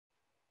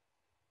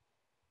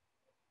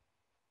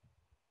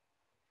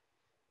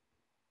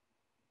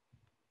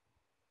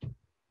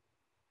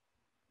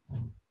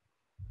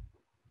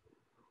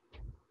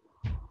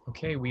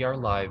Okay, we are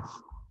live.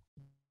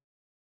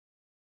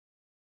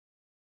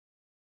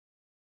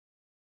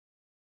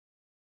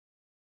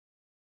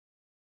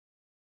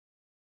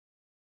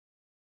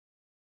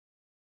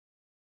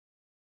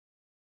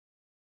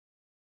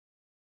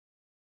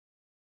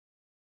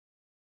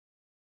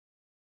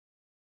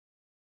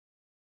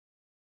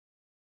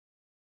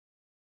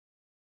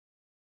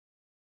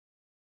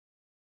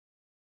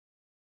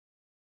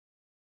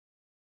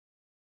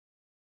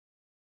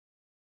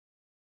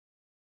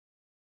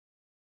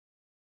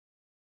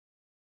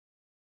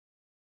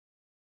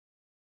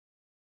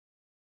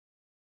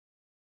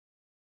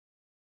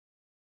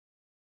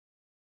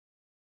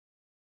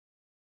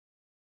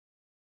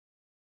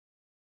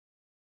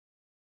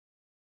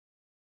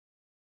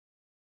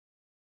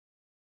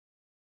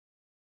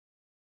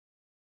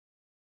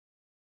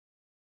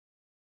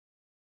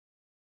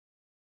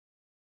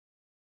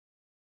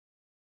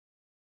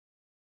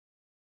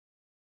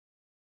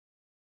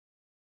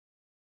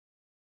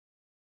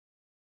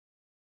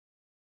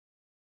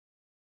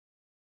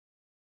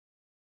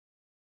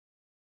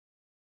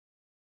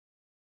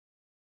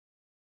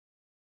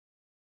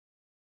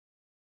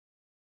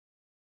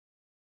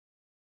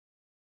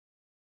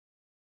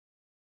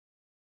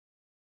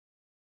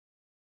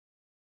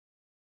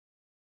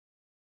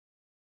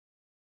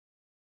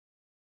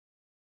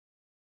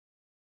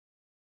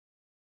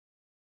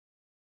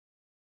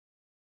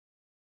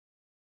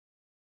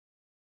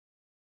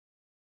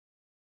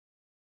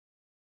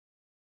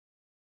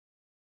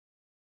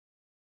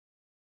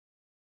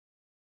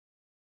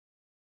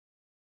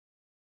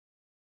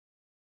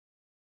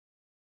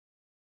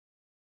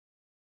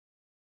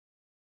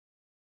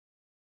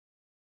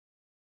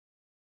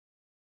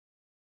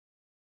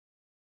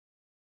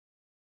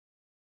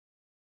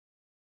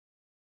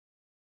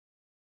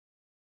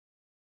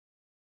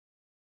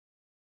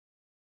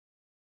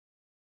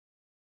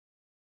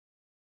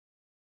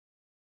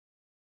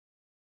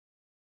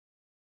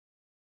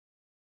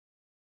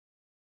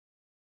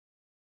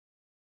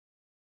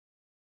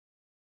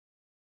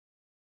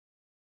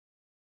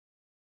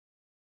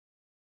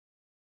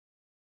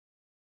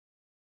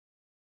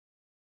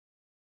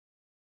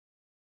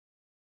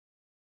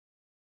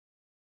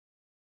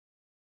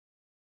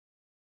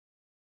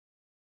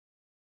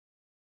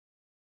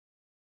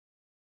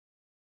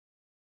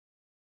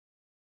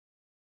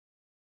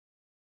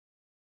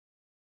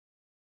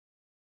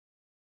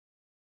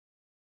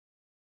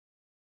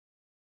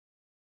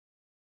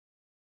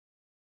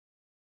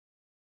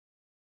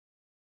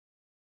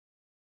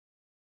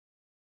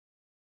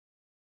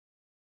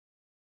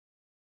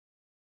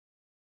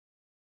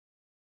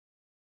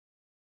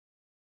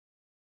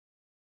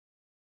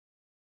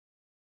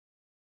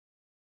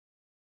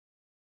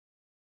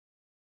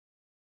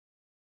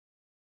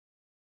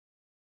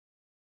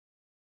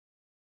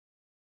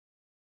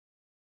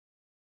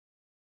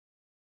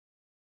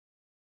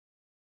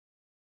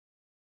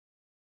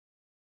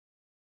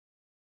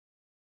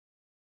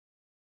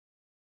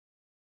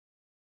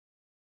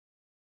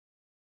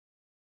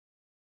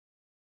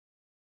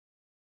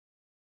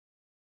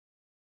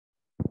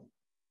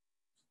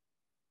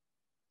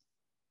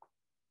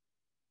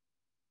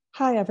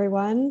 Hi,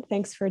 everyone.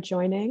 Thanks for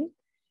joining.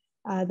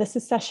 This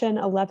is session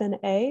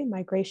 11A,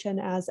 Migration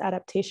as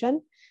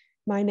Adaptation.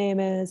 My name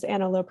is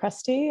Anna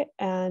Lopresti,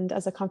 and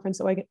as a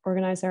conference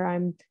organizer,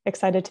 I'm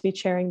excited to be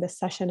chairing this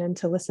session and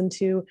to listen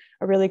to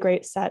a really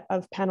great set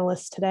of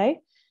panelists today.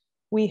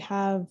 We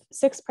have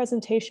 6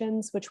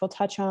 presentations, which will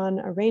touch on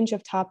a range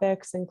of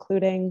topics,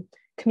 including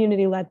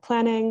community-led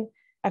planning,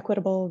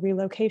 equitable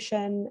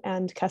relocation,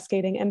 and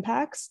cascading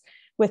impacts,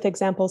 with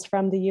examples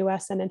from the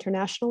US and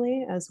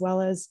internationally, as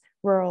well as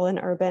rural and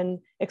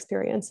urban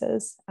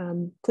experiences.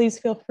 Please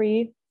feel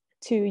free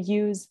to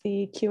use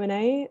the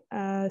Q&A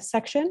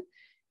section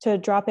to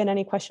drop in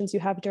any questions you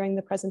have during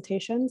the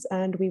presentations,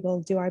 and we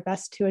will do our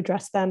best to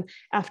address them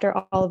after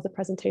all of the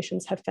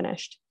presentations have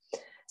finished.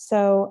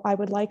 So I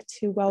would like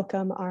to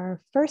welcome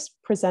our first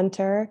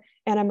presenter,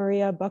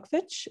 Anamaria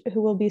Bukvic,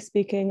 who will be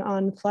speaking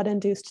on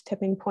flood-induced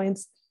tipping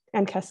points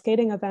and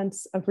cascading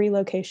events of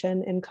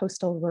relocation in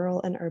coastal,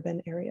 rural, and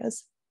urban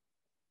areas.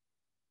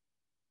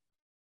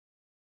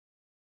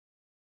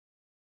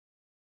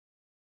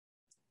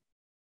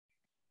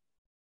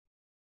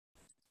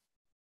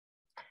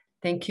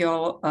 Thank you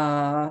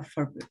all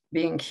for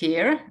being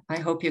here. I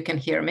hope you can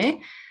hear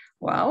me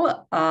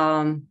well.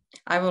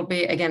 I will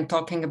be again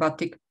talking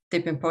about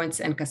tipping points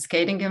and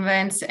cascading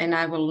events, and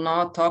I will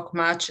not talk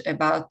much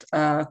about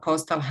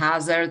coastal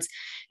hazards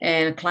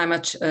and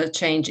climate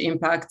change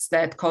impacts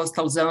that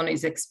coastal zone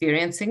is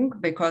experiencing,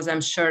 because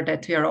I'm sure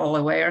that we are all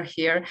aware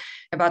here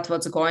about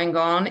what's going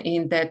on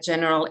in that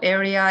general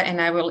area,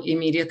 and I will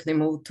immediately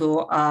move to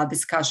a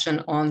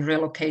discussion on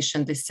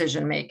relocation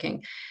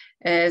decision-making.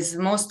 As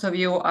most of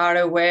you are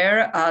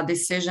aware, a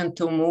decision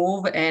to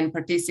move and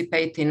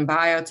participate in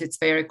buyouts, it's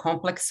a very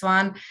complex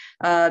one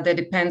that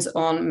depends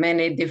on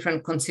many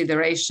different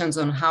considerations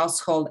on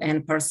household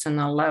and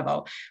personal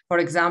level. For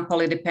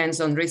example, it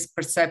depends on risk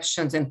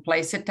perceptions and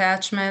place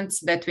attachments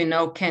that we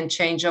know can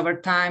change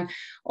over time,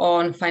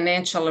 on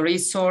financial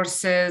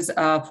resources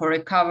for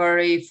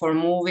recovery, for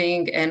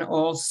moving, and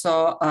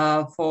also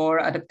for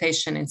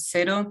adaptation in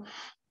situ.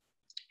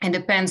 It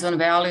depends on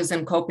values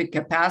and coping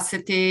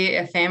capacity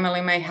a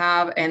family may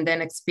have, and then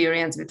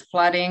experience with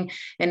flooding.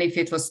 And if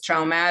it was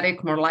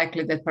traumatic, more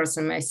likely that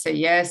person may say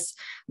yes.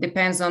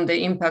 Depends on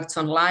the impacts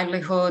on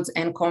livelihoods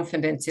and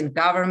confidence in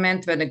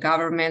government, whether the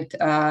government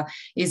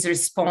is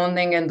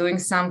responding and doing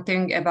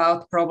something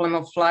about problem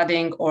of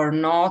flooding or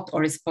not,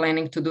 or is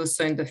planning to do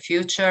so in the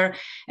future.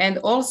 And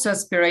also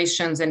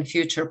aspirations and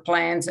future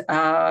plans,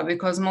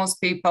 because most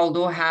people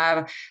do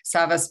have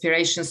some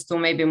aspirations to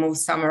maybe move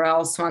somewhere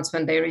else once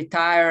when they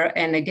retire.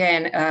 And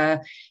again,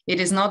 it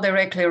is not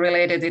directly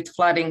related with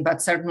flooding, but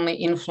certainly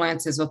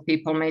influences what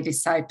people may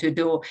decide to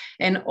do.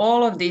 And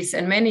all of these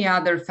and many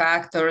other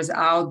factors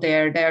out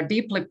there, they are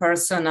deeply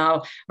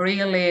personal,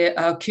 really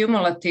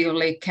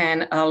cumulatively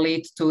can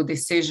lead to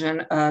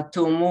decision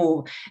to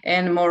move.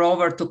 And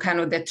moreover, to kind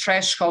of the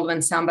threshold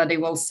when somebody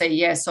will say,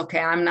 yes, okay,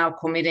 I'm now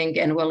committing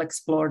and will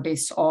explore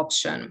this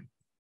option.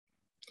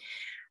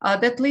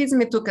 That leads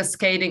me to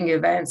cascading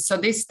events. So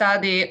this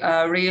study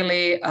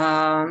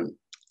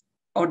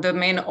or the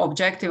main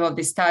objective of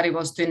this study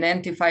was to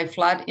identify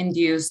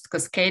flood-induced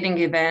cascading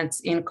events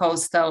in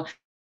coastal,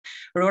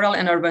 rural,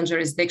 and urban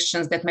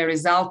jurisdictions that may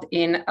result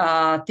in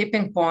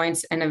tipping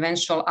points and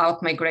eventual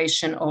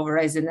out-migration of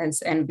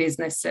residents and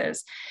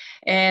businesses.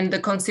 And the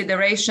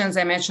considerations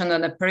I mentioned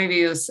on the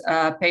previous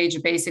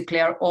page basically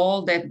are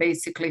all that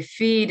basically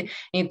feed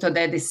into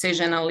that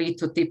decision and lead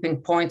to tipping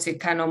points in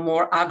kind of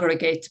more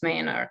aggregate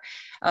manner.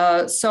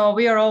 So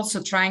we are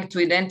also trying to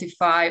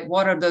identify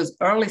what are those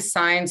early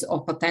signs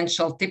of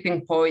potential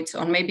tipping points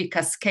or maybe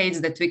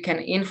cascades that we can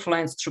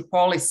influence through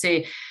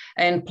policy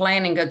and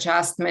planning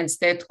adjustments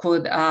that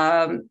could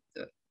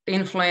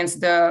influence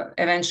the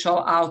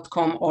eventual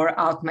outcome or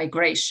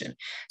out-migration.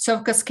 So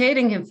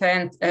cascading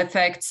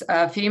effects,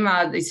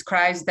 FEMA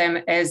describes them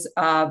as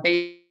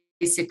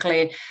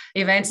basically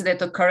events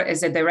that occur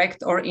as a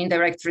direct or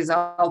indirect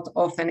result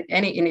of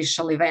any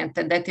initial event.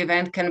 And that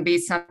event can be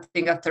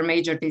something after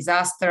major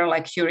disaster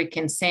like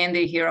Hurricane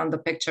Sandy here on the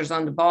pictures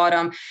on the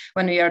bottom,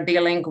 when we are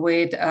dealing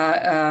with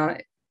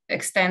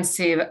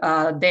extensive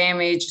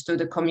damage to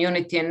the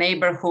community and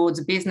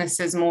neighborhoods,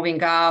 businesses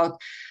moving out,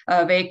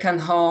 vacant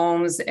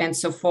homes, and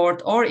so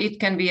forth. Or it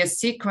can be a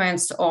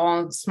sequence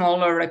on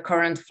smaller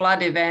recurrent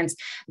flood events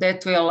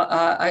that will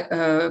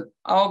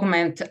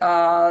augment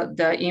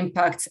the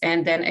impacts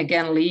and then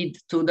again lead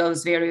to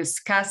those various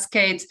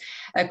cascades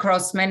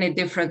across many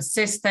different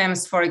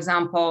systems. For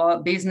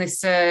example,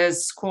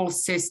 businesses, school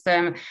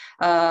system,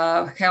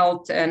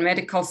 health and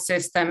medical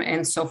system,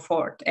 and so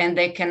forth. And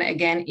they can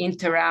again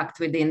interact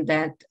within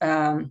that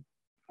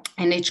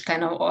in each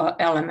kind of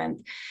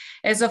element.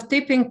 As of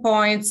tipping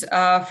points,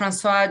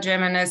 Francois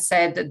Jamon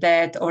said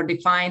that, or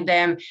defined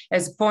them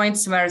as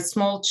points where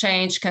small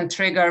change can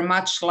trigger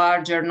much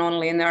larger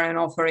nonlinear and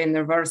offer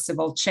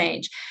irreversible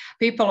change.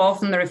 People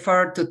often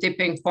refer to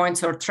tipping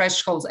points or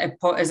thresholds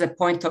as a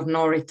point of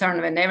no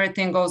return, when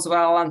everything goes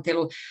well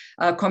until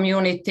a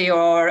community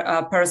or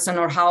a person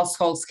or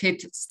households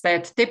hits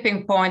that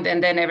tipping point,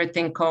 and then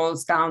everything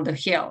goes down the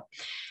hill.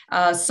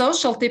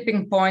 Social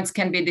tipping points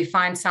can be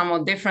defined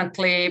somewhat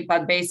differently,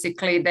 but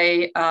basically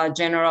they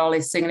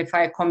generally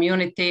signify a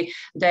community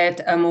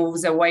that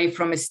moves away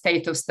from a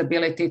state of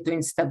stability to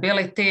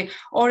instability,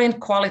 or in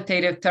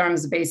qualitative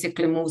terms,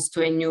 basically moves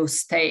to a new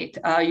state,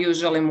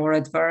 usually more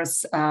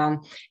adverse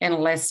and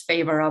less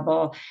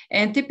favorable.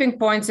 And tipping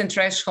points and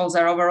thresholds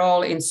are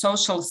overall in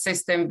social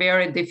system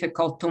very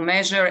difficult to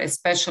measure,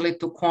 especially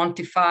to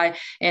quantify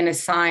and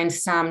assign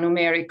some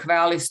numeric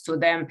values to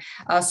them.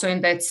 So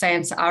in that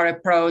sense, our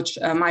approach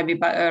might be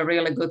a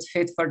really good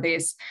fit for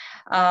this.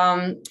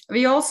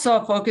 We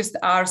also focused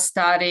our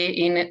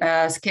study in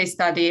a case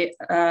study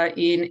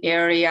in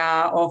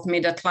area of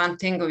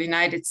Mid-Atlantic of the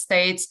United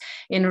States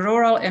in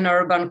rural and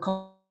urban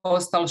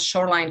coastal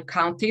shoreline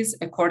counties,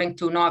 according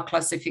to NOAA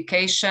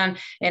classification,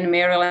 in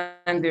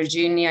Maryland,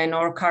 Virginia, and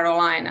North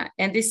Carolina.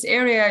 And this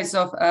area is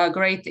of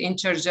great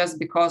interest just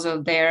because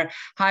of their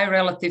high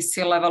relative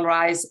sea level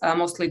rise,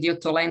 mostly due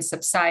to land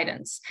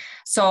subsidence.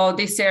 So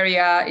this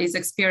area is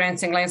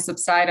experiencing land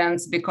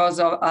subsidence because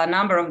of a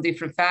number of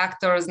different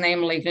factors,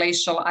 namely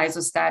glacial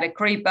isostatic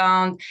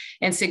rebound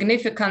and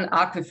significant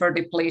aquifer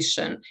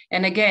depletion.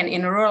 And again,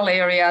 in rural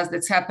areas,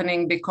 that's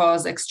happening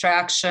because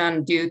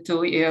extraction due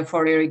to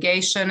for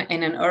irrigation,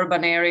 and in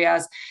urban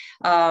areas,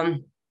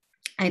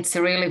 It's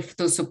really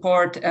to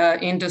support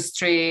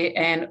industry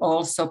and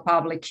also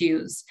public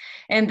use.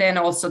 And then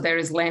also there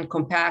is land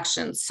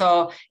compaction.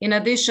 So in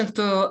addition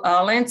to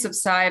land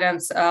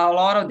subsidence, a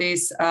lot of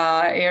these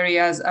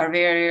areas are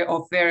very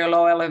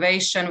low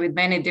elevation with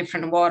many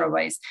different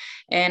waterways.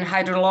 And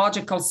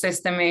hydrological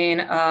system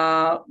in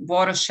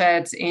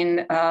watersheds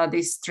in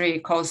these three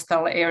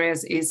coastal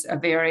areas is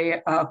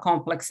very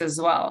complex as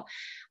well.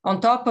 On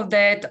top of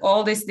that,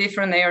 all these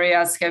different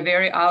areas have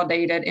very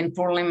outdated and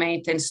poorly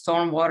maintained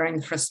stormwater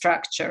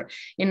infrastructure.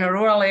 In the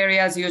rural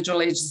areas,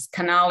 usually it's just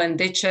canal and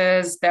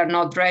ditches, they're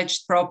not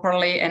dredged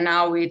properly, and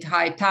now with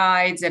high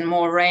tides and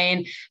more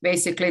rain,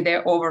 basically they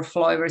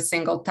overflow every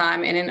single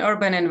time. And in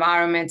urban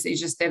environments,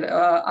 it's just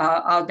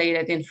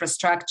outdated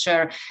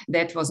infrastructure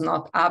that was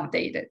not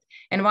updated.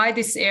 And why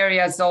this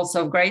area is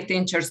also of great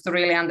interest to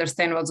really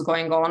understand what's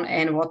going on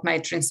and what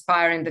might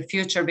transpire in the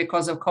future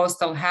because of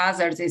coastal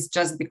hazards is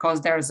just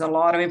because there's a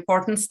lot of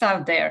important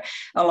stuff there,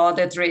 a lot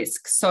at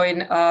risk. So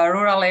in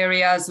rural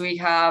areas, we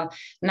have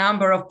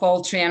number of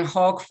poultry and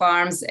hog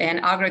farms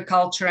and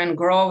agriculture and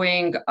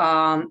growing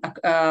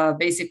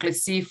basically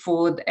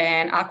seafood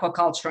and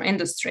aquaculture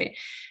industry.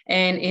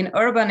 And in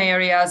urban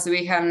areas,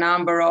 we have a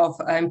number of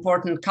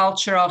important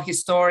cultural,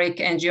 historic,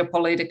 and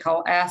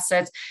geopolitical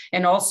assets,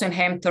 and also in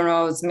Hampton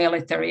Roads,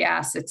 military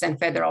assets and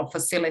federal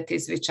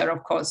facilities, which are,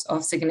 of course,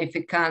 of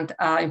significant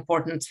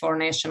importance for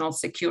national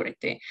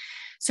security.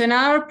 So in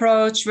our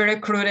approach, we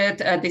recruited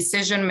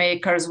decision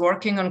makers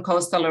working on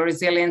coastal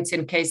resilience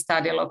in case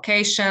study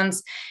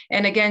locations.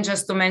 And again,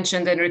 just to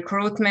mention that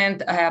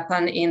recruitment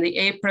happened in the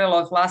April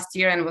of last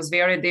year and was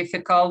very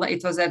difficult.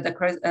 It was at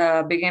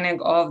the beginning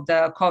of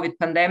the COVID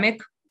pandemic.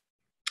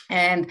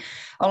 And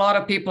a lot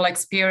of people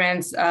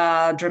experience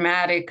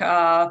dramatic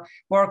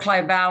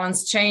work-life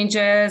balance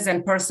changes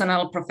and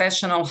personal,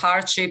 professional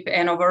hardship.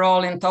 And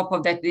overall, on top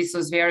of that, this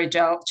was very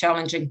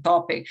challenging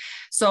topic.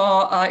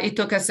 So it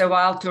took us a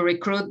while to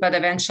recruit, but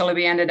eventually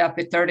we ended up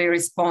with 30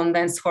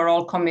 respondents who are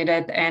all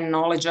committed and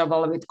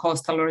knowledgeable with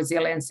coastal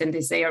resilience in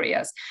these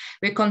areas.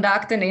 We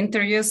conducted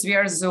interviews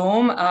via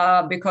Zoom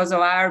because of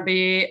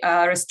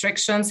IRB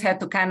restrictions, had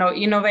to kind of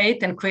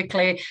innovate and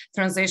quickly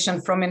transition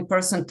from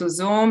in-person to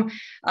Zoom.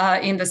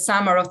 In the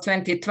summer of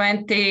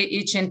 2020,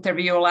 each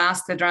interview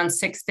lasted around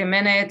 60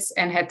 minutes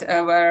and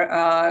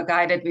were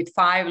guided with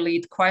 5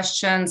 lead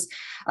questions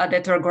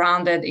that were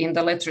grounded in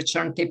the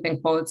literature on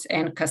tipping points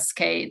and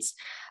cascades.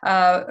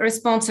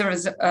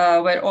 Responses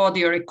were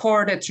audio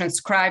recorded,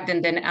 transcribed,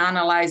 and then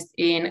analyzed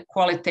in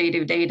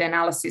qualitative data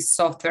analysis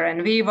software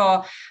in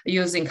vivo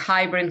using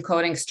hybrid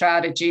coding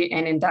strategy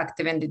and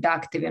inductive and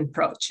deductive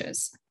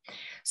approaches.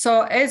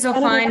 So as of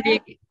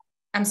finding,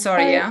 I'm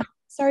sorry, yeah?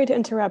 Sorry to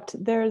interrupt.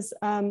 There's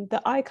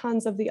the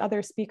icons of the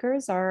other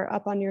speakers are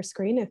up on your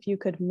screen. If you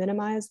could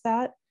minimize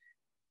that,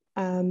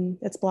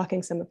 it's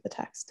blocking some of the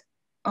text.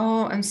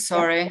 Oh, I'm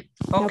sorry.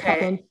 Yeah. Okay. No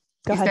problem.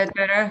 Go ahead. Is that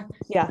better?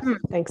 Yeah,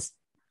 thanks.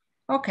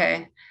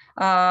 Okay.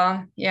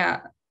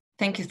 Yeah,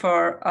 thank you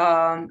for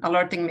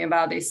alerting me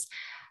about this.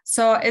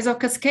 So as of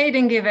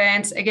cascading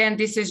events, again,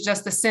 this is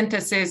just a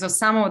synthesis of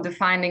some of the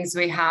findings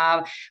we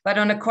have, but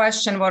on a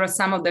question, what are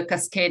some of the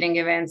cascading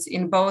events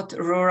in both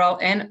rural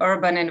and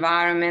urban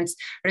environments,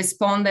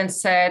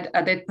 respondents said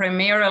that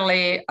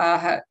primarily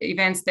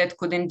events that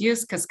could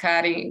induce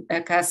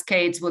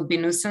cascades would be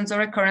nuisance or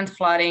recurrent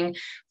flooding,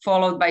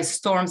 followed by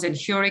storms and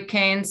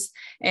hurricanes,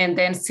 and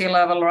then sea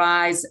level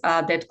rise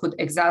that could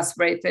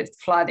exacerbate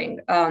flooding.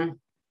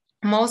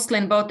 Mostly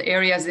in both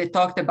areas, they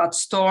talked about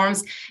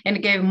storms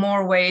and gave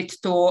more weight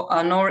to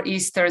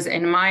nor'easters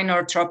and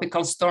minor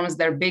tropical storms,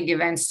 their big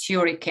events,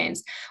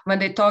 hurricanes. When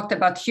they talked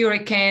about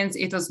hurricanes,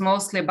 it was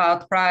mostly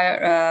about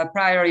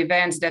prior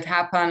events that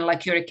happened,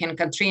 like Hurricane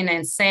Katrina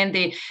and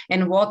Sandy,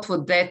 and what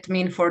would that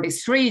mean for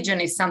this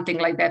region if something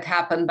like that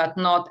happened, but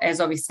not as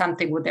of if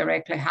something would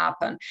directly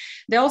happen.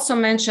 They also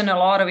mentioned a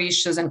lot of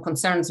issues and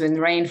concerns with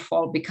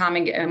rainfall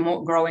becoming a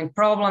more growing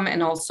problem,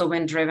 and also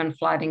wind-driven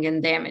flooding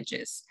and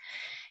damages.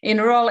 In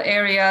rural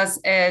areas,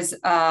 as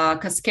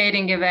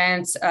cascading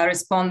events,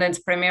 respondents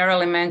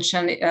primarily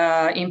mentioned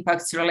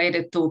impacts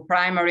related to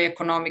primary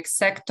economic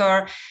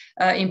sector,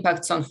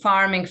 impacts on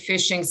farming,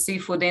 fishing,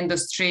 seafood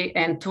industry,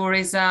 and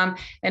tourism.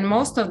 And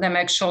most of them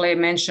actually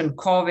mentioned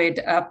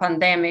COVID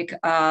pandemic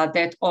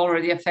that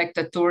already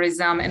affected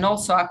tourism and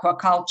also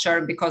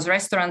aquaculture because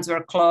restaurants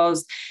were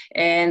closed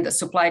and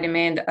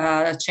supply-demand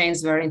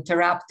chains were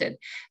interrupted.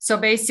 So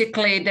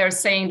basically, they're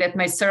saying that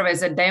may serve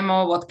as a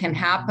demo what can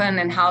happen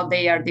and how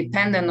they are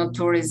dependent on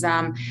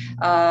tourism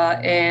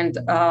and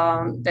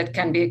that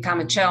can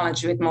become a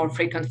challenge with more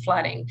frequent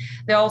flooding.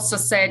 They also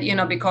said,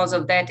 because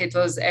of that, it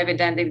was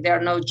evident if there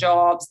are no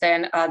jobs,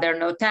 then there are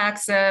no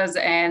taxes,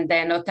 and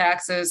then no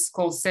taxes,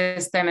 school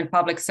system and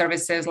public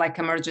services like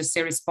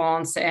emergency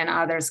response and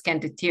others can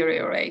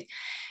deteriorate.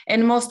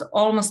 And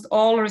almost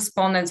all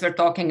respondents were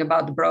talking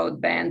about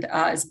broadband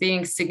as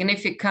being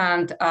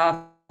significant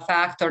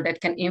factor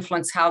that can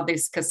influence how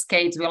these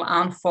cascades will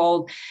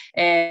unfold,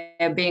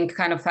 being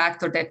kind of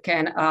factor that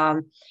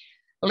can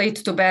lead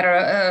to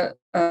better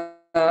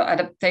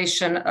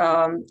adaptation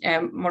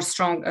and more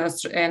strong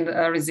and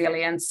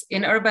resilience.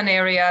 In urban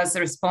areas, the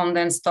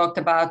respondents talked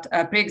about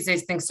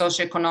pre-existing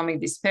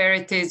socioeconomic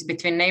disparities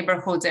between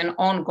neighborhoods and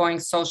ongoing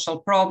social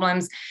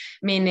problems,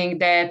 meaning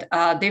that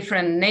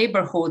different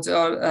neighborhoods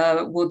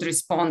would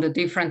respond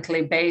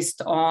differently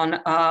based on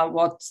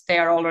what they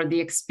are already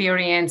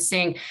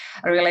experiencing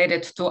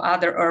related to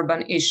other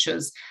urban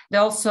issues. They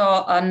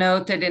also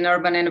noted in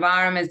urban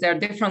environments there are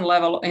different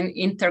levels in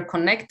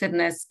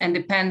interconnectedness and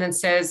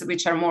dependencies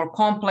which are more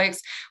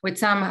complex, with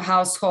some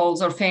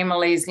households or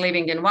families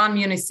living in one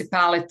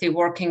municipality,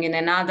 working in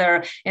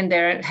another, and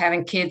they're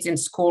having kids in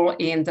school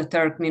in the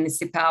third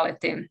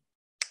municipality.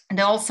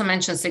 They also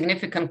mentioned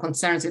significant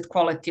concerns with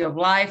quality of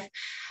life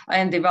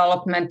and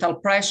developmental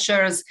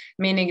pressures,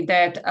 meaning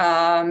that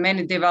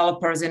many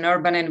developers in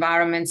urban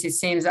environments, it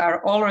seems,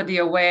 are already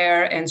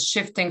aware and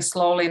shifting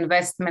slowly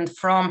investment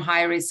from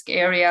high-risk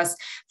areas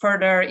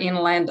further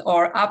inland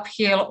or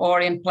uphill,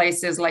 or in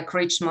places like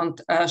Richmond,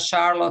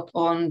 Charlotte,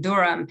 or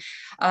Durham.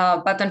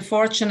 But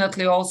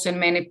unfortunately, also in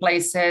many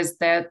places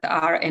that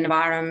are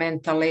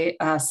environmentally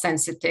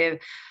sensitive.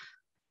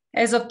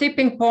 As of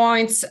tipping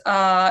points,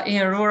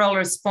 in rural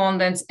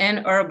respondents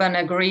and urban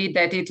agreed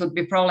that it would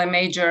be probably a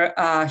major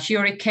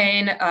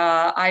hurricane,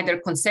 either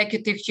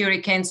consecutive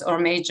hurricanes or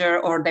major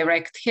or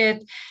direct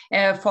hit,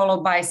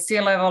 followed by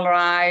sea level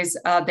rise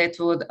that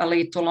would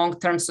lead to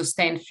long-term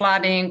sustained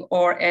flooding,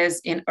 or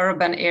as in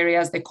urban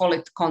areas, they call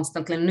it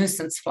constantly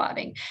nuisance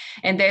flooding.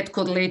 And that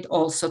could lead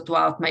also to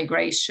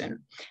outmigration.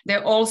 They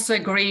also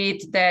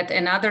agreed that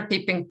another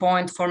tipping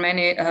point for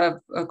many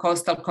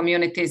coastal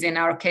communities in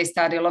our case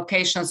study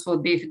locations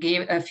would be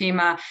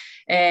FEMA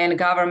and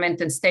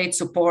government and state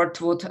support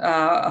would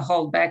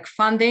hold back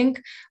funding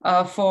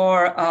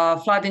for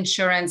flood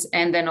insurance,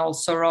 and then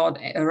also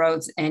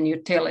roads and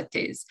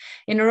utilities.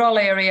 In rural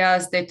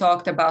areas, they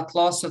talked about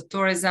loss of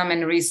tourism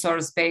and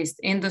resource-based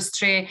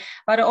industry,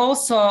 but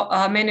also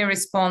many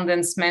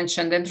respondents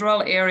mentioned that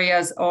rural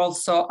areas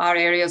also are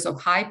areas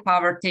of high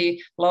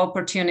poverty, low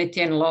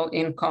opportunity, and low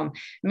income,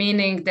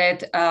 meaning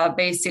that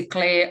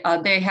basically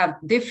they have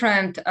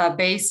different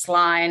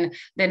baseline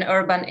than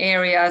urban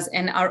areas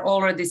and are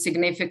already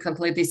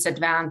significantly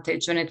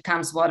disadvantaged when it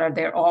comes what are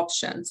their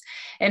options.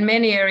 And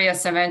many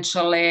areas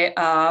eventually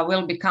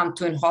will become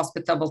too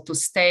inhospitable to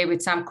stay,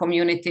 with some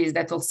communities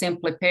that will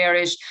simply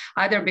perish,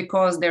 either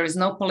because there is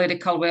no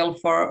political will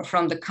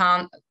from the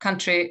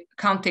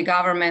county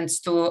governments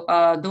to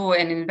do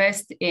and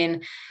invest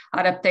in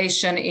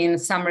adaptation in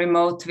some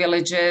remote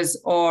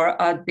villages, or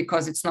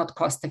because it's not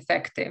cost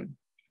effective.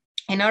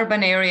 In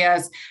urban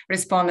areas,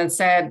 respondents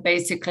said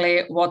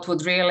basically what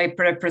would really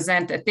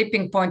represent a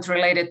tipping point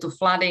related to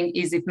flooding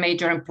is if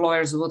major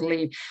employers would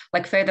leave,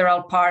 like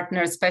federal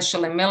partners,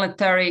 especially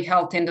military,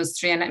 health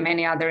industry, and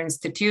many other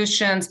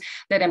institutions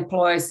that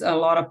employs a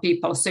lot of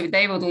people. So if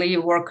they would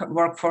leave,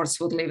 workforce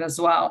would leave as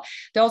well.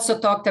 They also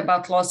talked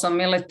about loss of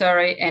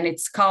military and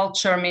its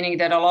culture, meaning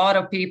that a lot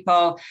of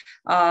people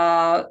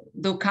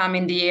do come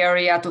in the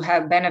area to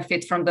have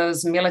benefit from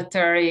those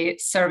military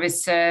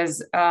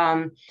services,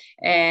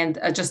 and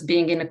just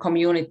being in a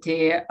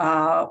community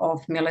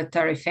of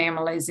military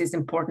families is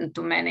important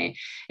to many.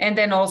 And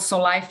then also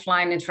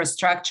lifeline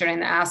infrastructure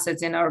and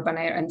assets in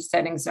urban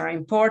settings are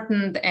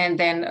important. And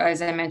then,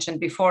 as I mentioned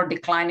before,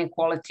 declining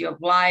quality of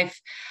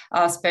life,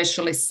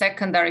 especially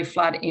secondary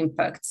flood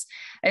impacts.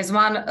 As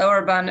one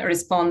urban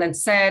respondent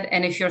said,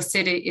 and if your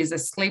city is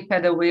asleep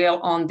at the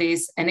wheel on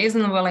this and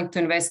isn't willing to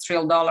invest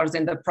real dollars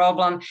in the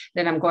problem,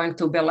 then I'm going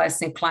to be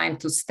less inclined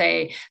to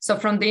stay. So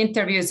from the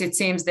interviews, it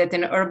seems that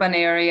in urban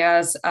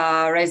areas,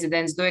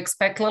 residents do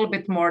expect a little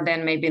bit more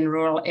than maybe in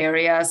rural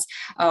areas,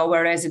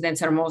 where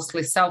residents are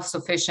mostly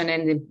self-sufficient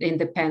and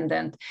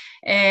independent.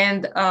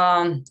 And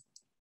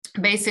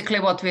basically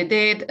what we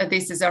did,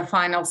 this is our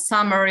final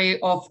summary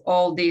of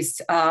all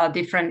these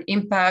different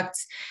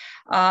impacts.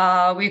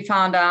 We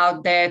found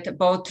out that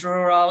both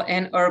rural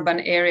and urban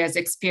areas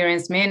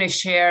experience many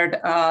shared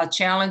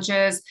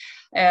challenges.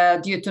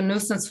 Due to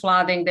nuisance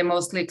flooding, they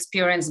mostly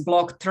experience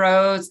blocked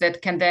roads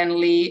that can then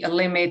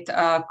limit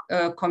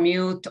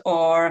commute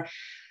or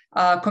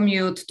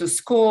commute to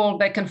school,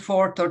 back and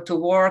forth, or to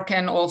work,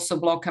 and also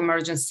block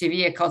emergency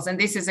vehicles. And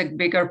this is a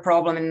bigger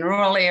problem in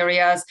rural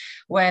areas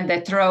when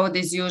that road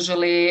is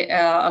usually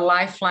a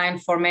lifeline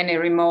for many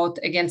remote,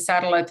 again,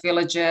 satellite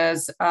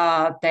villages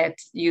that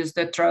use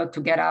that road to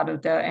get out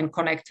of and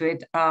connect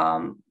with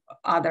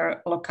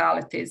other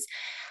localities.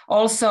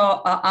 Also,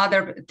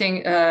 other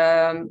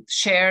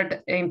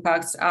shared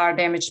impacts are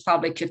damaged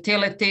public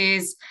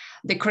utilities,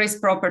 decreased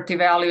property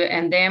value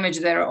and damage.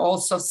 There are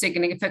also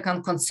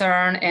significant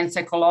concern and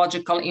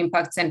psychological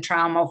impacts and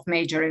trauma of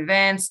major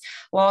events,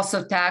 loss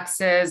of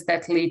taxes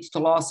that lead to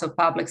loss of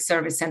public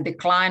service and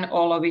decline,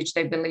 all of which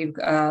they believe,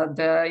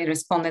 the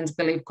respondents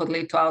believe, could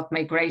lead to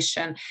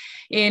outmigration.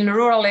 In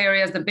rural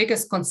areas, the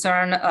biggest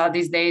concern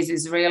these days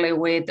is really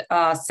with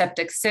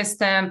septic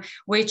system,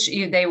 which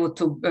if they were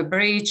to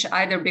breach,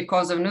 either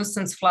because of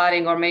nuisance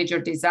flooding or major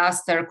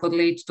disaster, could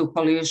lead to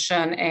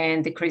pollution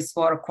and decreased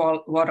water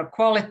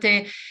quality.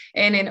 poverty.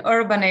 And in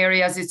urban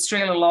areas, it's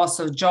really loss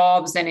of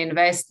jobs and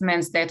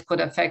investments that could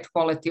affect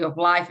quality of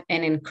life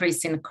and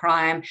increase in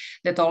crime.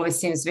 That always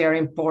seems very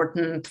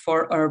important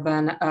for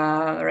urban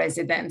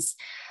residents.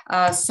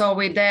 So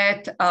with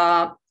that,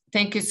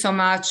 thank you so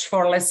much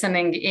for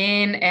listening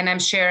in. And I'm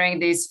sharing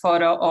this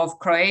photo of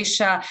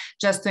Croatia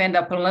just to end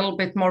up a little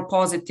bit more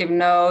positive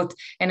note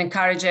and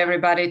encourage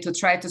everybody to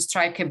try to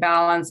strike a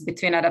balance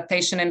between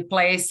adaptation in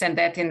place and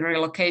that in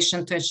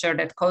relocation to ensure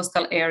that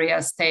coastal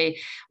areas stay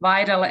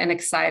vital and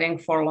exciting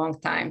for a long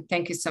time.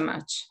 Thank you so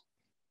much.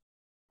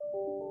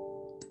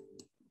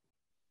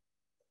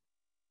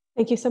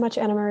 Thank you so much,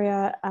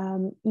 Anamaria.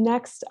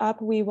 Next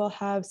up, we will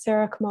have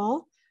Sarah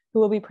Kamal, who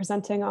will be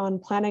presenting on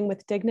Planning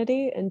with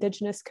Dignity,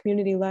 Indigenous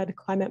Community-Led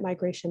Climate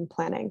Migration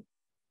Planning.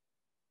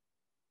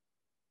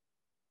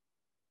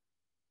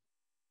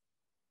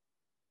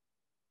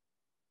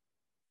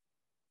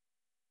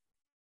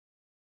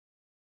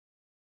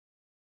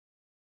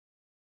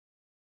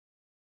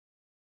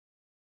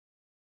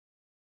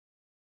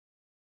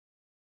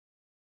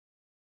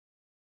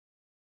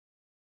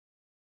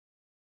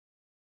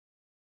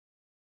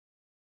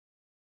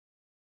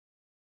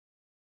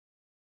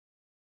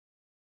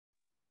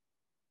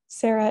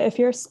 Sarah, if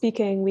you're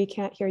speaking, we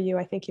can't hear you.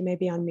 I think you may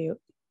be on mute.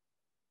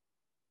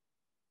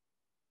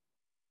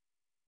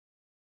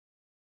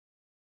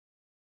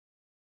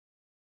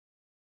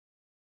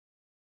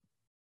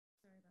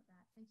 Sorry about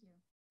that. Thank you.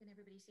 Can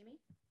everybody see me?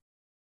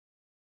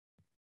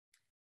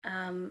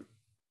 There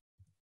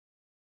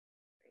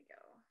we go.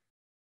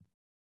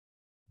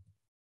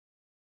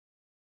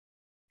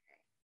 Okay.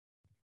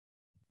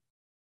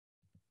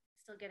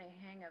 Still getting a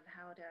hang of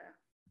how to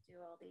do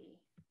all the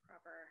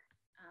proper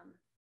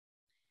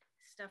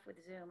stuff with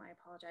Zoom. I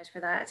apologize for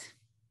that.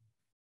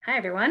 Hi,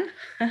 everyone.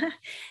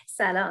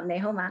 Salam,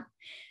 Nehoma.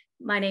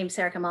 My name's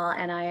Sarah Kamal,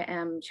 and I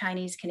am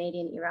Chinese,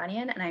 Canadian,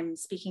 Iranian, and I'm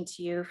speaking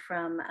to you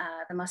from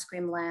the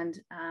Musqueam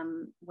land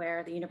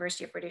where the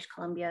University of British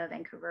Columbia,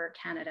 Vancouver,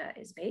 Canada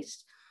is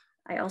based.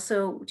 I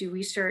also do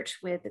research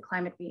with the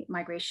Climate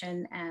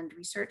Migration and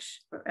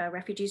Research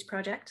Refugees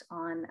Project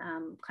on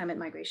climate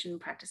migration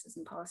practices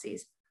and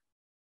policies.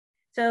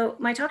 So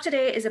my talk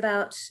today is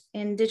about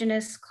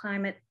Indigenous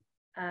climate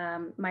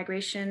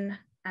migration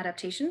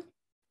adaptation.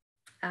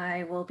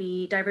 I will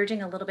be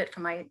diverging a little bit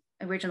from my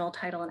original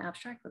title and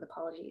abstract with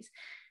apologies.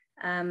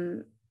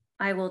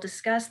 I will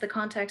discuss the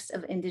context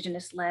of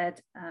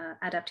Indigenous-led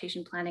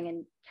adaptation planning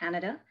in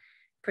Canada,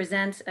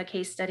 present a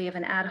case study of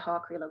an ad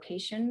hoc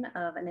relocation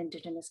of an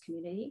Indigenous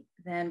community,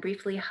 then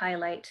briefly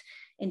highlight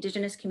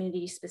Indigenous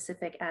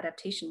community-specific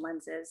adaptation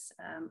lenses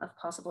of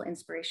possible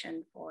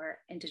inspiration for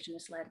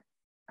Indigenous-led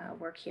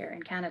work here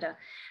in Canada.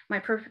 My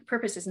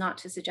purpose is not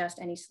to suggest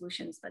any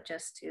solutions, but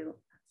just to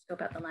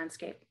scope out the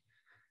landscape.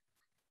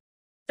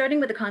 Starting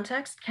with the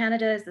context,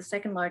 Canada is the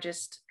second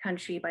largest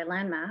country by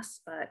landmass,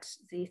 but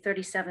the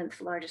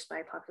 37th largest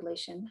by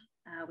population.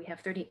 We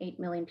have 38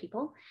 million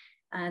people.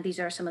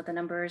 These are some of the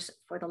numbers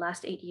for the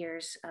last 8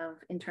 years of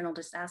internal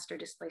disaster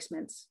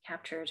displacements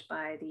captured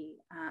by the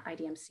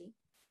IDMC.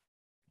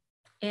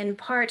 In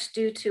part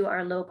due to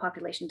our low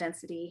population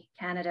density,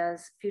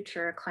 Canada's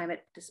future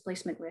climate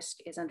displacement risk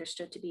is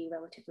understood to be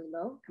relatively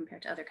low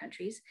compared to other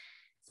countries.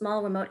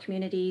 Small remote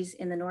communities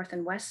in the north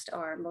and west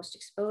are most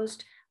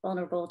exposed,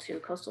 vulnerable to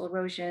coastal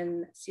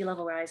erosion, sea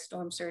level rise,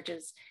 storm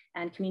surges,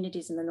 and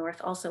communities in the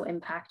north also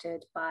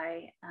impacted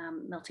by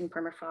melting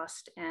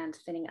permafrost and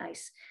thinning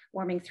ice,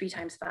 warming 3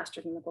 times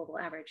faster than the global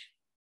average.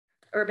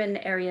 Urban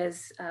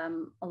areas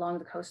along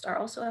the coast are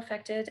also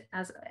affected,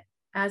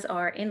 as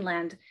are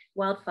inland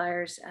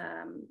wildfires,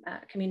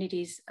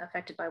 communities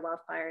affected by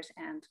wildfires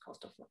and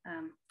coastal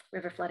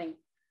river flooding.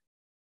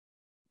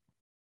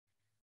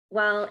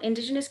 While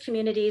Indigenous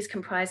communities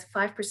comprise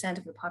 5%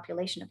 of the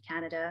population of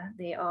Canada,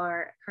 they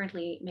are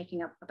currently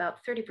making up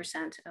about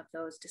 30% of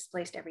those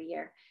displaced every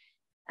year.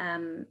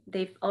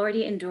 They've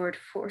already endured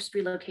forced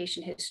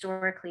relocation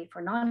historically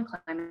for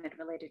non-climate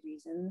related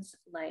reasons,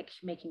 like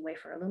making way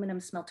for aluminum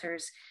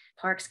smelters,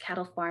 parks,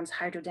 cattle farms,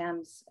 hydro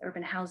dams,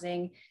 urban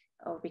housing,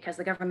 or because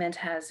the government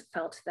has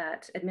felt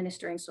that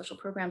administering social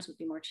programs would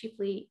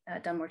be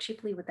done more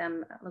cheaply with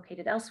them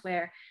located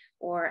elsewhere,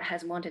 or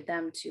has wanted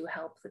them to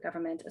help the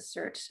government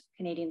assert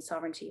Canadian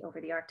sovereignty over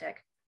the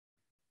Arctic.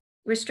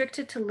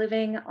 Restricted to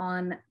living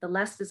on the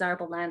less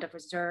desirable land of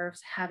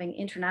reserves, having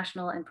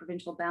international and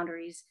provincial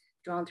boundaries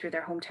drawn through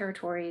their home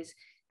territories,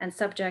 and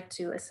subject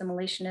to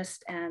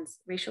assimilationist and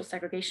racial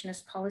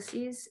segregationist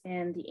policies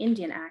in the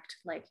Indian Act,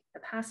 like the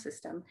pass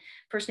system,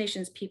 First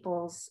Nations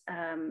peoples'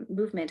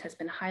 movement has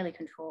been highly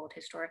controlled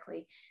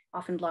historically,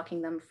 often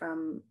blocking them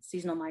from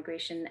seasonal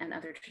migration and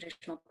other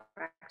traditional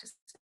practices.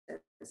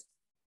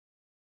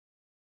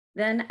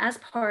 Then, as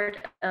part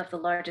of the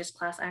largest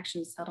class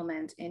action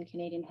settlement in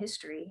Canadian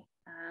history,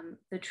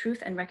 the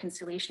Truth and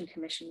Reconciliation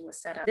Commission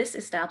was set up.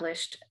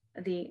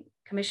 The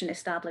commission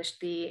established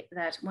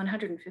that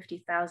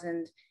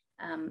 150,000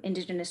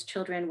 Indigenous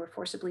children were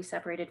forcibly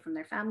separated from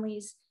their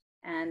families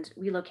and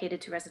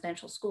relocated to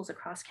residential schools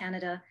across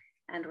Canada,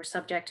 and were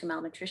subject to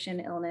malnutrition,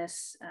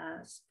 illness,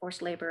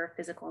 forced labor,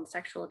 physical and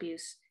sexual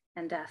abuse,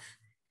 and death.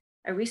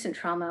 A recent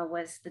trauma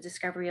was the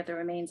discovery of the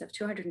remains of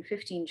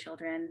 215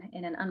 children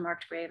in an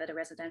unmarked grave at a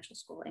residential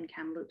school in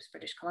Kamloops,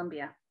 British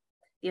Columbia.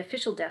 The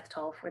official death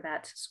toll for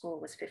that school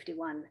was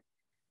 51.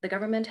 The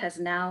government has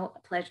now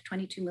pledged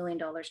 $22 million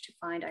to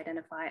find,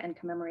 identify, and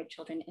commemorate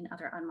children in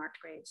other unmarked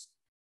graves.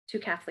 2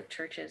 Catholic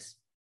churches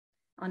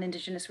on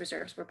Indigenous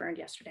reserves were burned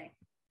yesterday.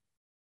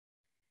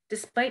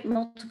 Despite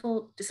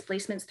multiple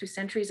displacements through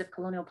centuries of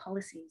colonial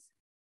policies,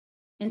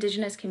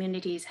 Indigenous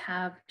communities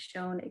have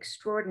shown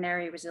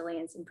extraordinary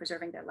resilience in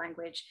preserving their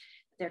language,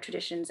 their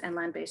traditions, and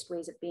land-based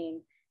ways of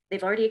being.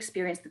 They've already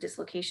experienced the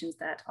dislocations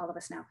that all of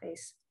us now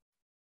face.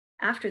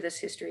 After this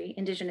history,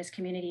 Indigenous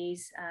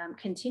communities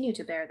continue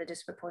to bear the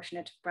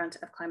disproportionate brunt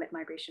of climate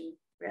migration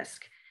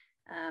risk,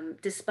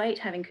 despite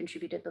having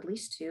contributed the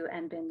least to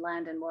and been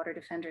land and water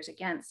defenders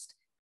against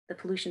the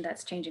pollution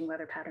that's changing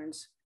weather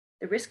patterns.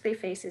 The risk they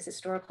face is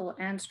historical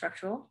and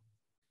structural.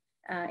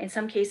 In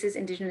some cases,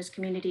 Indigenous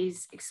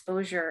communities'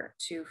 exposure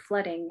to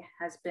flooding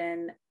has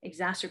been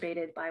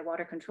exacerbated by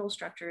water control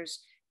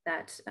structures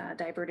that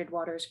diverted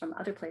waters from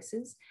other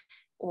places,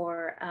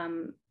 or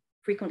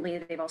frequently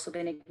they've also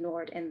been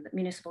ignored in the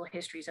municipal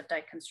histories of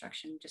dike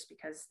construction just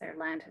because their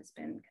land has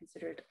been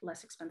considered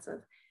less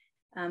expensive.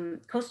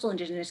 Coastal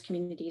Indigenous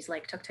communities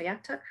like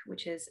Tuktoyaktuk,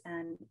 which is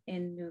an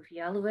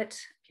Inuvialuit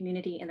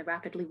community in the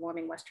rapidly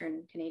warming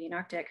Western Canadian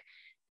Arctic,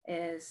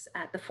 is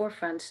at the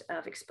forefront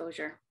of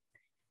exposure.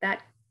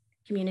 That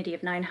community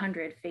of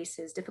 900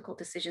 faces difficult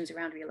decisions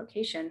around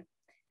relocation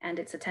and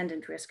its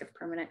attendant risk of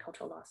permanent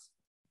cultural loss.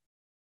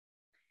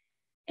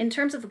 In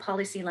terms of the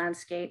policy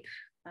landscape,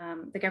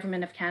 the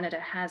Government of Canada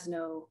has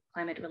no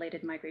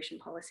climate-related migration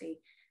policy,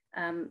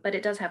 but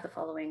it does have the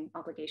following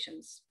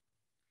obligations.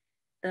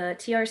 The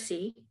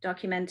TRC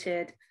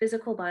documented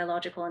physical,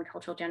 biological, and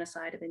cultural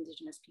genocide of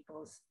Indigenous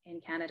peoples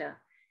in Canada.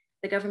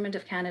 The Government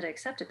of Canada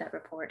accepted that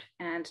report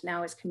and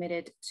now is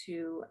committed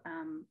to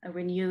a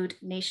renewed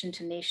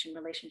nation-to-nation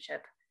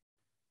relationship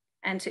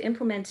and to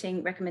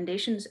implementing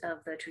recommendations of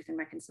the Truth and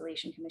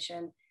Reconciliation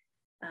Commission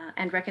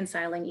and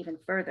reconciling even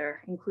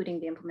further, including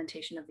the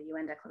implementation of the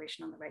UN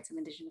Declaration on the Rights of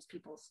Indigenous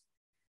Peoples.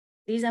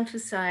 These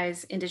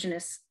emphasize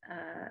Indigenous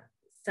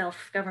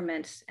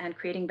self-government and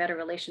creating better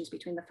relations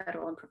between the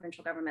federal and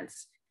provincial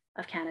governments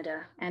of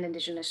Canada and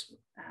Indigenous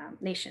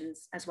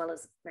nations, as well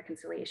as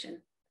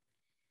reconciliation.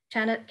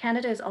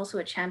 Canada is also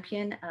a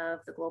champion of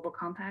the Global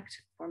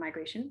Compact for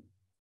Migration.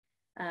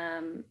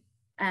 And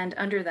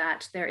under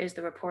that, there is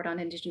the report on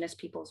Indigenous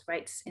peoples'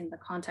 rights in the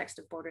context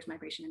of borders,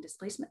 migration, and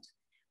displacement,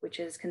 which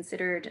is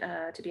considered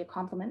to be a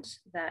complement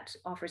that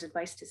offers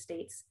advice to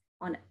states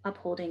on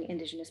upholding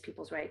Indigenous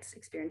peoples' rights,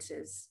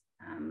 experiences,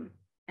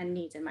 and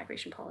needs in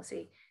migration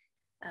policy.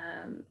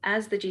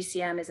 As the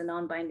GCM is a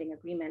non-binding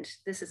agreement,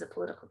 this is a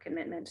political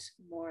commitment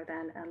more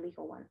than a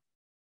legal one.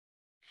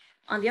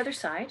 On the other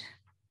side,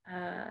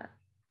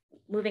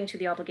 moving to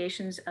the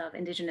obligations of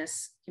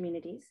Indigenous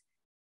communities,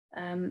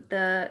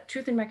 the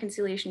Truth and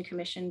Reconciliation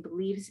Commission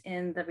believes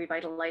in the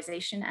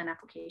revitalization and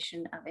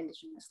application of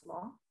Indigenous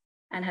law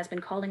and has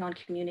been calling on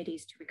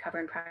communities to recover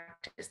and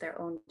practice their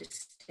own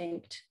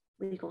distinct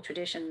legal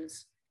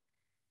traditions.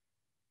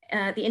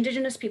 The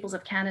Indigenous peoples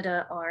of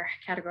Canada are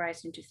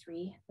categorized into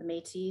 3, the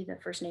Métis, the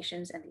First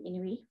Nations, and the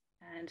Inuit.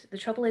 And the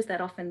trouble is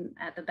that often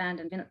at the band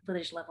and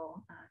village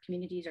level,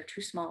 communities are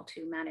too small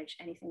to manage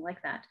anything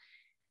like that.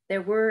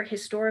 There were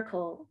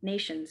historical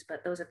nations,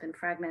 but those have been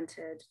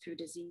fragmented through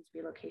disease,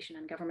 relocation,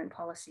 and government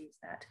policies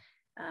that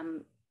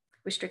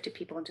restricted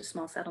people into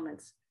small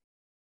settlements.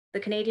 The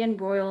Canadian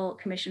Royal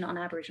Commission on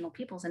Aboriginal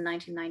Peoples in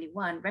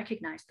 1991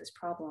 recognized this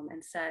problem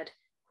and said,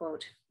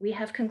 quote, "We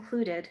have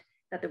concluded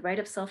that the right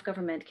of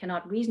self-government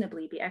cannot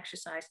reasonably be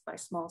exercised by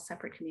small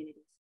separate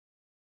communities.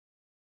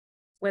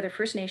 Whether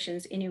First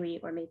Nations, Inuit,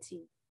 or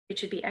Métis, it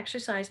should be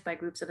exercised by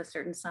groups of a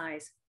certain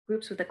size,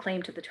 groups with a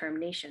claim to the term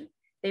nation.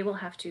 They will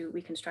have to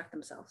reconstruct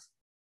themselves,"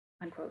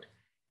 unquote.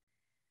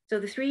 So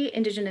the 3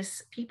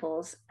 Indigenous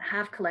peoples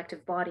have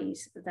collective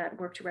bodies that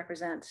work to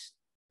represent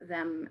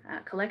them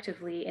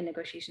collectively in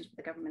negotiations with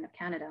the Government of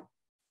Canada.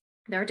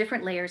 There are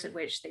different layers at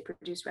which they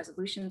produce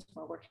resolutions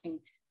while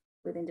working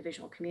with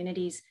individual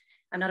communities.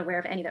 I'm not aware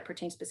of any that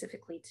pertain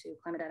specifically to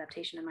climate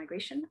adaptation and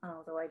migration,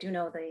 although I do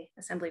know the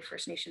Assembly of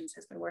First Nations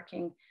has been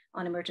working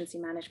on emergency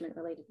management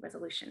related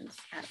resolutions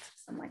at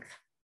some length.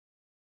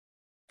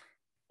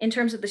 In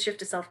terms of the shift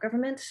to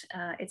self-government,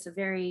 it's a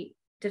very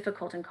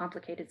difficult and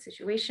complicated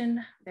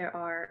situation. There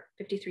are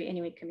 53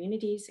 Inuit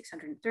communities,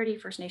 630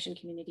 First Nation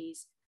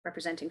communities,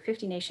 representing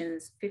 50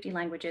 nations, 50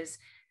 languages,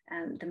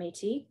 and the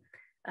Métis.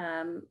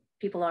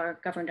 People are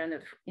governed under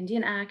the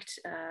Indian Act.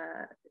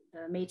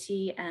 The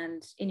Métis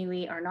and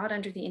Inuit are not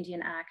under the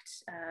Indian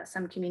Act.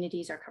 Some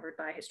communities are covered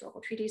by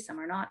historical treaties, some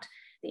are not.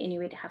 The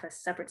Inuit have a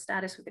separate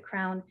status with the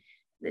Crown.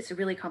 It's a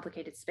really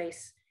complicated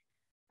space.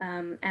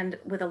 And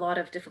with a lot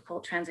of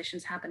difficult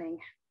transitions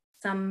happening.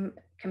 Some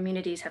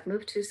communities have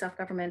moved to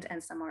self-government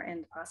and some are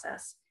in the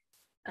process.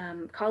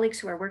 Colleagues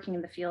who are working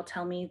in the field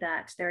tell me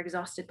that they're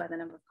exhausted by the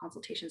number of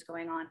consultations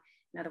going on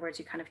In other words,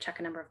 you kind of check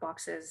a number of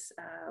boxes,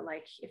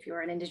 like if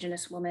you're an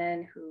Indigenous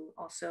woman who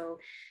also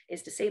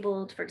is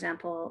disabled, for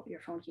example, your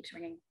phone keeps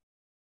ringing.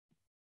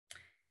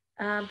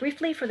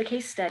 Briefly, for the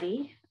case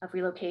study of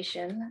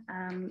relocation,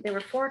 there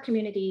were 4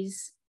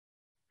 communities,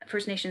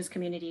 First Nations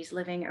communities,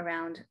 living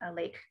around a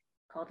lake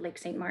called Lake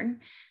St. Martin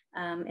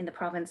in the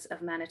province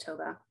of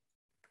Manitoba.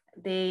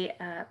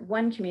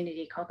 One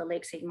community called the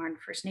Lake St. Martin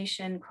First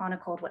Nation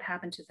chronicled what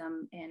happened to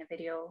them in a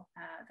video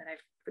that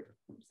I've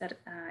set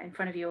in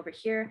front of you over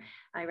here.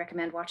 I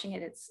recommend watching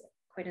it, it's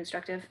quite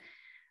instructive.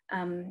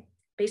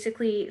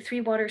 Basically,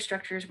 3 water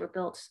structures were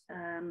built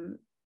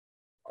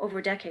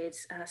over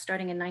decades,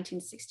 starting in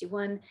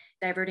 1961,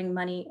 diverting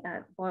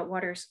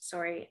waters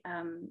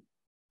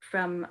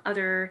from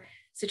other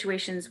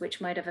situations which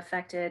might have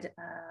affected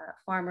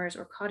farmers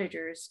or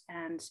cottagers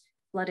and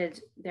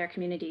flooded their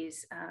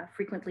communities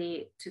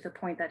frequently to the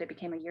point that it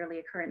became a yearly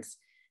occurrence.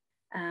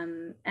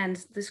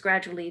 And this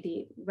gradually,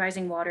 the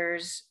rising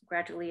waters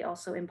gradually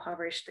also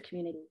impoverished the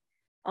community.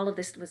 All of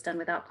this was done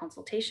without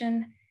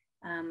consultation.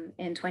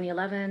 In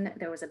 2011,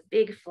 there was a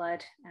big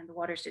flood and the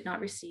waters did not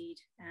recede.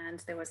 And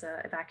there was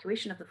an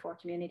evacuation of the 4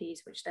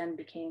 communities, which then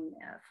became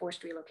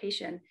forced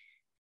relocation.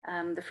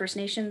 The First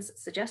Nations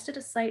suggested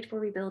a site for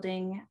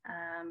rebuilding,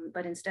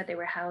 but instead they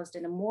were housed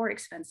in a more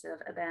expensive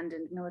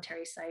abandoned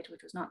military site,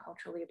 which was not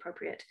culturally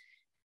appropriate.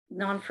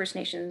 Non-First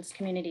Nations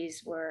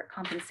communities were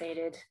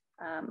compensated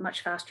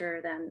much faster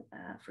than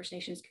First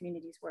Nations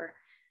communities were.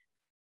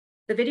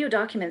 The video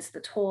documents the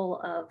toll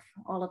of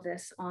all of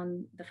this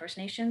on the First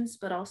Nations,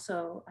 but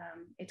also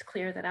it's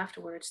clear that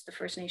afterwards the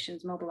First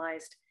Nations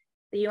mobilized.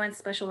 The UN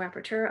Special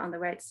Rapporteur on the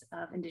Rights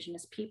of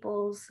Indigenous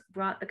Peoples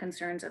brought the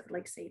concerns of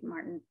Lake St.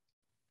 Martin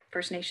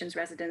First Nations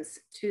residents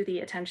to the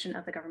attention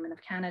of the Government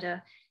of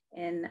Canada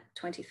in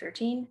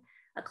 2013.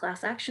 A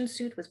class action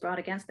suit was brought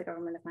against the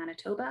Government of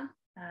Manitoba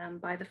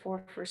by the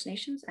 4 First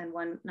Nations and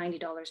won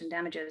 $90 in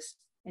damages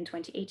in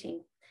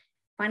 2018.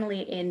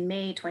 Finally, in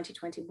May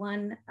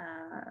 2021,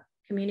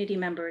 community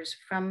members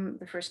from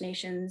the First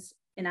Nations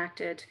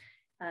enacted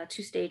a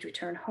 2-stage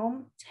return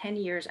home 10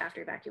 years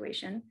after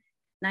evacuation.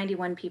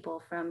 91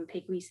 people from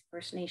Peguis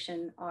First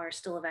Nation are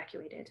still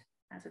evacuated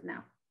as of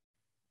now.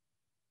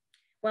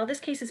 While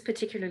this case is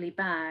particularly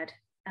bad,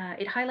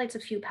 it highlights a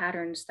few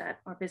patterns that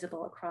are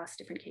visible across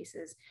different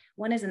cases.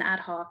 One is an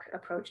ad hoc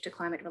approach to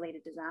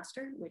climate-related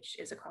disaster, which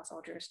is across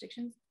all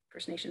jurisdictions,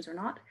 First Nations or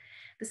not.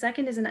 The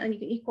second is an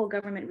unequal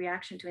government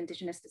reaction to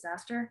Indigenous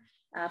disaster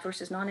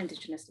versus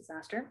non-Indigenous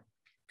disaster.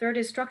 Third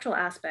is structural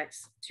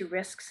aspects to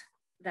risks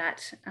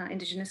that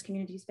Indigenous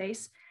communities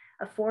face.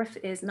 A fourth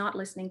is not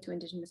listening to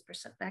Indigenous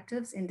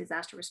perspectives in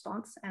disaster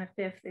response. And a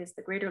fifth is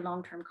the greater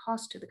long-term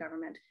cost to the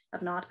government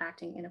of not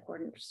acting in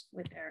accordance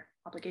with their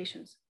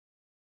obligations.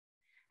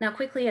 Now,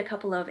 quickly, a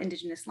couple of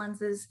Indigenous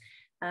lenses.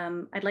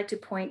 I'd like to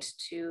point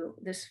to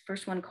this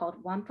first one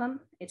called Wampum.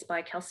 It's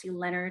by Kelsey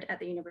Leonard at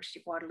the University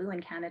of Waterloo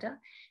in Canada.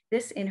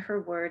 This, in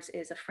her words,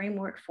 is a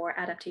framework for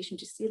adaptation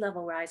to sea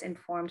level rise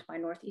informed by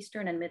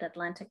Northeastern and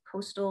Mid-Atlantic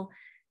coastal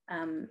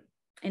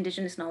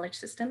Indigenous knowledge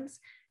systems.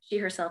 She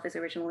herself is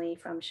originally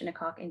from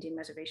Shinnecock Indian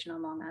Reservation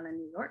on Long Island,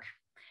 New York.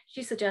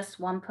 She suggests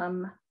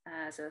wampum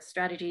as a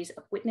strategies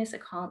of witness,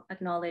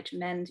 acknowledge,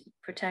 mend,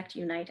 protect,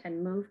 unite,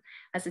 and move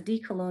as a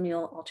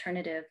decolonial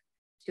alternative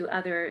to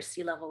other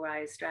sea level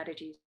rise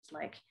strategies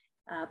like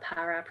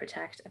para,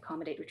 protect,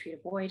 accommodate, retreat,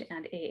 avoid,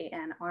 and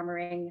AAN,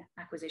 armoring,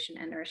 acquisition,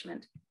 and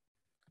nourishment.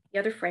 The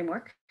other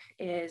framework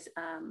is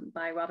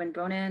by Robin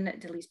Bronin,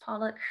 Delise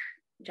Pollock,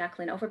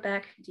 Jacqueline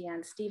Overbeck,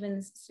 Deanne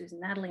Stevens,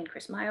 Susan Natalie, and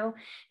Chris Mayo.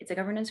 It's a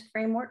governance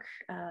framework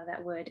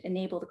that would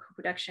enable the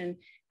co-production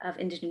of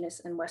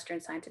Indigenous and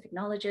Western scientific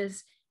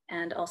knowledges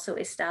and also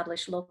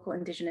establish local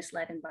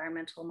Indigenous-led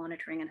environmental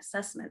monitoring and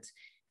assessment.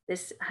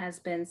 This has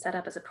been set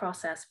up as a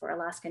process for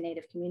Alaska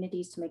Native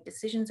communities to make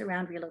decisions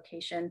around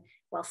relocation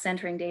while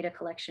centering data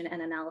collection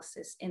and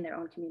analysis in their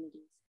own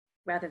communities,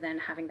 rather than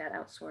having that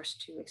outsourced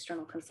to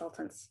external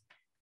consultants.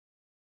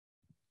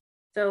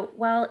 So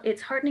while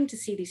it's heartening to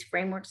see these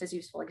frameworks as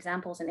useful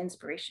examples and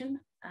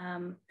inspiration,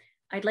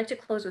 I'd like to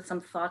close with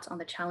some thoughts on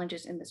the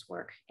challenges in this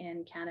work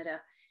in Canada.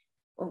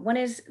 Well, one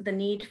is the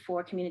need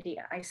for community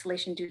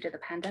isolation due to the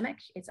pandemic.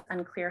 It's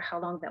unclear how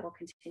long that will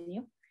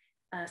continue.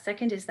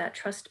 Second is that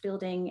trust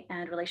building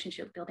and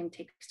relationship building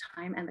takes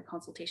time and the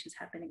consultations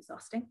have been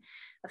exhausting.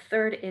 A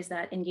third is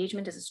that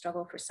engagement is a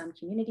struggle for some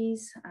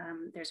communities.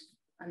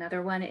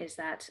 Another one is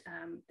that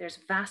there's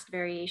vast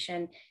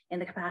variation in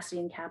the capacity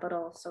and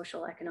capital,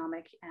 social,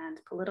 economic, and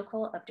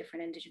political of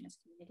different Indigenous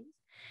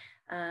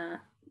communities.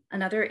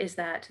 Another is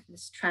that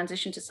this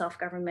transition to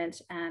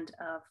self-government and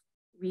of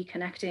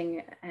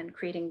reconnecting and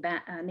creating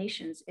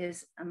nations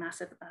is a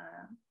massive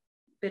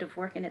bit of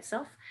work in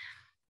itself.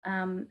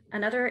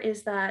 Another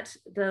is that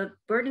the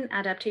burden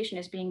adaptation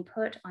is being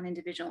put on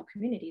individual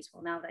communities.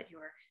 Well, now that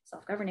you're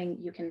self-governing,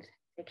 you can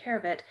take care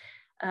of it.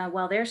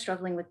 While they're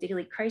struggling with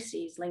daily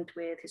crises linked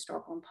with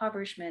historical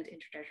impoverishment,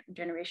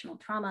 intergenerational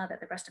trauma that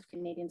the rest of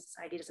Canadian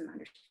society doesn't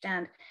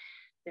understand.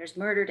 There's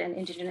murdered and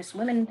Indigenous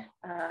women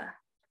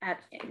at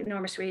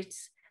enormous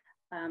rates.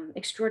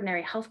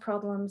 extraordinary health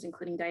problems,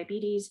 including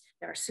diabetes.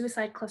 There are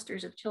suicide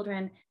clusters of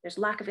children. There's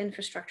lack of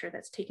infrastructure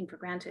that's taken for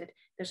granted.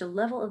 There's a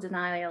level of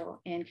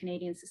denial in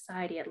Canadian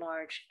society at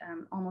large,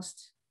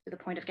 almost to the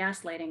point of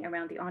gaslighting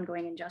around the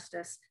ongoing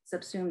injustice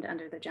subsumed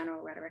under the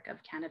general rhetoric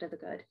of Canada the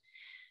Good.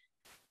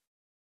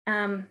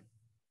 And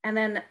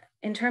then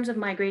in terms of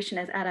migration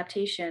as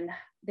adaptation,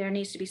 there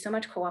needs to be so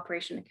much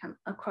cooperation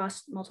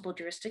across multiple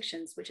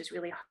jurisdictions, which is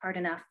really hard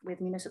enough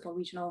with municipal,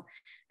 regional,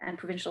 and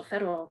provincial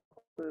federal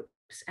groups.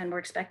 And we're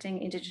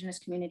expecting Indigenous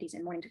communities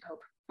in mourning to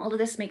cope. All of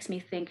this makes me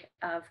think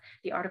of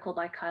the article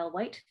by Kyle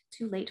White,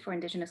 Too Late for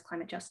Indigenous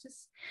Climate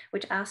Justice,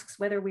 which asks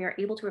whether we are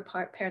able to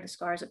repair the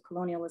scars of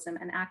colonialism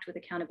and act with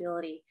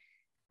accountability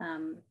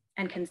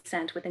and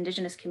consent with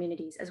Indigenous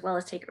communities, as well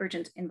as take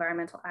urgent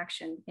environmental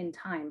action in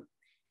time.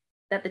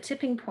 That the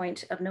tipping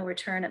point of no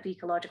return of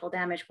ecological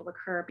damage will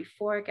occur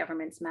before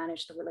governments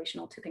manage the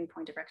relational tipping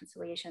point of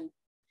reconciliation.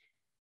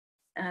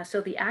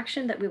 So the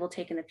action that we will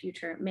take in the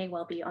future may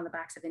well be on the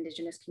backs of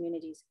Indigenous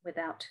communities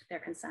without their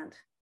consent.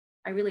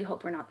 I really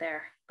hope we're not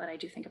there, but I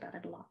do think about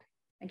it a lot.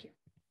 Thank you.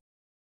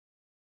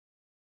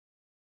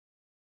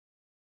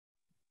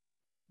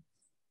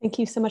 Thank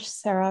you so much,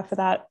 Sarah, for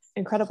that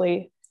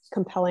incredibly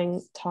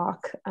compelling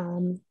talk.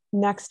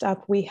 Next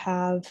up, we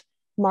have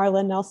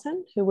Marla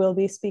Nelson, who will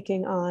be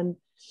speaking on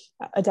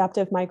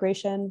adaptive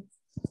migration,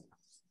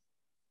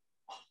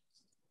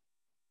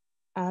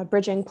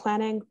 bridging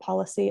planning,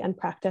 policy, and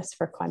practice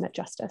for climate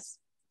justice.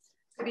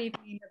 Good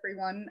evening,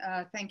 everyone.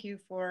 Thank you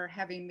for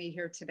having me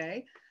here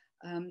today.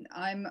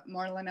 I'm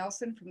Marla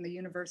Nelson from the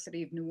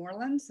University of New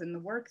Orleans, and the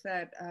work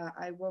that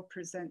I will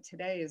present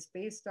today is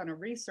based on a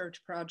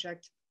research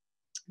project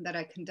that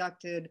I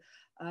conducted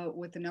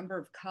with a number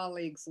of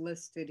colleagues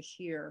listed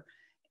here.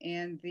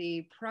 And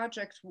the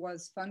project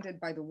was funded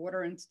by the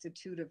Water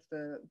Institute of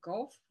the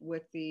Gulf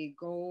with the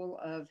goal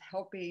of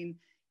helping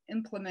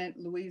implement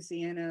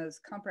Louisiana's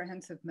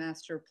comprehensive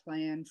master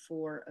plan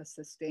for a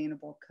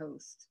sustainable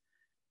coast.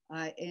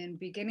 In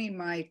beginning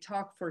my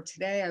talk for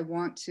today, I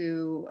want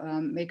to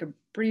make a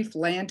brief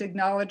land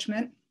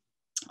acknowledgement.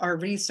 Our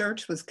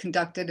research was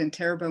conducted in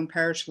Terrebonne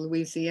Parish,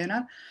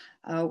 Louisiana,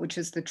 which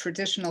is the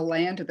traditional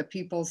land of the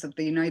peoples of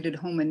the United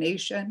Homa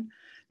Nation,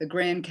 the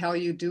Grand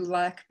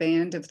Caillou-Dulac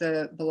Band of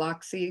the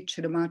Biloxi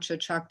Chitimacha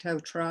Choctaw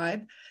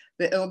Tribe,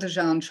 the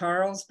Ile-de-Jean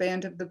Charles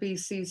Band of the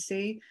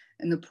BCC,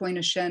 and the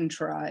Pointe-au-Chien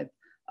Tribe.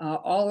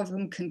 All of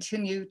them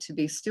continue to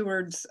be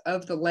stewards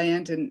of the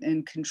land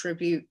and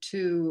contribute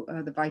to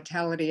the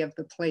vitality of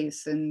the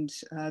place, and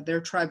their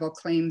tribal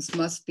claims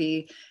must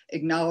be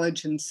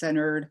acknowledged and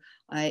centered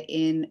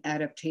in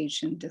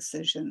adaptation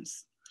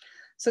decisions.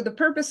 So the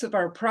purpose of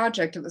our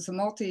project, it was a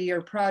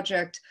multi-year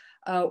project,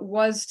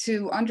 was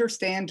to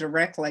understand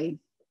directly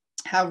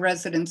how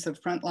residents of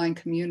frontline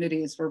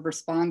communities were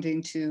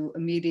responding to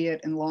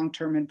immediate and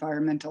long-term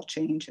environmental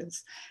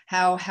changes,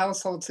 how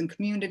households and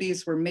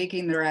communities were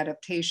making their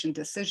adaptation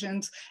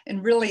decisions,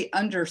 and really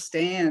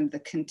understand the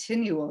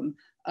continuum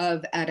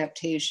of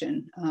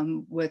adaptation,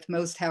 with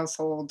most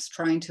households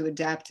trying to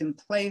adapt in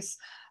place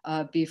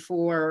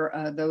before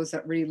those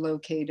that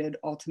relocated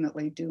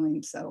ultimately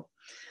doing so.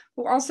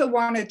 We also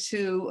wanted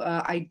to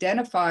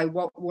identify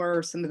what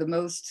were some of the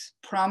most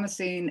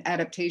promising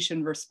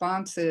adaptation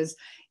responses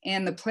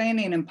and the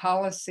planning and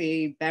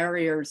policy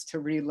barriers to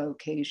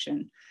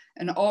relocation,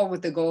 and all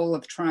with the goal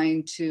of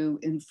trying to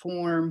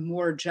inform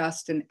more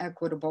just and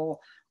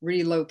equitable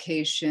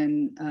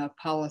relocation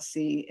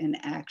policy and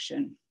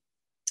action.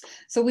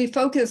 So we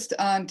focused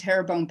on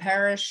Terrebonne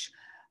Parish.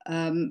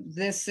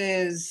 This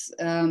is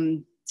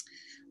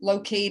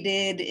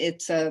located,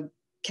 it's a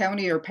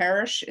county or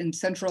parish in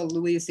central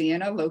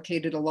Louisiana,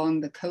 located along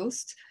the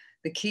coast.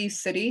 The key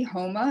city,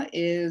 Houma,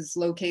 is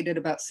located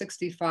about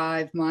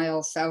 65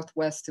 miles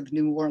southwest of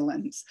New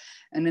Orleans.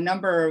 And a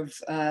number of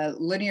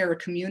linear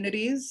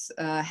communities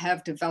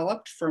have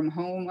developed from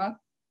Houma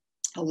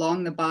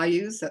along the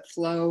bayous that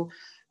flow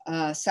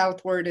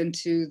southward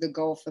into the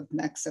Gulf of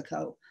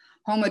Mexico.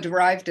 Houma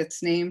derived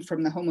its name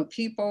from the Houma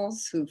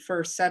peoples who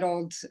first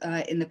settled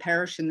in the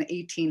parish in the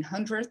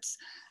 1800s.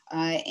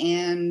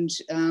 And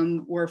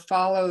were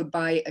followed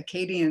by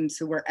Acadians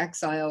who were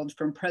exiled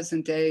from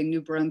present-day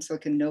New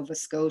Brunswick and Nova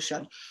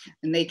Scotia.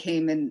 And they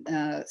came and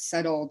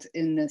settled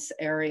in this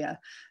area.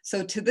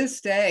 So to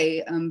this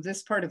day,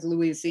 this part of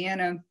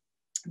Louisiana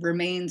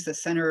remains a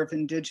center of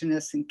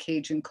Indigenous and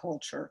Cajun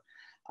culture.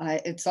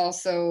 It's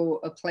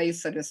also a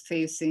place that is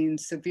facing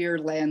severe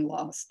land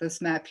loss. This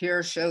map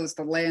here shows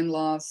the land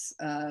loss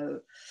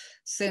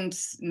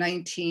since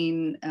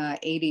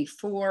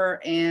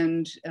 1984,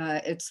 and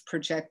it's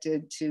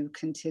projected to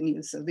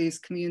continue. So these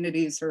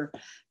communities are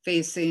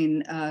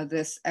facing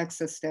this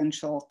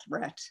existential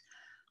threat.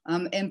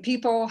 And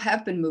people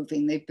have been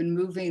moving. They've been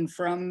moving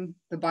from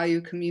the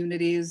bayou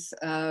communities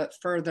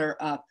further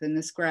up. And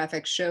this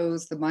graphic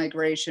shows the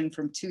migration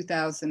from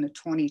 2000 to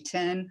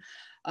 2010.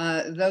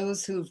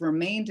 Those who've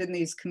remained in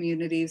these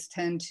communities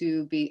tend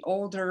to be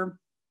older,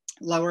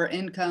 lower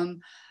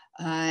income,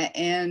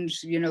 And,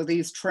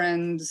 these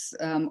trends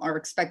are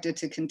expected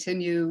to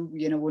continue,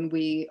 when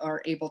we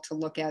are able to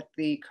look at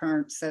the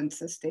current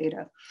census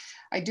data.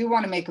 I do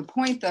want to make a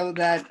point, though,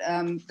 that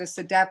this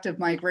adaptive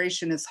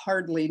migration is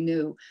hardly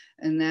new,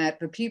 and that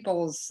the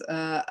peoples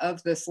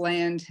of this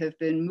land have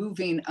been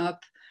moving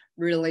up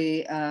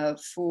really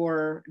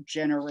for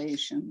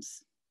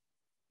generations.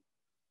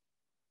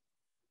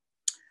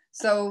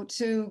 So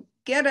to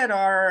get at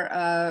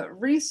our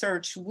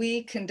research,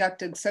 we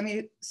conducted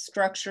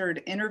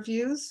semi-structured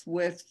interviews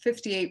with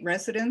 58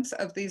 residents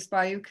of these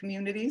bayou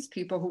communities,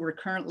 people who were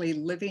currently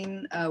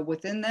living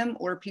within them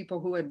or people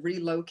who had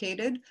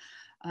relocated,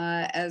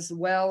 as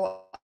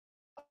well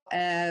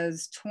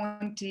as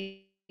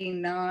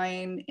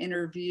 29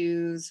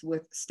 interviews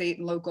with state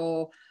and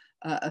local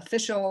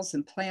officials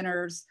and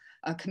planners,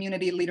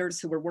 community leaders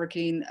who were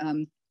working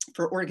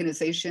for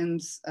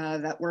organizations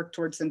that work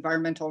towards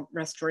environmental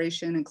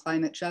restoration and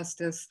climate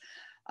justice,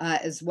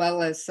 as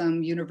well as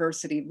some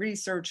university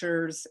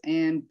researchers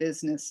and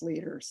business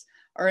leaders.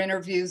 Our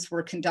interviews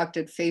were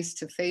conducted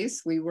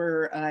face-to-face. We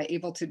were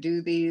able to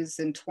do these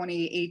in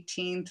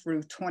 2018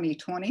 through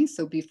 2020.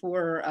 So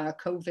before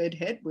COVID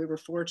hit, we were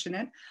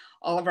fortunate.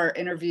 All of our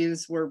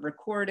interviews were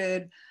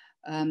recorded,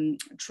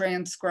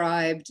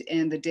 transcribed,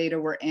 and the data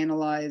were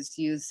analyzed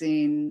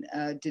using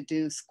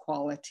deduced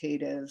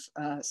qualitative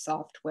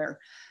software.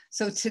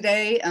 So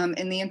today,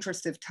 in the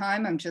interest of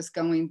time, I'm just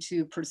going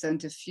to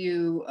present a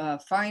few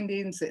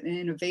findings and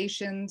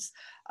innovations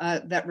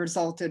that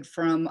resulted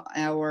from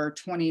our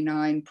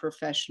 29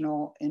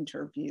 professional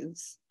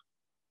interviews.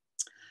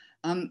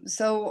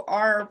 So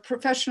our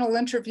professional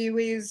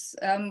interviewees,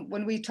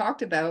 when we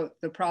talked about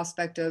the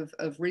prospect of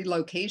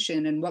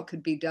relocation and what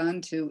could be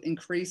done to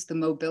increase the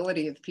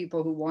mobility of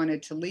people who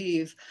wanted to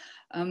leave,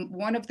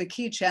 one of the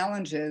key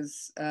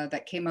challenges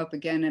that came up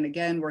again and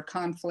again were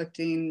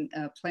conflicting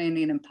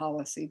planning and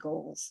policy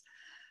goals.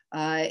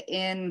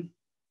 In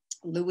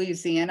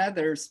Louisiana,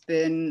 there's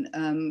been,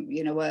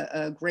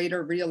 a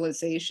greater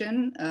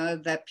realization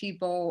that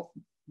people,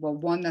 well,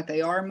 one, that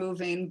they are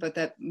moving, but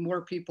that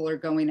more people are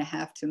going to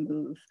have to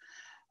move.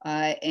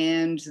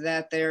 And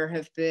that there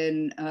have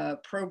been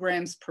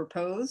programs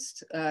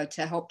proposed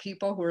to help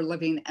people who are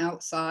living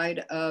outside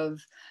of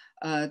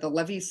the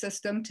levy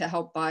system to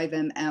help buy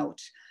them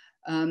out.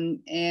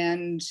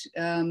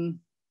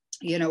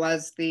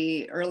 As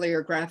the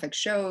earlier graphic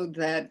showed,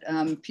 that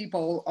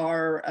people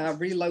are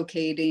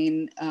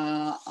relocating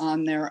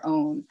on their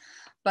own.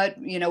 But,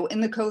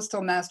 in the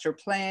Coastal Master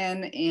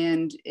Plan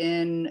and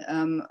in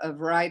a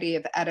variety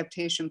of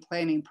adaptation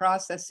planning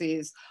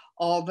processes,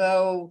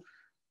 although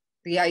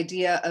the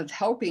idea of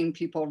helping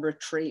people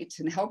retreat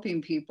and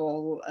helping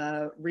people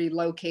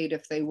relocate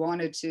if they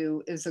wanted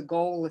to is a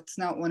goal, it's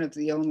not one of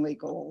the only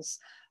goals.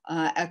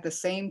 At the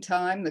same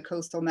time, the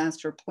Coastal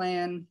Master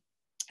Plan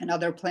and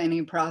other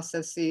planning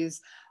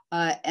processes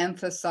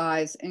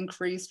emphasize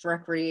increased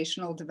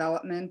recreational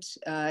development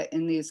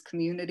in these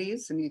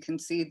communities. And you can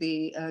see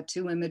the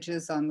two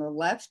images on the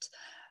left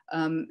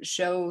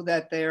show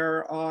that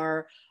there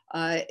are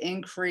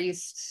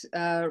increased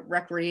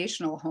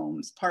recreational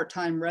homes,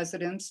 part-time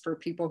residents for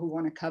people who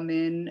want to come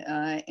in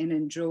and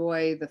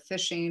enjoy the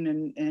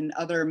fishing and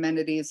other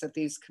amenities that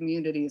these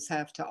communities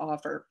have to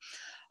offer.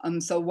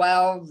 So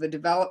while the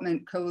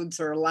development codes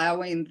are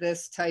allowing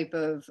this type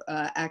of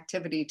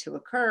activity to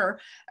occur,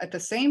 at the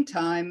same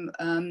time,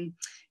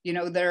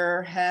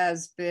 there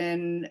has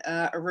been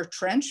a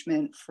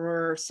retrenchment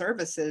for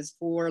services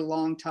for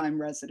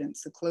longtime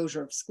residents, the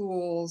closure of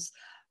schools,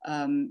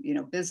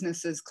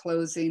 businesses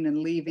closing and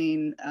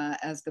leaving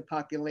as the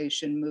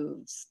population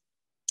moves.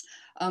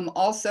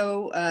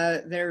 Also,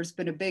 there's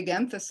been a big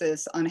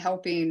emphasis on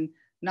helping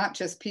not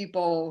just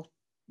people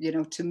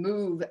to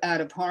move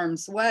out of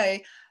harm's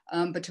way,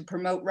 but to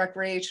promote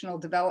recreational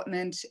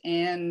development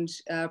and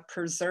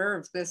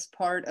preserve this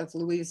part of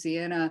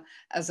Louisiana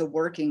as a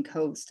working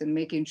coast, and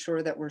making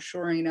sure that we're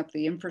shoring up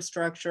the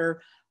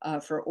infrastructure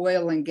for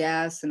oil and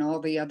gas and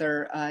all the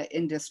other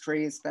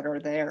industries that are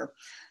there.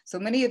 So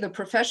many of the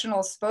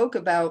professionals spoke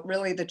about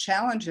really the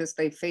challenges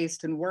they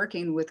faced in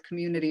working with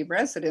community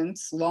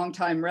residents,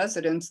 longtime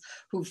residents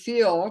who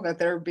feel that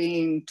they're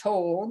being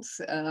told,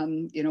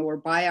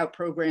 or buyout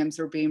programs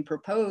are being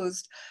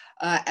proposed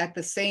at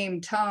the same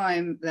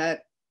time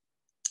that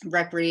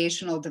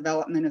recreational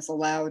development is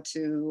allowed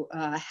to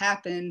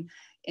happen,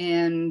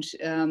 and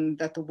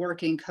that the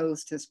working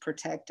coast is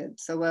protected.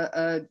 So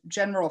a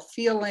general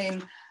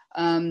feeling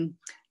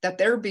that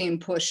they're being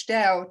pushed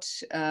out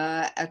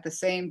at the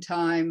same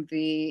time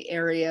the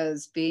area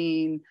is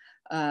being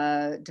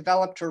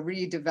developed or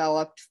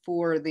redeveloped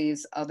for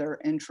these other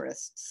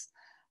interests.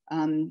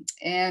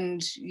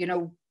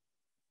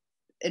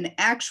 An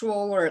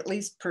actual, or at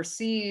least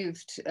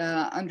perceived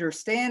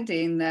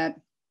understanding that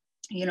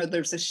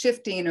there's a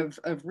shifting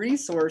of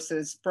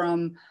resources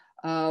from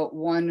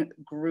one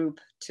group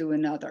to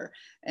another.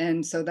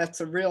 And so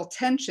that's a real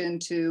tension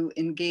to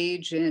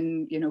engage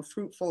in,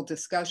 fruitful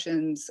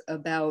discussions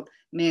about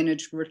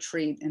managed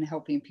retreat and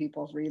helping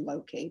people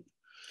relocate.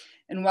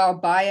 And while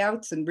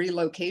buyouts and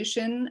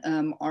relocation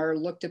are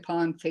looked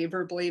upon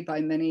favorably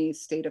by many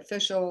state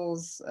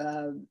officials,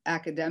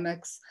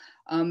 academics,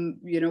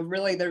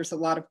 really there's a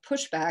lot of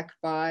pushback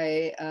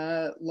by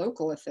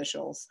local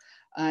officials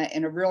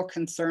and a real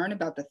concern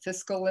about the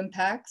fiscal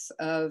impacts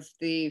of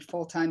the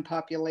full-time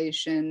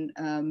population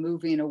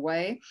moving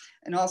away,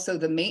 and also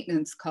the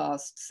maintenance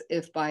costs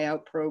if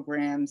buyout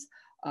programs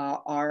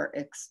are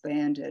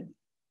expanded.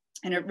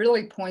 And it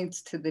really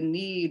points to the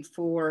need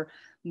for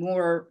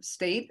more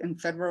state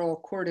and federal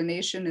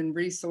coordination and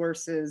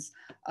resources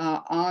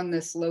on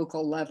this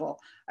local level.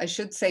 I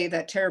should say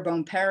that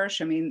Terrebonne Parish,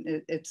 I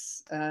mean,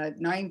 it's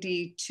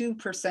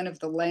 92% of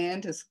the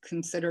land is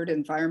considered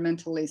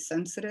environmentally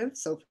sensitive.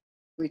 So if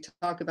we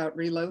talk about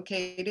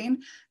relocating,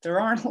 there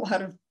aren't a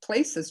lot of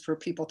places for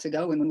people to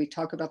go. And when we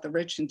talk about the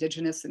rich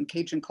Indigenous and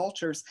Cajun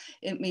cultures,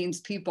 it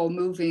means people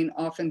moving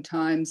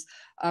oftentimes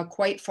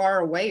quite far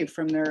away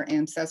from their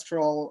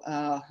ancestral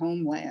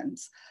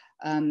homelands.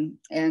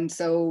 And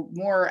so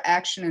more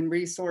action and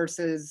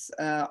resources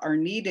are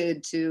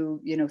needed to,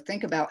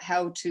 think about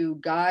how to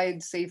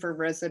guide safer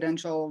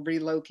residential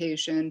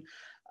relocation,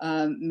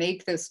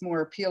 make this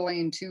more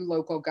appealing to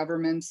local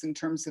governments in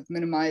terms of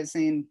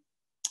minimizing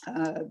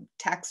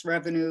tax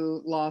revenue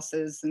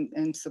losses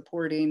and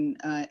supporting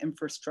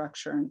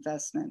infrastructure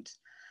investment.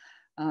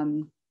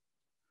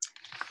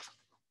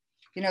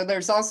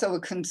 There's also a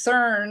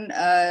concern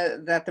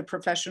that the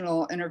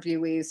professional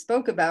interviewees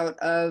spoke about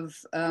of,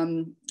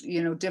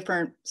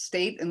 different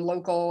state and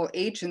local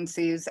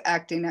agencies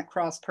acting at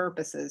cross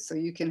purposes. So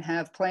you can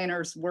have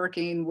planners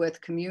working with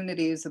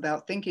communities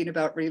about thinking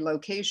about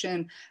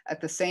relocation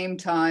at the same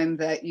time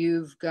that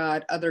you've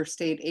got other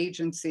state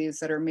agencies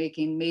that are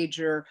making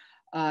major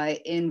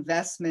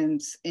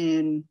investments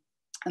in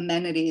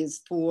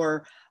amenities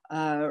for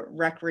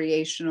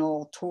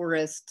recreational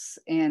tourists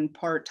and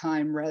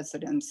part-time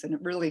residents. And it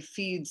really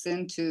feeds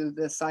into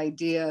this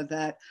idea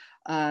that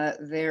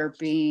they're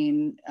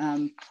being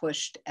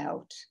pushed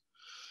out.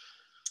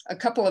 A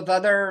couple of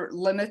other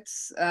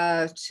limits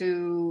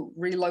to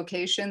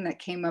relocation that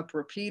came up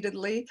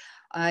repeatedly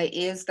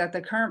is that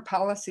the current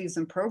policies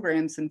and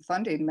programs and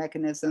funding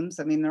mechanisms,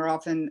 I mean, they're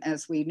often,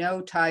 as we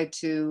know, tied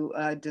to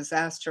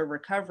disaster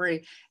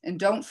recovery and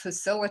don't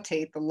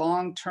facilitate the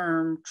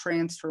long-term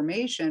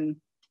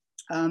transformation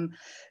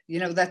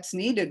that's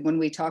needed when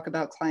we talk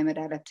about climate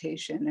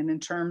adaptation and in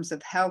terms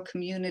of how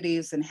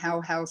communities and how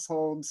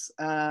households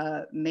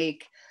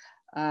make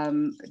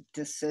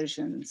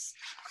decisions.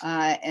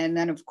 And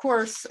then of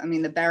course, I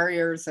mean, the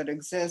barriers that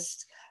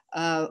exist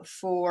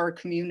for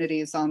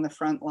communities on the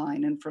front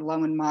line and for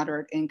low and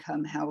moderate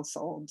income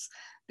households.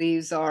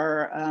 These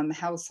are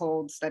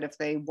households that if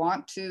they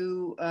want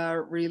to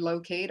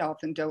relocate,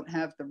 often don't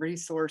have the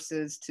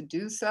resources to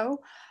do so.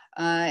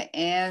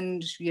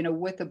 And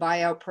with the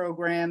buyout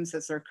programs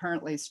as they're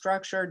currently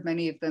structured,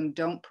 many of them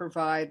don't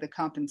provide the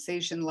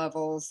compensation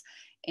levels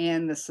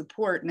and the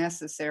support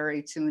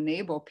necessary to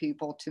enable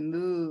people to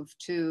move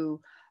to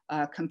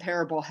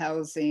comparable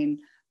housing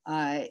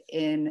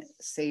in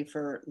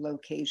safer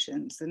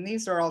locations. And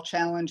these are all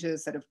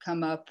challenges that have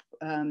come up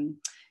in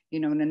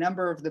a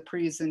number of the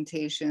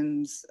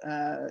presentations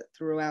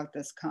throughout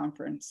this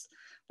conference.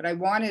 But I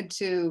wanted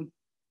to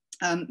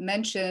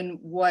mention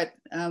what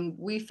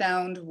we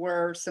found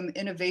were some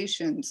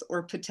innovations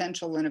or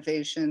potential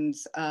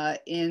innovations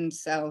in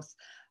South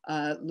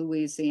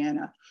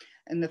Louisiana.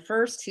 And the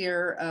first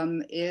here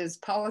is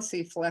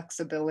policy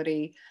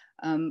flexibility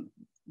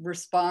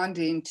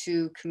responding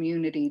to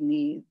community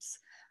needs.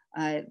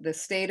 The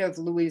state of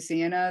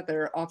Louisiana,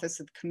 their Office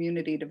of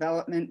Community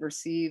Development,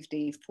 received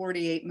a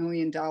 $48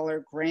 million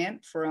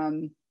grant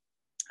from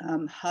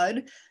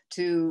HUD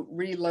to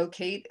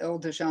relocate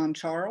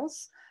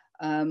Île-de-Jean-Charles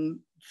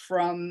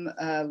from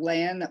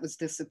land that was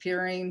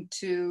disappearing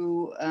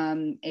to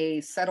a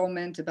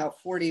settlement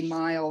about 40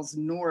 miles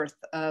north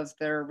of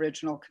their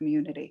original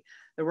community.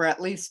 There were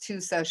at least 2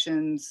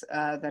 sessions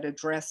that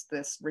addressed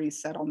this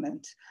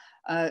resettlement.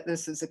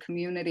 This is a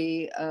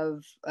community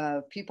of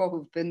people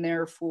who've been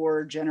there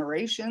for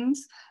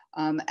generations.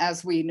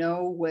 As we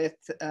know, with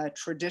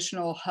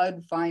traditional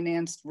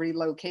HUD-financed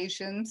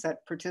relocations,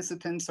 that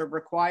participants are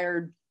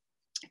required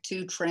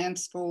to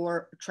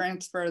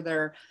transfer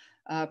their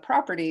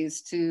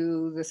properties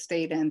to the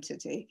state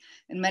entity.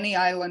 And many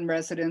island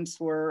residents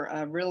were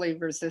really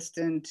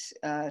resistant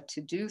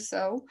to do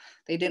so.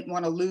 They didn't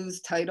want to lose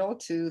title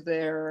to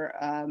their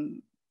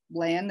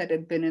land that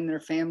had been in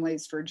their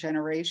families for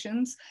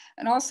generations.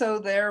 And also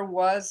there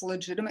was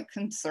legitimate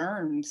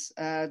concerns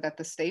that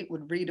the state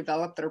would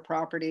redevelop their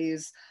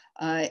properties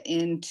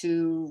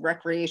into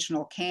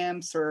recreational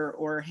camps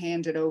or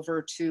hand it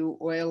over to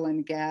oil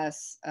and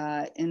gas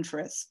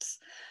interests.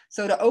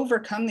 So to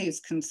overcome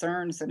these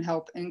concerns and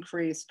help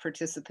increase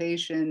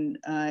participation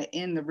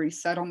in the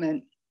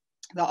resettlement,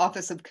 the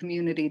Office of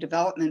Community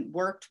Development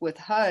worked with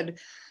HUD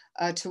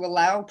to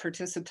allow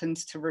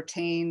participants to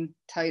retain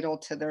title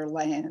to their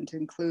land,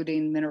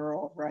 including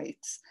mineral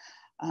rights.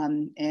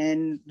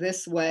 And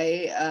this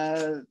way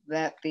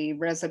that the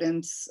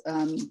residents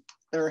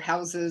their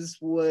houses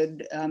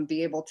would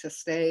be able to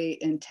stay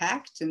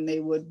intact and they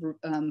would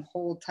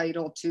hold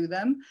title to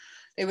them.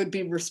 They would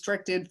be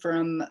restricted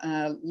from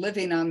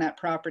living on that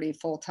property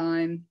full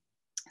time,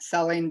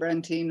 selling,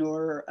 renting,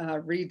 or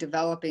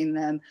redeveloping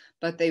them,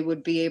 but they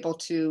would be able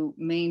to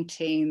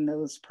maintain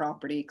those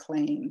property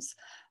claims.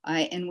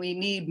 And we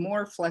need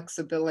more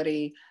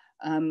flexibility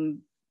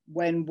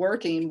when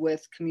working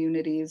with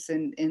communities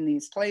in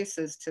these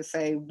places to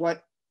say,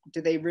 what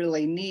do they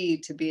really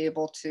need to be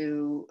able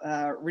to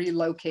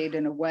relocate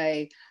in a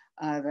way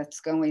that's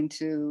going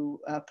to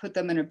put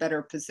them in a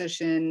better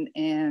position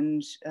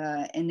and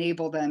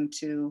enable them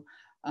to,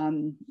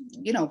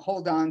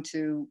 hold on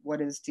to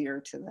what is dear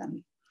to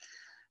them.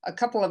 A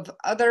couple of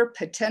other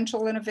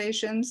potential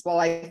innovations. Well,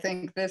 I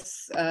think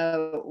this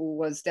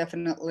was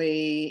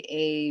definitely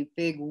a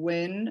big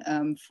win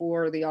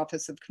for the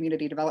Office of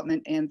Community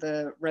Development and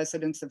the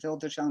residents of Ville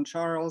de Jean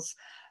Charles.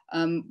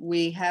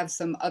 We have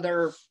some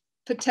other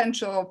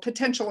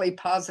potentially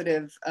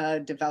positive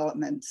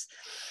developments.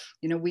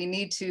 We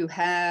need to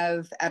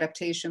have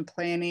adaptation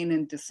planning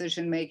and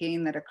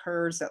decision-making that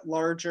occurs at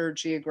larger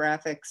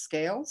geographic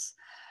scales.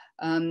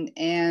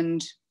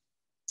 And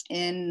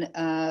in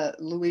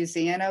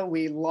Louisiana,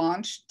 we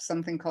launched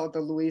something called the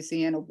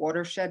Louisiana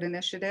Watershed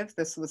Initiative.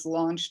 This was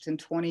launched in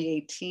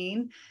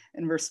 2018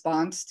 in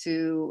response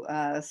to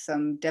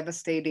some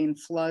devastating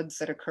floods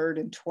that occurred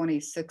in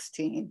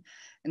 2016.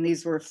 And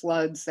these were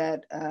floods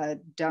that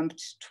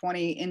dumped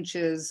 20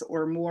 inches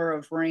or more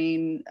of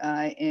rain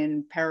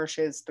in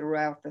parishes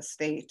throughout the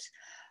state.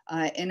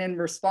 And in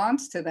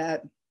response to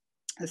that,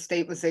 the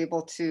state was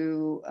able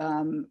to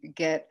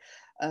get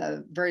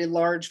a very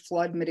large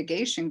flood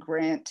mitigation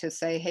grant to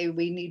say, hey,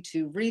 we need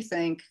to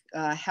rethink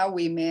how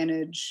we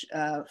manage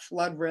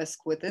flood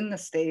risk within the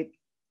state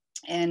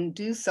and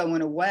do so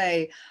in a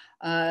way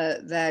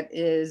that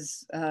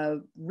is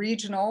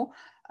regional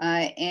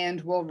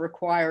and will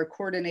require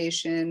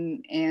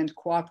coordination and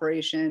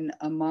cooperation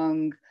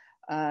among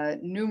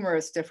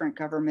numerous different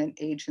government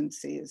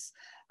agencies.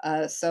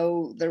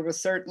 So there was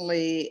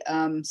certainly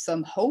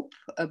some hope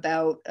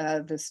about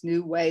this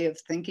new way of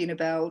thinking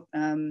about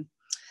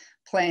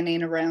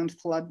planning around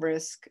flood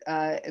risk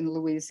in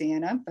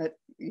Louisiana, but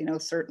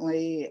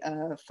certainly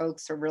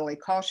folks are really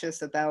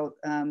cautious about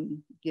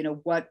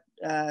what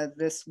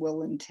this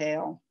will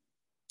entail.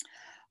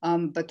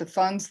 But the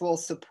funds will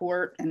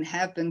support and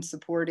have been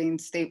supporting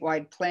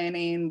statewide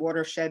planning,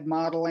 watershed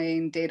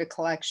modeling, data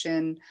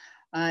collection,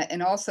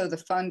 and also the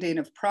funding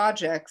of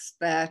projects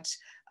that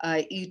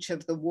each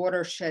of the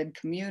watershed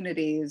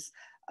communities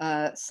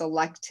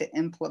select to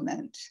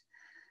implement.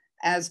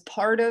 As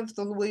part of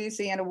the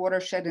Louisiana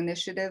Watershed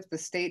Initiative, the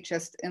state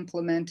just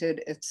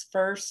implemented its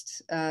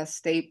first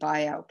state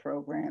buyout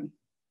program.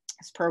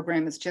 This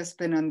program has just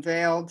been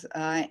unveiled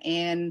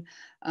and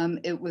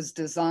it was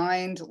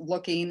designed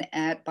looking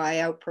at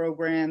buyout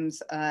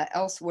programs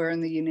elsewhere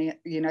in the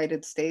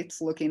United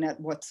States, looking at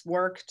what's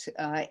worked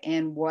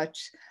and what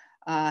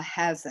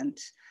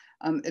hasn't.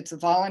 It's a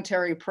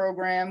voluntary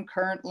program.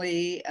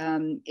 Currently,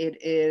 it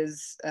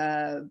is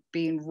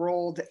being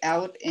rolled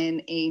out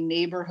in a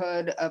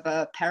neighborhood of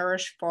a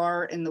parish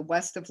far in the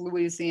west of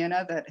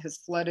Louisiana that has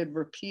flooded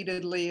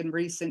repeatedly in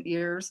recent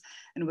years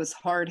and was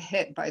hard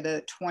hit by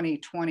the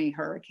 2020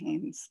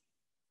 hurricanes.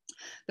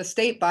 The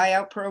state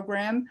buyout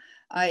program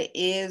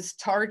is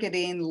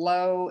targeting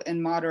low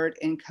and moderate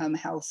income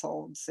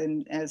households,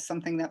 and as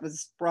something that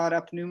was brought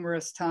up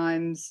numerous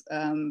times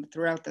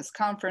throughout this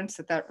conference,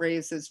 that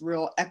raises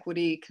real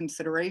equity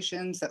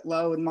considerations that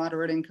low and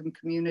moderate income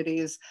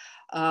communities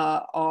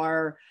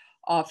are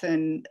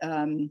often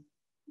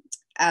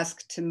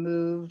asked to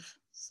move.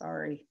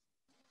 Sorry.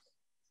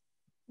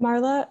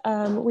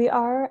 Marla, we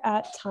are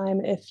at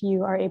time if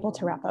you are able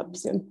to wrap up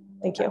soon.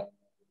 Thank you.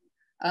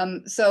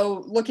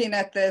 So looking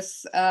at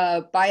this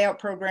buyout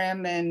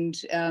program and,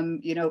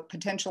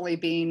 potentially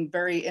being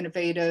very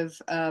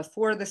innovative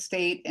for the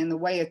state, and the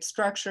way it's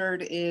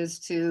structured is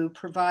to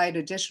provide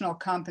additional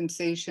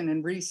compensation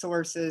and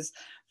resources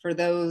for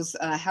those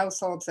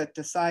households that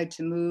decide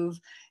to move,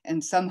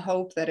 and some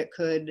hope that it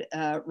could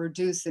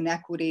reduce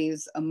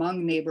inequities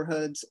among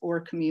neighborhoods or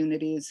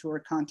communities who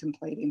are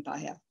contemplating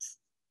buyouts.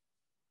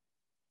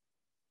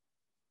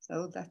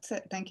 So that's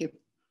it. Thank you.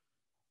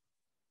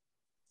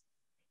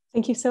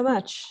 Thank you so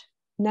much.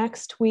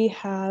 Next, we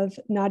have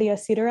Nadia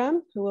Seeteram,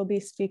 who will be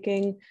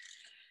speaking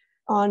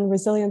on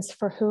Resilience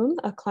for Whom,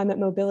 a climate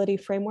mobility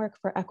framework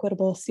for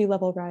equitable sea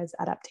level rise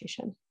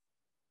adaptation.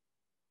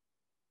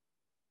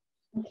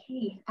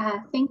 Okay,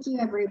 thank you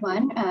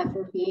everyone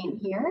for being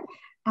here.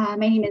 My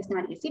name is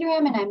Nadia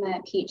Seeteram and I'm a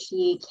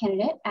PhD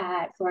candidate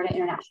at Florida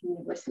International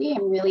University.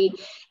 I'm really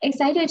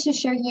excited to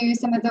show you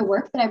some of the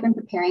work that I've been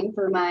preparing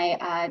for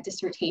my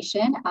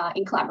dissertation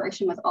in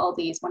collaboration with all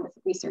these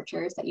wonderful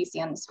researchers that you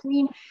see on the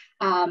screen,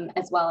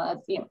 as well as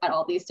at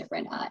all these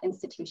different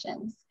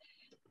institutions.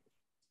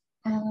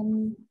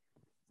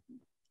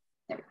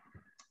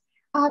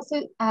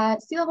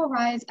 Sea level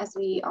rise, as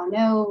we all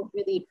know,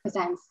 really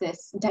presents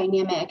this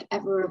dynamic,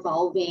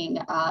 ever-evolving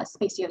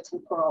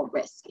spatiotemporal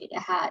risk.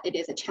 It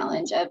is a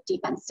challenge of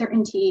deep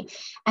uncertainty,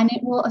 and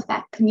it will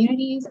affect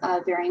communities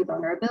of varying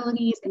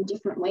vulnerabilities in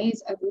different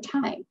ways over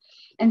time.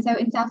 And so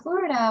in South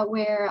Florida,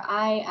 where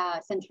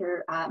I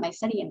center my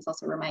study, and it's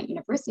also where my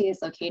university is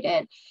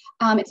located,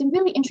 it's a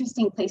really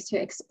interesting place to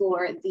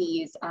explore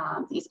these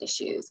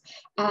issues.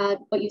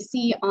 What you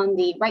see on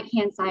the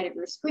right-hand side of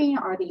your screen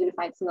are the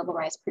unified sea level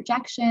rise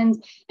projections.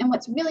 And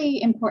what's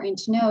really important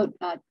to note,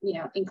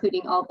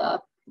 including all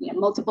the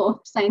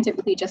multiple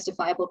scientifically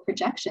justifiable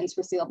projections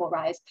for sea level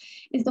rise,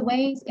 is the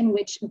ways in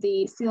which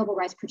the sea level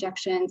rise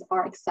projections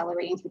are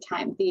accelerating through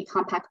time. The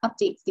compact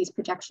updates these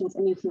projections,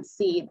 and you can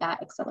see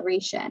that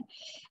acceleration.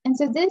 And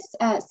so this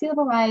sea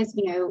level rise,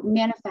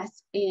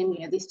 manifests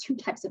in these two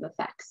types of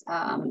effects.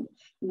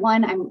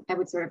 One, I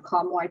would sort of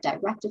call more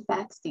direct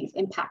effects, these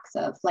impacts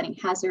of flooding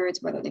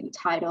hazards, whether they be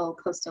tidal,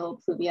 coastal,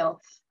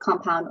 pluvial,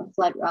 compound, or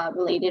flood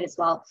related as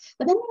well.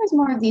 But then there's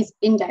more of these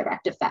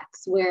indirect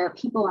effects where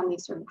people on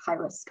these sort of high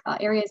risk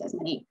areas, as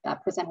many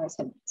presenters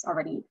have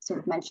already sort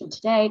of mentioned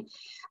today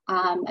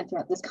and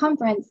throughout this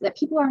conference, that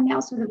people are now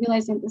sort of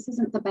realizing this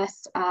isn't the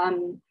best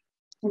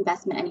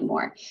investment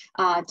anymore.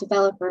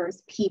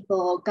 Developers,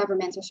 people,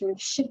 governments are sort of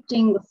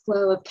shifting the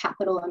flow of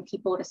capital and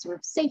people to sort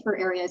of safer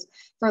areas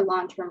for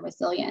long-term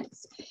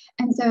resilience.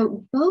 And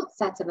so both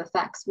sets of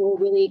effects will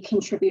really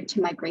contribute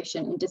to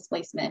migration and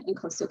displacement in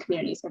coastal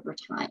communities over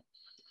time.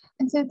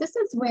 And so this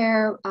is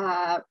where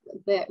I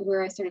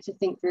started to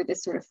think through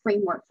this sort of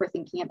framework for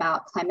thinking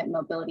about climate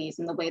mobilities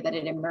and the way that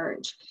it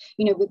emerged.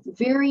 With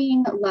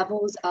varying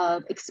levels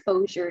of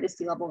exposure to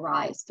sea level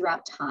rise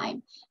throughout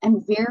time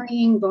and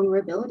varying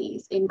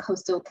vulnerabilities in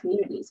coastal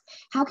communities,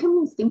 how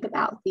can we think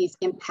about these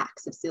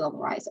impacts of sea level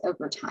rise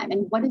over time,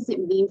 and what does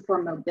it mean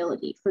for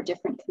mobility for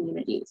different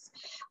communities?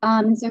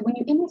 So when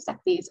you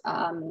intersect these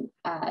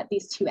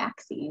two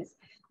axes,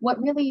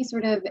 what really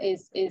sort of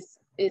is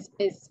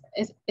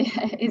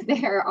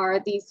there are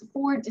these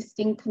four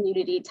distinct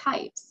community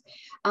types.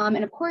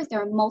 And of course,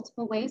 there are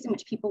multiple ways in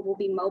which people will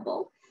be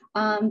mobile.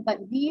 But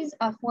these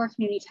four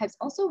community types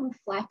also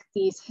reflect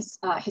these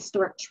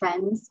historic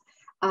trends,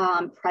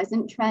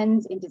 present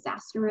trends in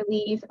disaster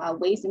relief,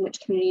 ways in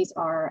which communities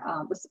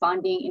are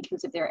responding in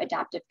terms of their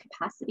adaptive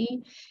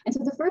capacity. And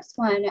so the first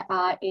one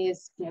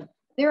is,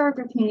 there are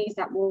communities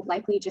that will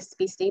likely just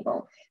be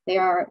stable. They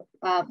are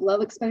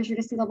low exposure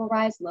to sea level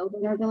rise, low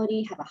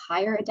vulnerability, have a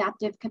higher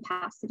adaptive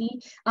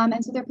capacity,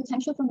 and so their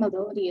potential for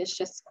mobility is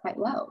just quite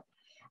low.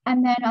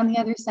 And then on the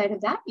other side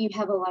of that, you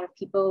have a lot of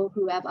people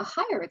who have a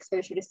higher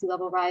exposure to sea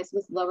level rise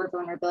with lower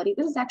vulnerability.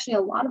 This is actually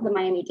a lot of the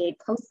Miami-Dade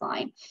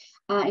coastline.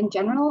 In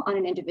general, on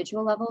an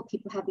individual level,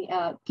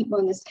 people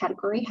in this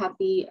category have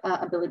the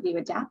ability to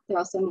adapt. They're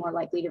also more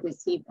likely to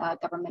receive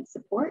government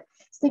support.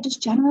 So they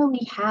just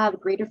generally have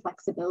greater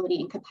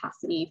flexibility and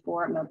capacity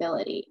for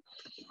mobility.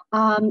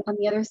 On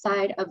the other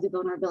side of the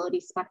vulnerability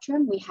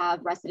spectrum, we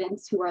have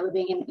residents who are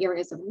living in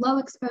areas of low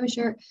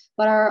exposure,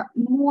 but are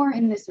more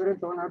in this sort of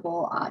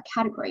vulnerable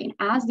category. And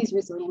as these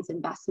resilience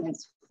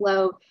investments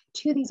flow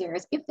to these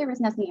areas, if there is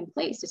nothing in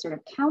place to sort of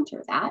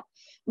counter that,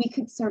 we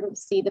could sort of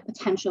see the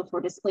potential for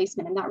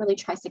displacement, and that really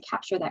tries to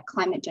capture that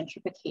climate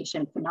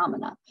gentrification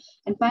phenomena.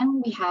 And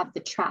finally, we have the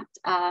trapped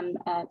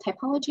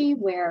typology,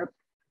 where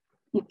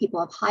people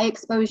have high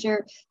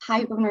exposure,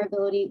 high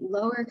vulnerability,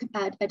 lower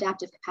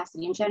adaptive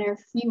capacity in general,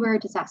 fewer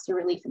disaster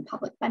relief and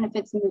public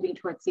benefits moving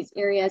towards these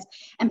areas,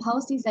 and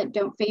policies that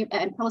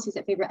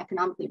favor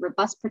economically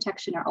robust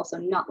protection are also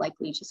not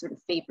likely to sort of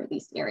favor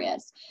these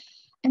areas.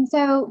 And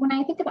so when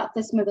I think about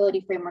this mobility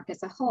framework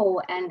as a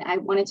whole, and I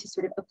wanted to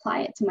sort of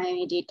apply it to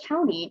Miami-Dade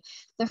County,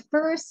 the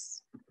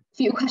first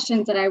few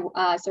questions that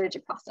I started to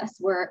process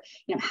were,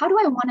 how do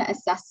I want to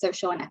assess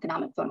social and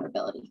economic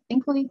vulnerability?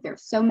 Thankfully, there are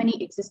so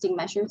many existing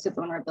measures of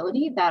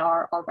vulnerability that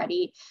are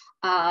already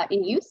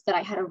in use that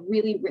I had a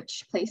really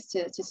rich place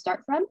to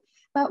start from.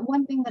 But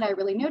one thing that I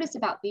really noticed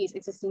about these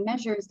existing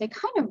measures, they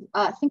kind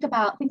of think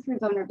through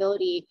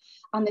vulnerability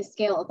on the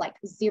scale of like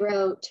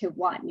 0 to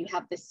 1. You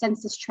have the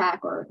census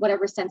tract or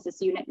whatever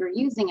census unit you're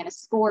using, and a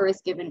score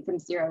is given from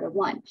 0 to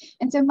 1.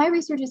 And so my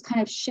research is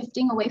kind of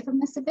shifting away from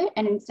this a bit,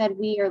 and instead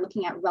we are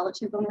looking at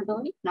relative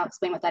vulnerability, and I'll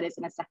explain what that is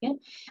in a second.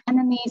 And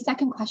then the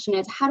second question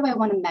is, how do I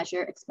want to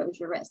measure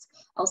exposure risk?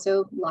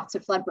 Also, lots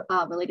of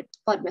related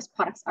flood risk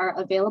products are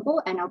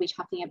available, and I'll be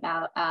talking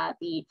about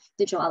the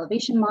digital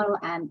elevation model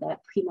and the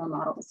Primo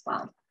model as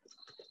well.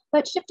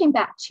 But shifting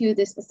back to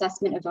this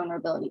assessment of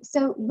vulnerability.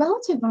 So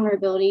relative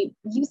vulnerability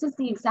uses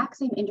the exact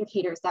same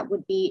indicators that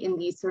would be in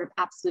these sort of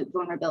absolute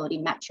vulnerability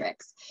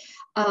metrics.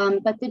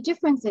 But the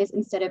difference is,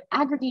 instead of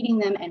aggregating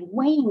them and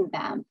weighing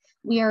them,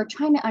 we are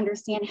trying to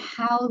understand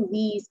how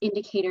these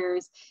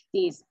indicators,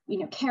 these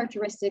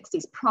characteristics,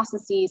 these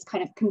processes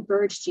kind of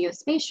converge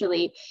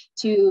geospatially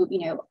to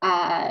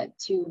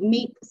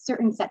make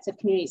certain sets of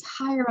communities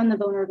higher on the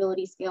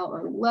vulnerability scale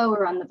or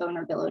lower on the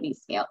vulnerability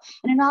scale.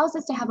 And it allows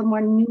us to have a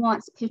more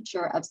nuanced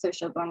feature of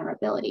social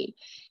vulnerability.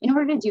 In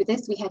order to do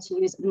this, we had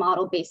to use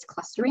model-based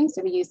clustering.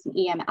 So we used an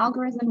EM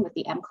algorithm with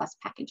the MCLUST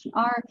package in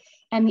R,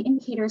 and the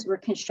indicators were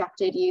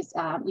constructed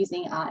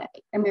using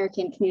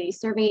American Community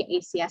Survey,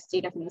 ACS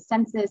data from the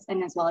census,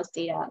 and as well as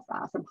data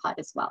from HUD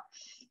as well.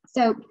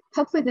 So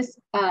hopefully this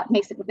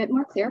makes it a bit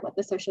more clear what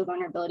the social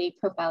vulnerability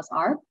profiles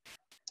are.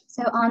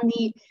 So on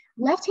the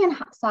left-hand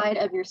side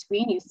of your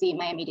screen, you see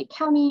Miami-Dade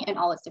County and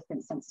all its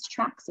different census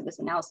tracts. So this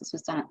analysis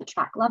was done at the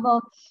tract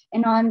level.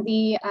 And on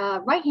the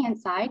right-hand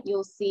side,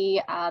 you'll see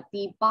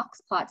the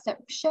box plots that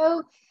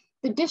show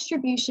the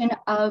distribution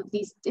of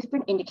these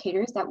different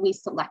indicators that we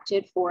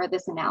selected for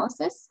this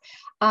analysis.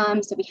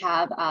 So we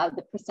have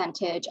the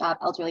percentage of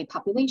elderly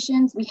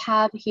populations. We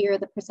have here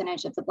the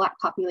percentage of the Black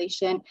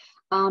population,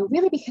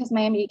 really because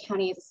Miami-Dade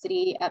County is a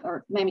city,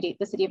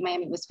 the city of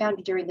Miami was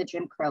founded during the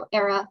Jim Crow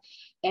era,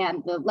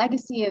 and the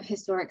legacy of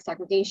historic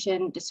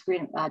segregation,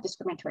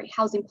 discriminatory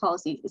housing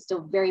policies is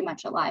still very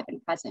much alive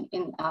and present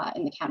in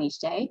the county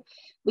today.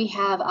 We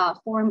have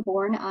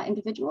foreign-born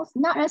individuals,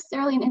 not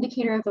necessarily an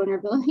indicator of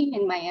vulnerability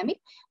in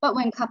Miami, but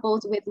when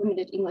coupled with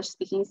limited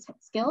English-speaking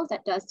skills,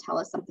 that does tell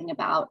us something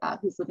about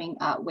who's living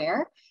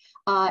where.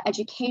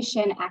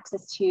 Education,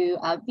 access to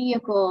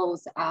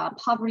vehicles,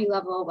 poverty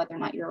level, whether or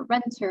not you're a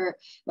renter,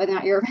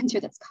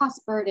 that's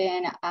cost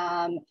burden,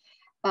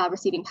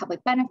 receiving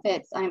public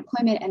benefits,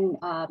 unemployment, and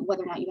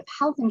whether or not you have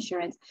health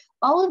insurance.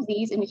 All of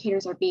these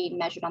indicators are being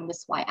measured on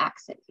this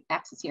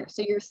y-axis here.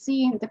 So you're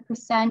seeing the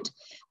percent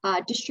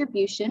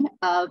distribution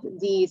of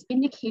these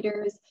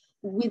indicators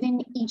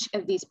within each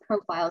of these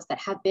profiles that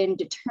have been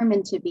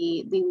determined to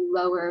be the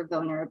lower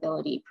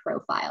vulnerability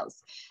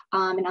profiles.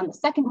 And on the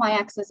second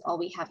y-axis, all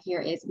we have here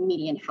is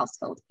median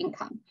household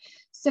income.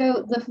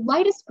 So the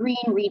lightest green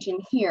region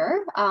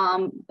here,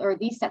 or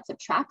these sets of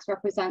tracks,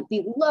 represent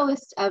the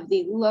lowest of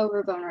the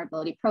lower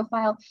vulnerability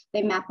profile.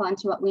 They map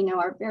onto what we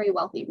know are very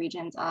wealthy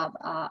regions of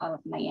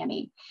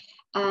Miami.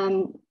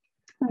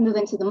 We move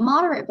into the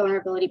moderate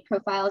vulnerability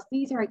profiles.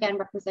 These are again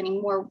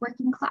representing more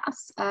working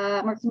class,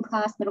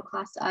 middle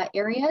class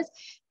areas.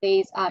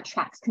 These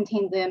tracks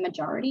contain the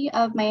majority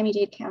of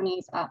Miami-Dade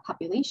County's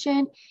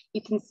population.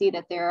 You can see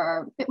that there are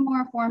a bit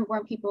more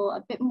foreign-born people,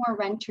 a bit more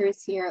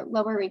renters here,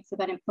 lower rates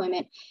of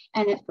unemployment.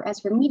 And as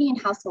for median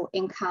household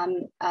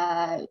income,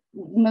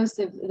 most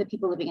of the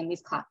people living in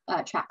these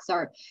tracks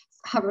are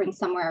hovering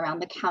somewhere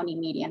around the county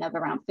median of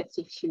around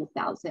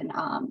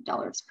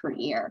 $52,000 per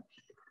year.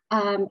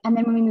 And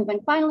then when we move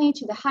in finally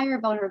to the higher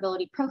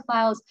vulnerability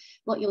profiles,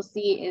 what you'll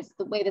see is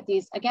the way that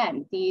these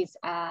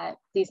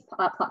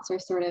plots are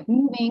sort of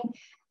moving.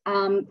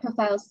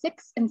 Profiles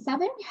 6 and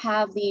 7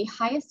 have the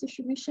highest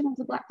distribution of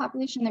the Black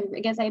population.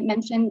 And as I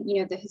mentioned,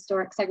 the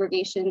historic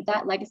segregation,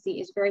 that legacy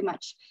is very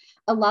much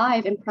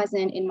alive and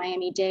present in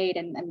Miami-Dade,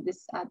 and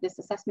this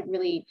assessment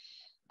really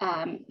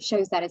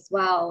shows that as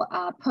well.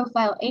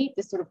 Profile 8,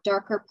 this sort of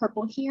darker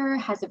purple here,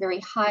 has a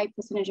very high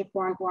percentage of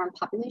foreign-born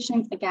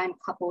populations, again,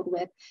 coupled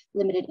with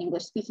limited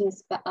English-speaking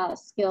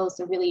skills,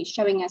 so really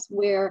showing us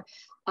where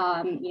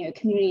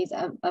communities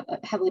of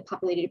heavily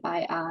populated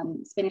by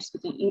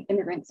Spanish-speaking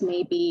immigrants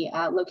may be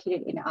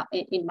located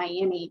in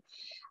Miami.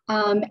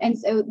 And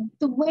so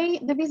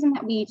the reason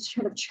that we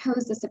sort of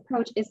chose this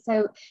approach is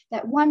so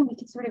that, one, we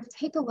could sort of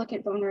take a look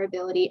at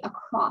vulnerability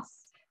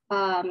across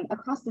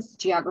this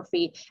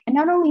geography, and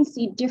not only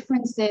see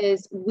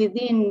differences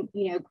within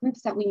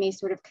groups that we may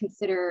sort of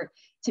consider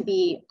to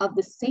be of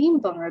the same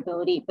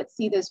vulnerability, but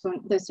see those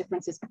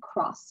differences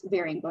across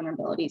varying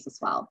vulnerabilities as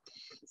well.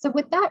 So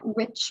with that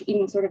rich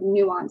and sort of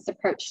nuanced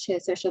approach to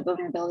social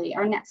vulnerability,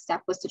 our next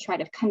step was to try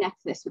to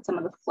connect this with some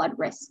of the flood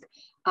risk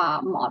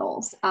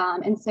models.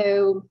 And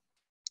so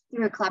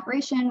through a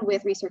collaboration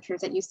with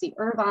researchers at UC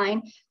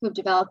Irvine, who have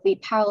developed the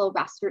parallel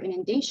raster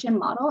inundation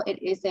model.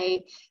 It is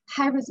a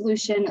high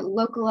resolution,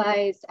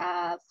 localized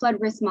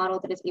flood risk model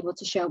that is able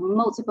to show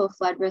multiple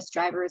flood risk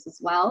drivers as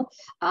well.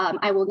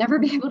 I will never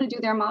be able to do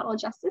their model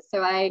justice,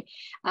 so I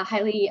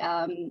highly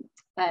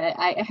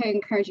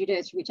encourage you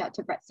to reach out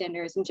to Brett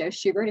Sanders and Joe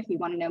Schubert if you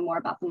want to know more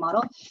about the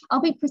model. I'll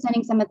be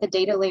presenting some of the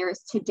data layers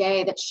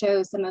today that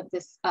show some of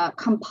this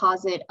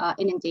composite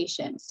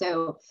inundation.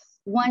 So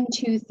 1,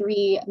 2,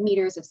 3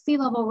 meters of sea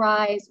level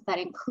rise. That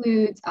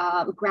includes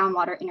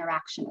groundwater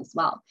interaction as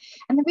well.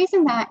 And the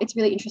reason that it's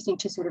really interesting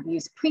to sort of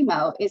use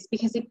Primo is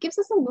because it gives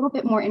us a little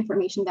bit more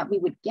information that we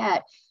would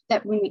get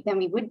than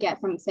we would get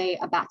from, say,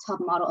 a bathtub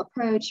model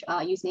approach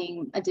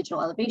using a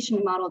digital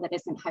elevation model that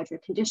isn't hydro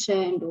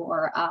conditioned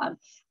or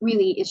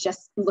really is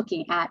just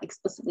looking at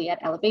explicitly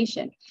at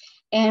elevation.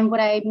 And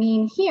what I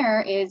mean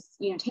here is,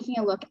 taking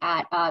a look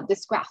at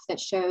this graph that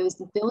shows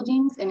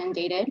buildings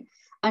inundated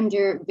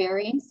under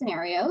varying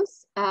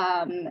scenarios,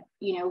 1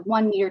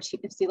 meter of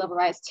sea level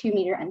rise, 2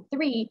 meter, and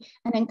 3,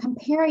 and then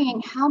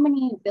comparing how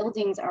many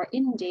buildings are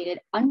inundated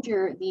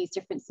under these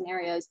different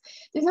scenarios.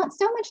 There's not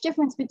so much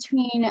difference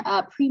between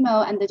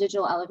Primo and the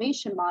digital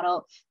elevation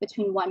model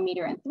between 1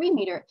 meter and 3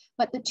 meter,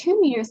 but the 2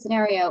 meter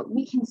scenario,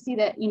 we can see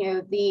that,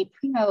 the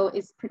Primo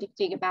is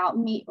predicting about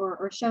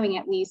or showing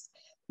at least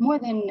more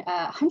than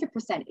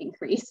 100%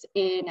 increase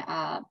in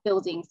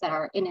buildings that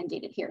are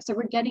inundated here. So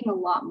we're getting a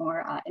lot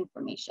more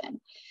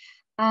information.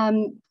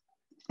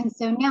 And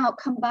so now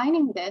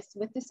combining this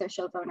with the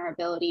social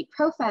vulnerability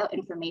profile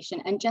information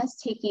and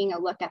just taking a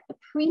look at the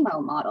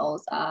primo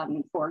models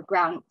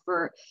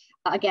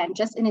again,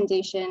 just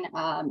inundation,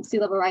 sea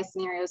level rise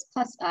scenarios,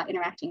 plus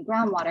interacting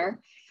groundwater,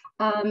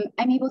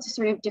 I'm able to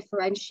sort of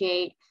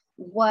differentiate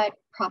what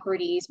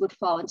properties would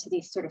fall into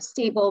these sort of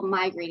stable,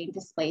 migrating,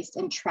 displaced,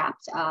 and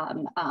trapped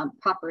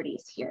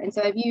properties here. And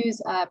so I've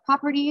used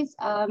properties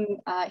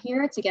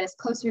here to get us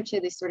closer to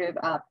this sort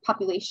of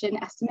population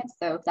estimates.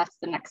 So that's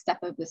the next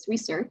step of this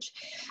research.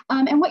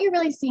 And what you're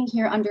really seeing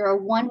here under a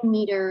 1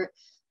 meter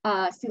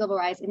sea level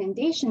rise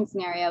inundation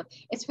scenario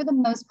is, for the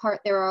most part,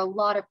 there are a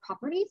lot of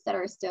properties that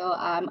are still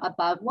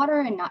above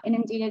water and not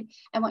inundated.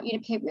 I want you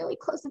to pay really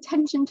close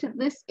attention to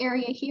this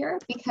area here,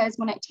 because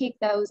when I take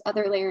those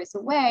other layers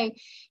away,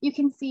 you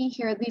can see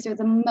here, these are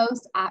the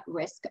most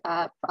at-risk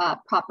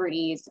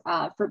properties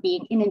for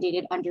being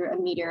inundated under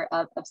a meter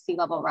of sea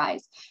level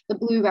rise. The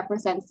blue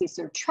represents these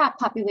sort of trapped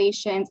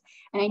populations.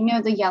 And I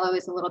know the yellow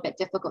is a little bit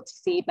difficult to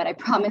see, but I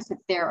promise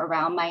it's there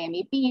around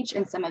Miami Beach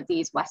and some of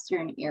these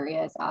western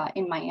areas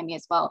in Miami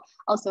as well,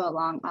 also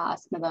along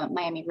some of the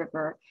Miami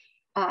River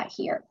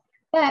here.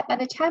 But by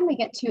the time we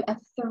get to a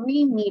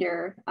 3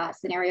 meter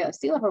scenario of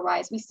sea level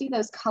rise, we see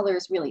those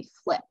colors really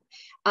flip.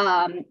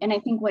 And I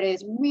think what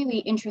is really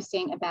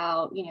interesting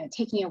about,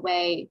 taking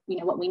away,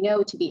 what we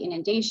know to be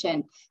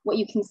inundation, what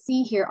you can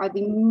see here are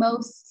the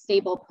most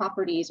stable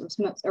properties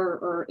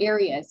or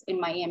areas in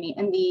Miami,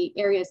 and the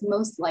areas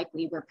most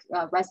likely where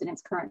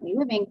residents currently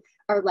living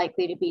are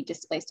likely to be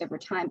displaced over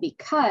time,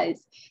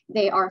 because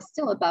they are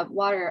still above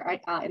water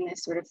in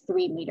this sort of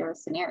 3 meter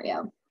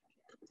scenario.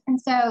 And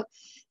so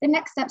the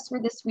next steps for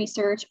this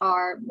research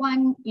are,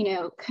 one,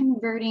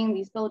 converting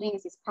these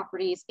buildings, these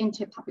properties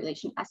into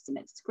population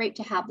estimates. It's great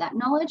to have that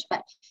knowledge,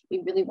 but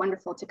it'd be really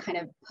wonderful to kind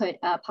of put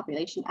a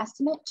population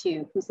estimate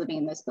to who's living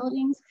in those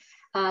buildings.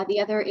 The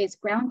other is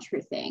ground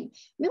truthing,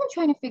 really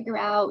trying to figure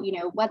out,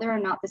 whether or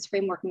not this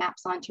framework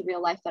maps onto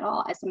real life at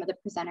all. As some of the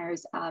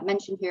presenters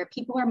mentioned here,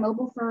 people are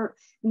mobile for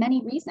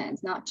many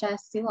reasons, not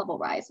just sea level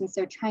rise. And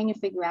so trying to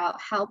figure out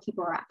how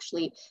people are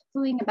actually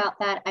feeling about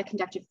that. I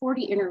conducted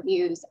 40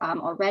 interviews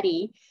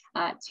already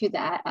to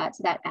that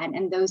end,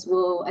 and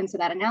so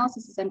that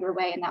analysis is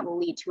underway, and that will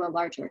lead to a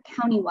larger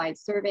county-wide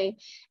survey.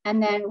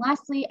 And then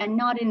lastly, and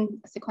not in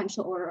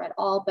sequential order at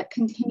all, but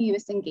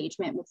continuous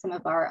engagement with some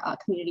of our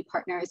community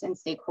partners and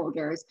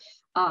stakeholders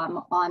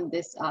on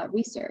this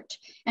research.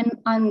 And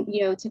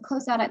to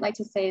close out, I'd like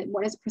to say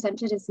what is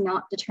presented is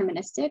not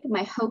deterministic.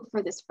 My hope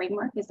for this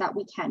framework is that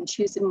we can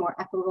choose a more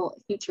equitable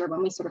future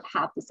when we sort of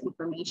have this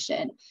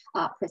information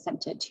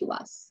presented to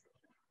us.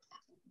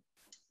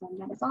 And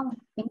that is all.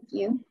 Thank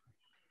you.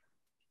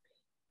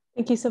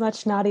 Thank you so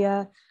much,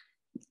 Nadia.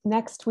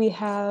 Next, we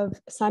have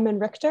Simon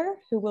Richter,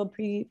 who will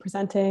be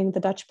presenting the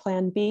Dutch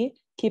Plan B,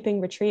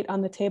 Keeping Retreat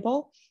on the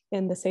Table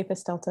in the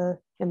Safest Delta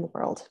in the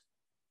World.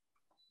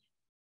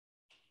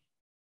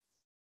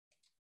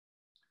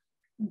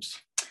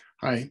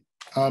 Hi,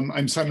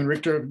 I'm Simon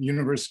Richter of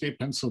University of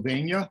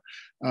Pennsylvania.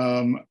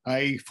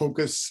 I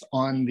focus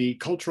on the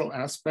cultural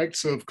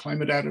aspects of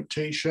climate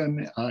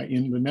adaptation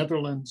in the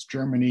Netherlands,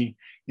 Germany,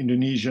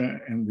 Indonesia,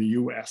 and the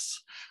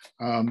US.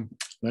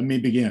 Let me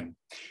begin.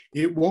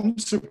 It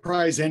won't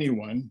surprise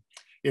anyone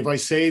if I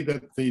say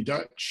that the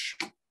Dutch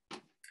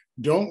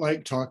don't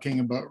like talking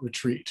about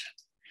retreat.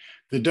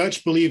 The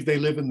Dutch believe they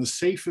live in the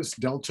safest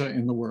delta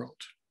in the world.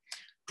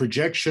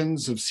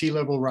 Projections of sea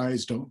level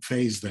rise don't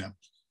faze them.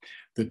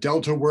 The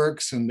Delta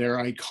Works and their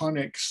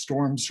iconic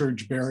storm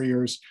surge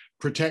barriers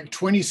protect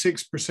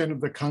 26% of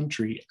the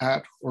country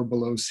at or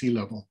below sea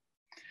level.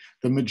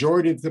 The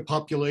majority of the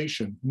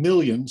population,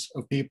 millions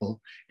of people,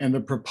 and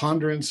the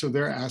preponderance of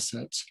their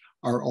assets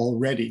are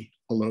already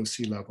below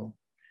sea level.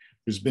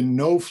 There's been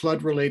no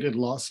flood-related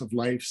loss of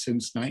life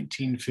since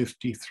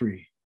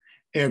 1953.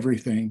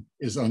 Everything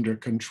is under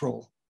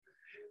control.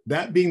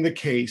 That being the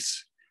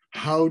case,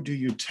 how do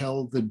you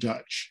tell the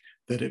Dutch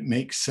that it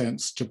makes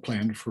sense to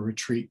plan for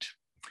retreat?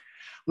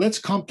 Let's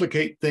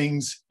complicate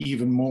things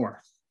even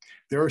more.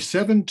 There are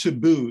 7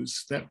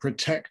 taboos that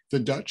protect the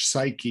Dutch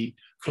psyche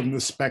from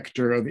the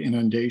specter of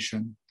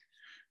inundation.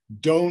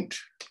 Don't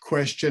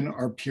question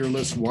our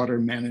peerless water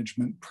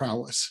management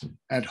prowess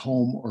at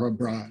home or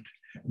abroad.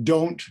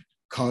 Don't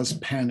cause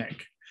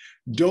panic.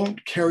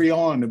 Don't carry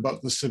on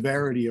about the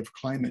severity of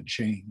climate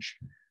change.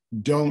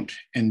 Don't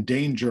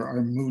endanger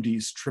our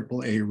Moody's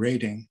AAA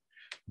rating.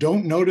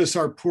 Don't notice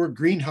our poor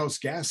greenhouse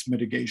gas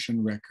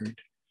mitigation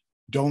record.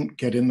 Don't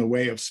get in the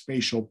way of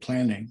spatial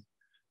planning.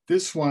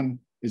 This one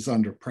is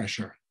under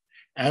pressure,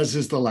 as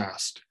is the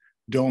last.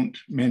 Don't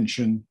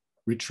mention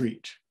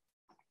retreat.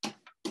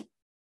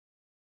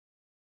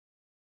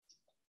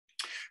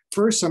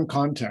 First, some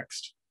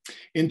context.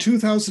 In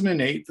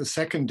 2008, the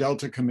Second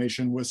Delta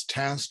Commission was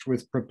tasked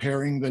with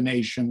preparing the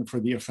nation for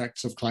the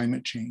effects of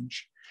climate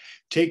change.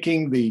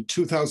 Taking the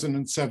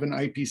 2007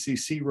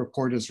 IPCC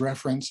report as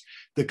reference,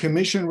 the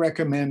Commission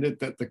recommended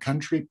that the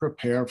country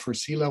prepare for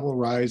sea level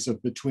rise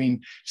of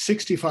between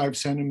 65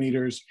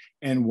 centimeters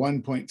and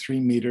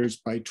 1.3 meters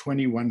by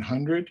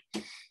 2100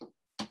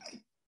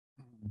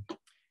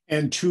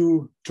 and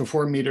 2 to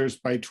 4 meters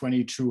by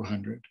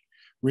 2200.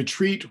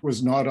 Retreat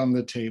was not on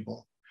the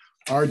table.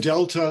 Our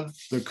delta,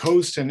 the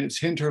coast and its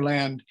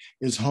hinterland,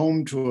 is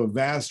home to a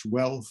vast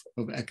wealth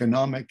of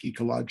economic,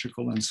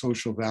 ecological, and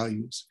social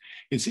values.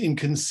 It's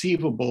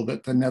inconceivable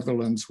that the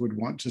Netherlands would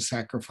want to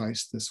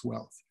sacrifice this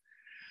wealth.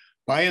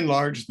 By and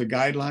large, the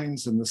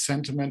guidelines and the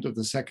sentiment of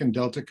the Second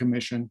Delta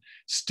Commission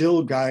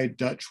still guide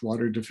Dutch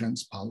water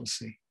defense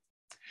policy.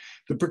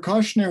 The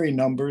precautionary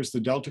numbers the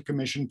Delta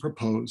Commission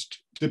proposed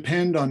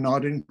depend on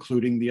not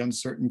including the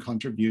uncertain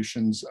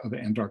contributions of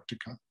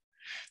Antarctica.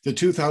 The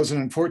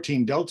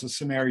 2014 Delta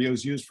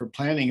scenarios used for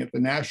planning at the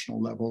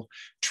national level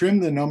trim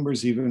the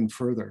numbers even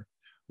further.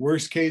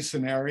 Worst case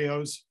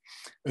scenarios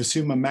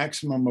assume a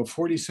maximum of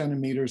 40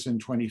 centimeters in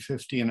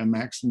 2050 and a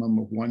maximum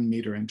of 1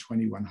 meter in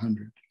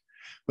 2100.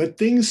 But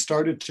things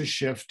started to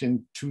shift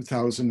in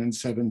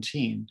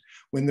 2017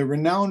 when the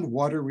renowned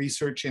Water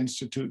Research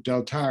Institute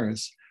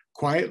Deltares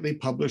quietly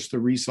published the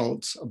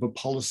results of a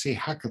policy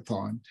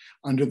hackathon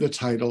under the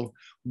title,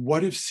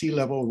 "What if Sea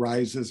Level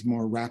Rises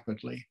More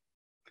Rapidly?"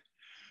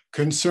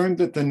 Concerned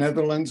that the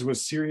Netherlands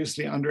was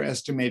seriously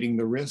underestimating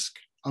the risk,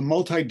 a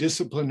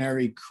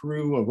multidisciplinary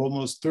crew of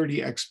almost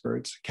 30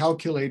 experts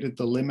calculated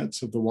the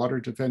limits of the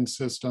water defense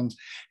systems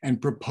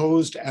and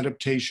proposed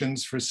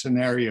adaptations for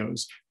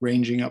scenarios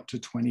ranging up to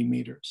 20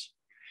 meters.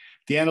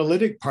 The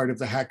analytic part of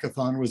the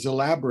hackathon was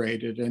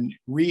elaborated and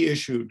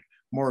reissued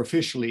more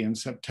officially in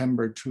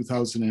September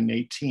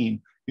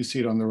 2018, you see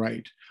it on the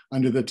right,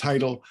 under the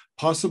title,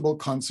 Possible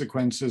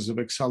Consequences of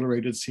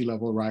Accelerated Sea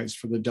Level Rise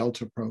for the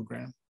Delta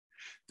Program.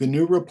 The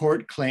new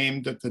report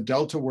claimed that the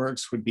Delta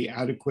works would be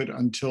adequate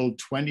until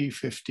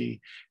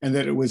 2050 and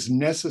that it was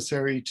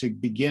necessary to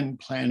begin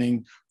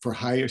planning for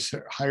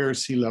higher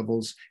sea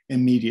levels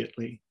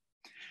immediately.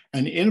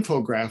 An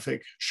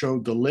infographic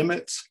showed the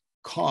limits,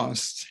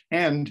 costs,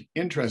 and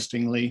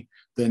interestingly,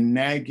 the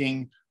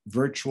nagging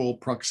virtual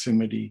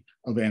proximity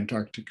of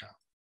Antarctica.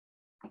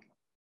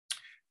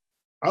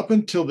 Up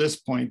until this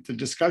point, the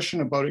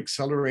discussion about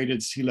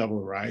accelerated sea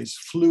level rise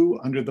flew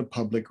under the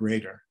public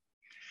radar.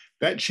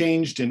 That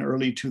changed in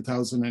early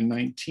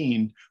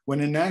 2019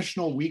 when a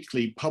national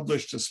weekly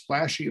published a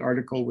splashy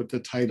article with the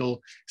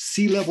title,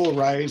 "Sea Level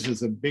Rise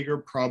is a Bigger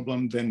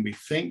Problem Than We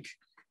Think,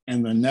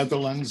 and the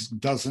Netherlands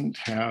Doesn't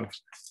Have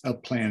a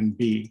Plan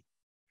B."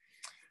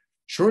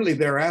 Shortly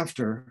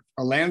thereafter,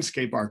 a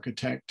landscape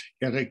architect,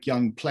 Erik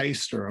Jan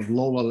Pleister of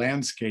Lola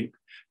Landscape,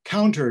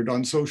 countered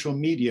on social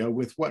media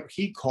with what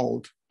he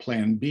called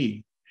Plan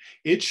B.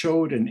 It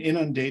showed an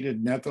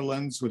inundated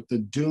Netherlands with the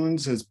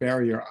dunes as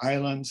barrier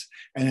islands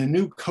and a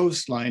new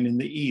coastline in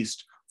the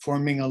east,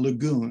 forming a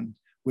lagoon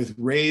with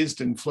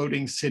raised and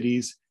floating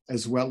cities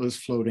as well as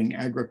floating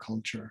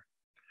agriculture.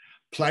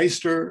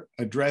 Pleister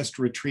addressed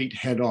retreat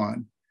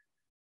head-on.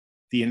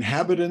 The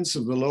inhabitants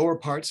of the lower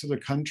parts of the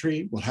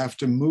country will have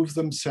to move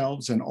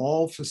themselves and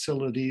all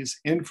facilities,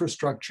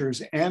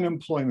 infrastructures, and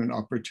employment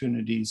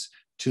opportunities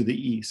to the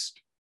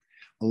east.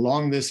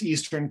 Along this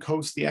eastern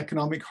coast, the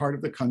economic heart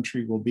of the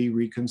country will be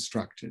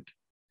reconstructed.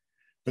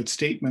 But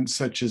statements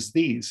such as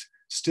these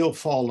still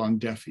fall on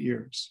deaf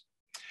ears.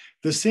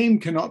 The same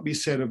cannot be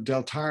said of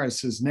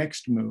Deltares'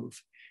 next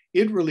move.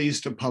 It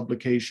released a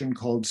publication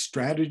called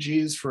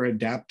Strategies for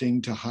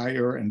Adapting to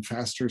Higher and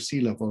Faster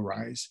Sea Level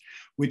Rise,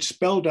 which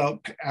spelled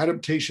out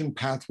adaptation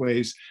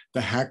pathways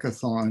the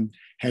hackathon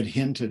had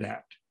hinted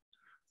at.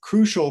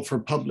 Crucial for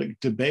public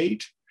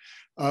debate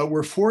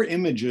were 4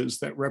 images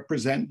that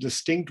represent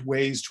distinct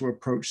ways to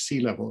approach sea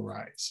level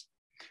rise.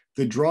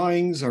 The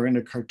drawings are in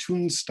a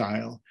cartoon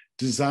style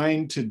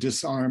designed to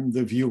disarm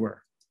the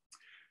viewer.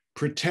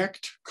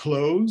 Protect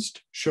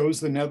Closed shows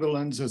the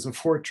Netherlands as a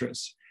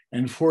fortress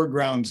and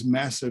foregrounds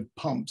massive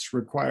pumps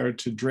required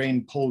to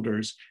drain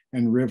polders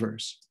and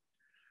rivers.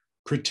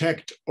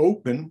 Protect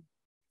Open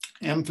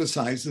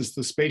emphasizes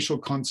the spatial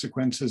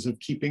consequences of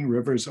keeping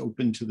rivers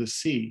open to the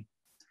sea.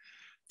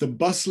 The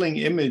bustling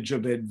image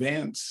of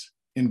Advance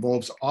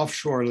involves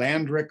offshore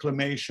land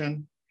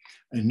reclamation,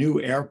 a new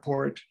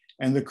airport,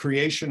 and the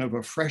creation of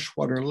a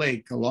freshwater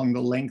lake along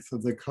the length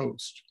of the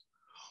coast.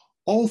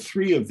 All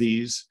 3 of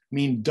these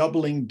mean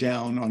doubling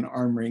down on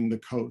armoring the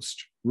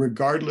coast,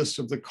 regardless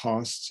of the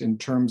costs in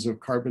terms of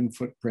carbon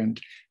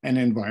footprint and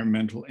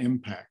environmental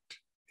impact.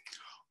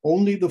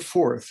 Only the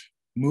 4th,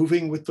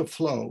 moving with the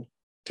flow,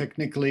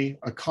 technically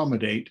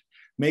accommodate,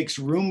 makes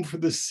room for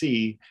the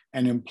sea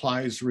and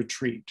implies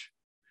retreat.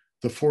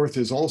 The 4th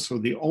is also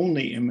the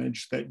only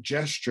image that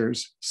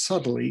gestures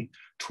subtly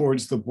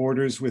towards the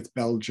borders with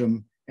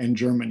Belgium and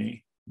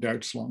Germany,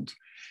 Duitsland,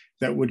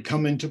 that would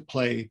come into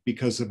play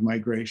because of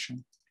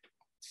migration.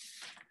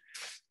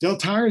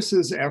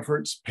 Deltares'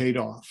 efforts paid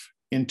off.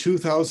 In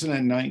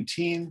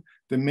 2019,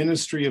 the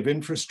Ministry of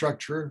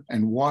Infrastructure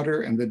and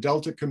Water and the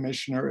Delta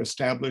Commissioner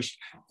established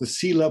the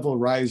Sea Level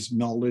Rise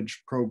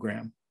Knowledge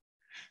Program.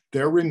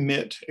 Their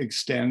remit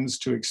extends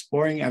to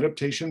exploring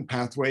adaptation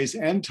pathways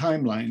and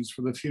timelines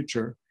for the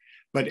future,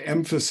 but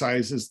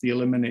emphasizes the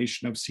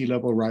elimination of sea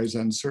level rise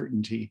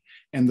uncertainty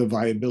and the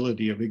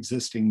viability of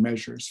existing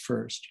measures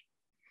first.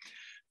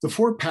 The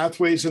 4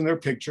 pathways in their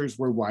pictures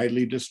were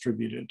widely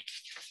distributed.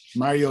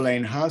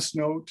 Marjolijn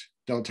Haasnoot,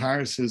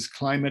 Deltaris's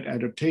climate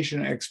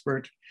adaptation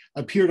expert,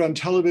 appeared on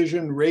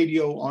television,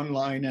 radio,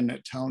 online, and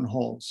at town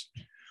halls.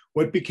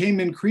 What became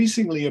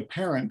increasingly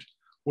apparent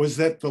was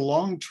that the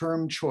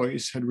long-term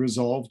choice had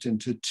resolved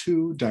into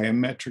 2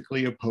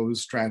 diametrically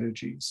opposed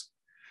strategies.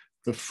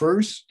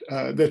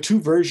 The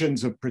 2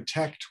 versions of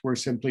protect were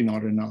simply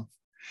not enough.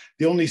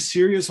 The only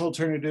serious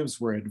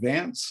alternatives were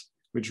advance,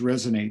 which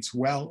resonates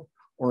well,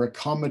 or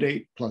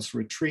accommodate plus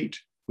retreat,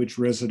 which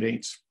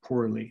resonates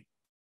poorly.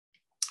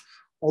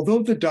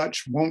 Although the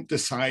Dutch won't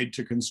decide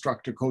to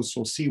construct a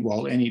coastal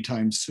seawall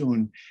anytime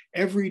soon,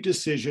 every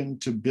decision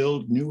to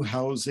build new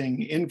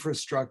housing,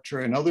 infrastructure,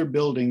 and other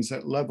buildings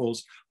at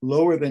levels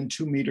lower than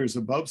 2 meters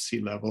above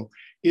sea level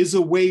is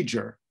a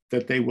wager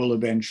that they will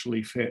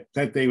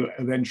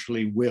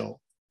eventually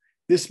will.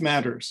 This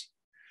matters.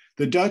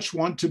 The Dutch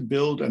want to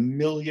build 1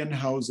 million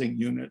housing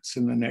units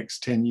in the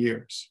next 10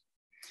 years.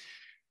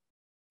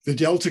 The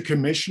Delta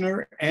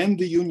Commissioner and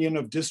the Union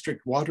of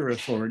District Water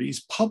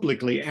Authorities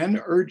publicly and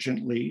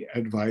urgently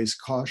advise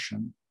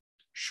caution.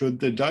 Should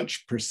the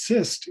Dutch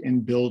persist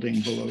in building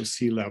below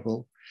sea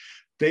level,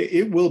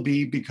 it will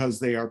be because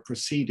they are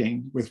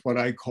proceeding with what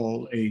I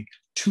call a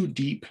too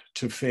deep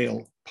to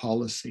fail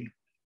policy.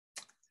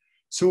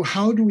 So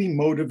how do we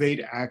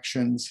motivate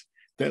actions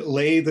that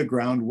lay the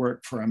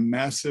groundwork for a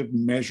massive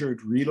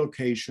measured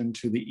relocation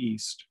to the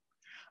east?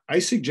 I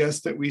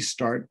suggest that we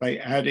start by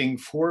adding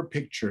 4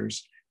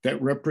 pictures that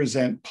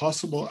represent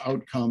possible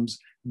outcomes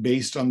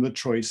based on the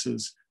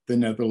choices the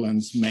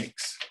Netherlands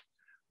makes.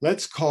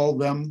 Let's call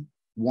them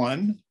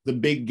 1, the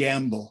big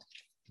gamble.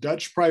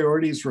 Dutch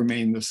priorities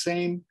remain the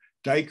same.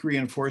 Dike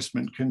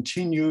reinforcement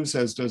continues,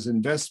 as does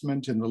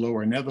investment in the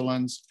lower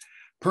Netherlands.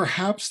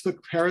 Perhaps the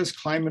Paris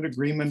Climate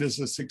Agreement is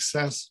a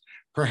success.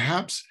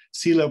 Perhaps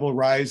sea level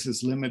rise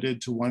is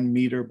limited to 1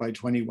 meter by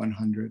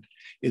 2100.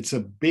 It's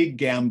a big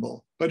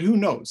gamble, but who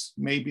knows?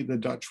 Maybe the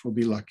Dutch will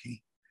be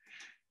lucky.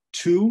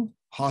 2,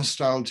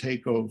 hostile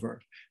takeover.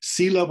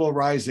 Sea level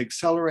rise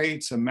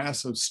accelerates, a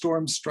massive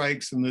storm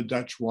strikes, and the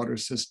Dutch water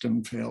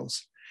system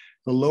fails.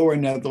 The lower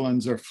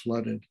Netherlands are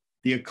flooded.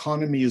 The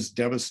economy is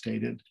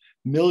devastated.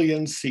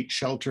 Millions seek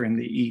shelter in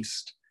the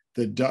east.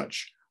 The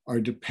Dutch are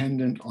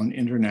dependent on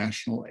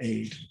international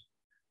aid.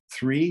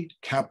 3,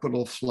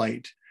 capital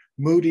flight.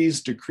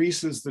 Moody's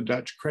decreases the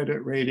Dutch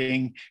credit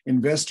rating.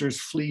 Investors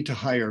flee to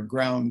higher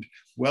ground.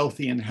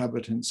 Wealthy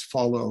inhabitants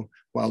follow,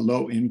 while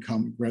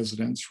low-income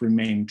residents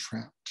remain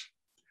trapped.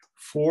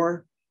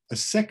 4, a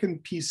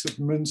second piece of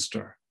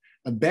Münster,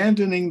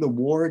 abandoning the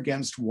war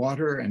against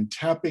water and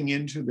tapping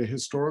into the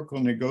historical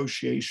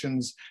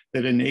negotiations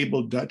that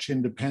enabled Dutch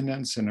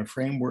independence and a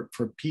framework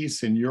for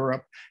peace in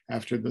Europe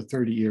after the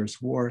 30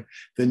 Years' War,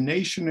 the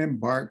nation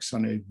embarks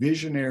on a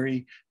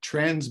visionary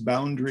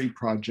transboundary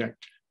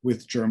project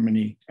with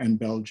Germany and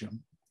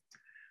Belgium.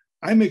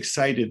 I'm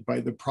excited by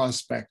the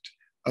prospect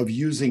of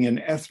using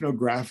an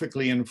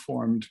ethnographically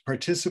informed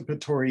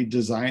participatory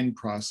design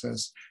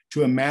process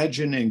to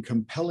imagine in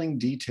compelling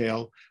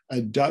detail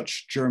a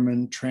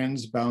Dutch-German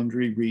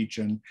transboundary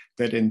region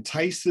that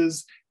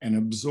entices and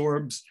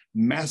absorbs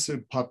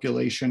massive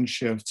population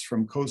shifts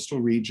from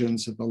coastal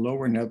regions of the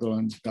lower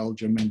Netherlands,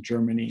 Belgium, and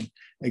Germany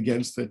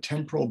against the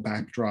temporal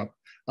backdrop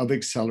of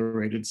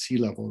accelerated sea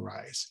level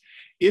rise.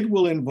 It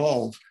will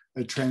involve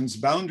a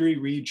transboundary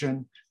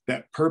region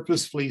that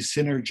purposefully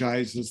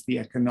synergizes the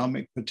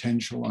economic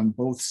potential on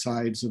both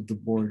sides of the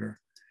border.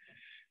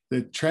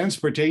 The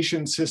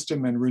transportation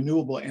system and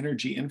renewable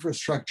energy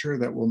infrastructure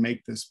that will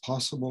make this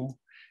possible,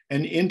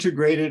 an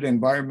integrated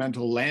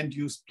environmental land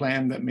use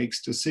plan that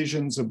makes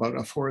decisions about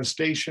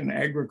afforestation,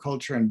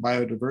 agriculture, and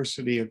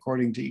biodiversity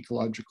according to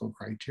ecological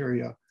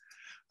criteria,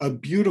 a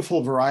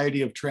beautiful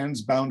variety of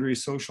transboundary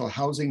social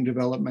housing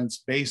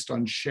developments based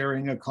on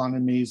sharing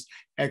economies,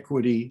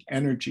 equity,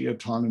 energy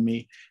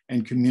autonomy,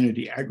 and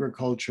community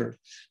agriculture,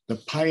 the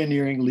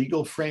pioneering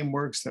legal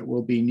frameworks that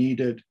will be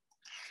needed,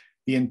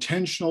 the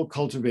intentional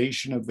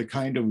cultivation of the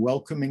kind of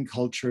welcoming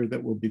culture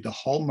that will be the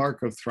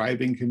hallmark of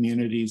thriving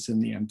communities in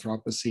the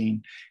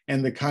Anthropocene,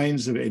 and the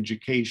kinds of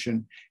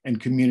education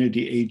and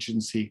community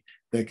agency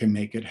that can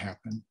make it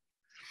happen.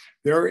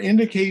 There are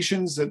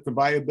indications that the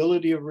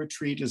viability of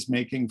retreat is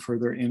making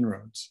further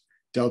inroads.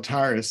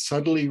 Deltaris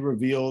subtly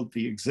revealed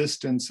the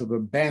existence of a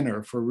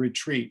banner for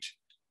retreat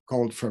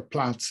called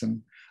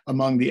Verplaatsen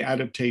among the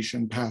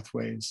adaptation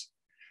pathways.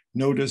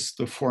 Notice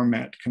the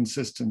format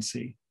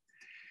consistency.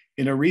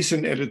 In a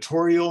recent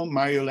editorial,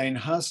 Marjolijn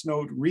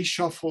Haasnoot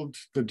reshuffled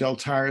the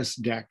Deltaris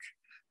deck,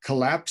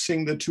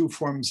 collapsing the 2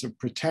 forms of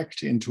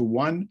protect into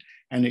one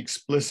and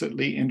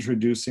explicitly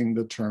introducing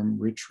the term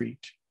retreat.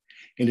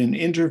 In an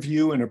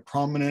interview in a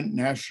prominent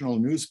national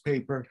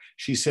newspaper,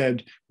 she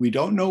said, "We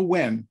don't know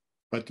when,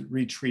 but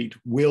retreat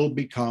will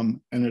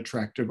become an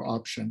attractive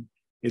option.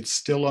 It's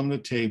still on the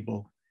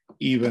table.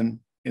 even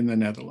in the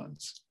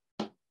Netherlands.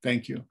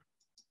 Thank you.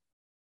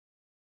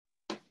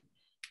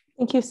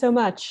 Thank you so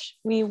much.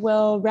 We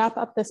will wrap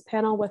up this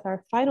panel with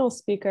our final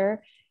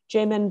speaker,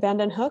 Jamon van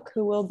den Hoek,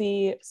 who will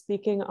be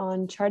speaking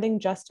on charting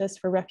justice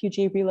for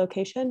refugee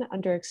relocation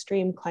under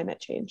extreme climate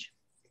change.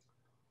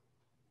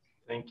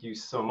 Thank you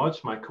so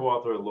much. My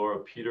co-author, Laura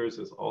Peters,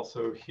 is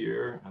also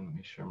here. And let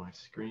me share my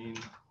screen.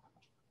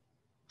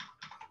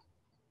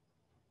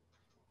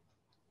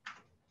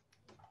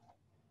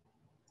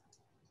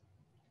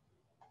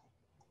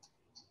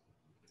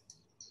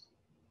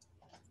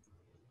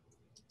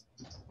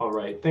 All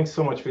right, thanks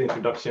so much for the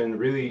introduction.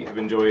 Really have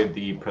enjoyed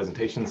the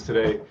presentations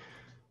today.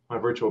 My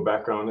virtual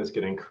background is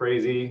getting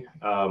crazy.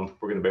 We're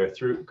going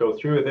to go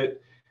through with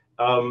it.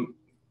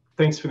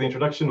 Thanks for the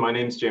introduction. My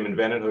name is Jamon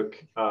van den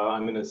Hoek.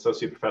 I'm an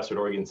associate professor at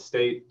Oregon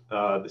State.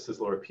 This is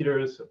Laura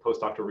Peters, a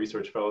postdoctoral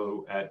research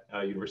fellow at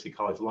University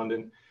College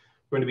London.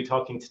 We're going to be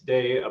talking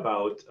today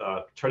about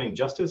charting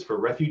justice for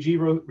refugee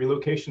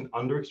relocation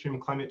under extreme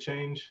climate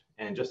change.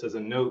 And just as a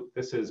note,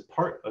 this is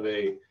part of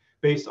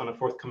based on a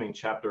forthcoming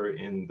chapter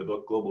in the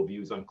book Global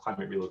Views on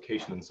Climate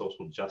Relocation and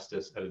Social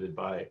Justice, edited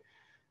by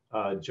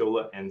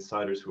Jola and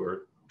Siders, who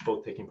are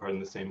both taking part in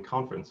the same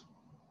conference.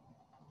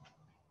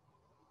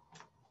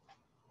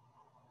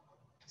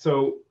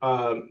 So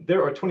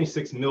there are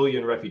 26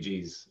 million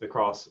refugees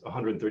across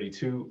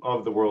 132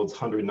 of the world's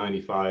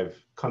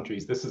 195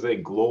 countries. This is a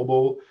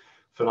global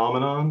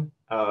phenomenon.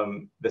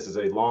 This is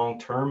a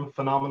long-term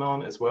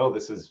phenomenon as well.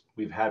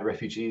 We've had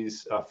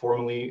refugees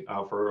formally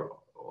for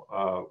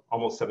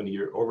almost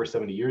over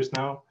 70 years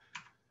now.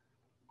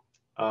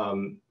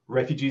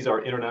 Refugees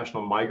are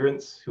international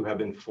migrants who have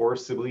been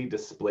forcibly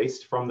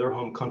displaced from their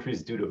home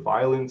countries due to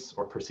violence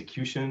or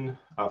persecution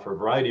for a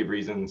variety of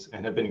reasons,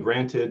 and have been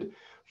granted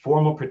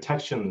formal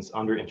protections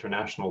under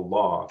international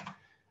law.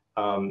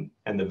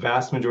 And the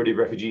vast majority of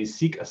refugees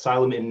seek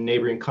asylum in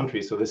neighboring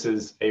countries. So this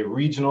is a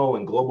regional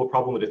and global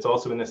problem, but it's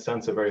also in a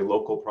sense a very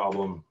local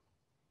problem.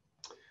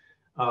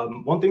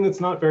 One thing that's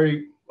not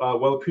very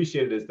well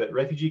appreciated is that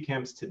refugee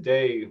camps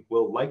today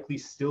will likely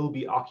still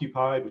be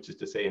occupied, which is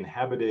to say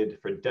inhabited,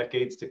 for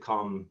decades to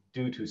come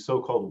due to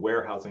so-called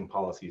warehousing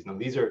policies. Now,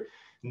 these are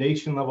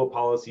nation-level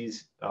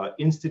policies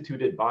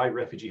instituted by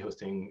refugee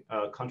hosting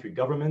country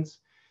governments.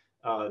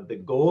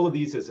 The goal of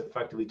these is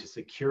effectively to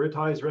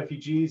securitize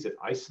refugees. It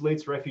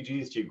isolates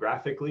refugees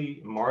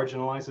geographically,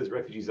 marginalizes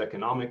refugees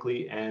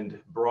economically, and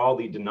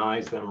broadly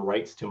denies them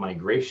rights to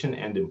migration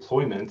and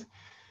employment.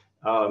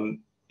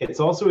 It's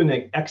also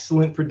an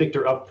excellent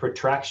predictor of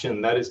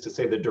protraction, that is to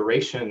say the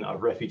duration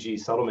of refugee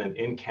settlement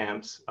in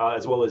camps,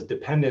 as well as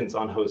dependence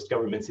on host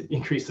governments. It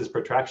increases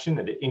protraction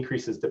and it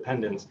increases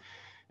dependence.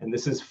 And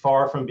this is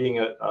far from being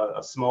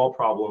a small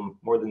problem.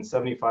 More than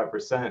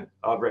 75%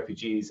 of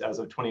refugees as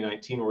of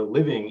 2019 were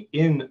living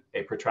in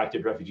a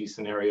protracted refugee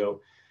scenario,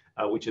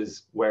 which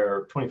is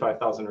where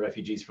 25,000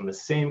 refugees from the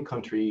same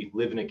country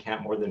live in a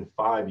camp more than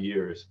 5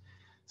 years.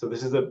 So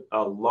this is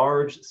a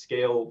large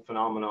scale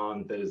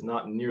phenomenon that is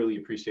not nearly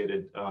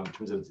appreciated in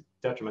terms of its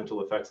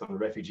detrimental effects on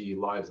refugee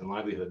lives and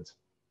livelihoods.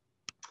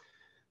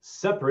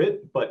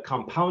 Separate but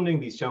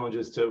compounding these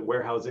challenges to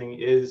warehousing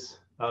is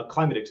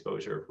climate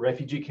exposure.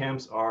 Refugee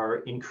camps are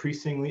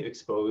increasingly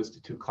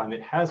exposed to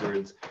climate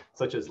hazards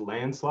such as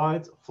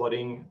landslides,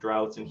 flooding,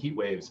 droughts, and heat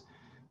waves.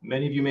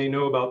 Many of you may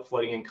know about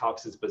flooding in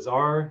Cox's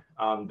Bazar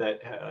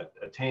that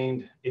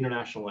attained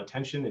international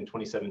attention in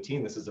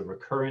 2017. This is a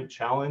recurrent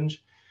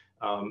challenge.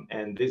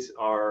 And these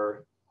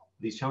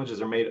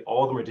challenges are made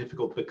all the more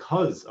difficult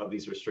because of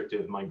these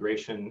restrictive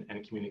migration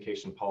and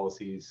communication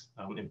policies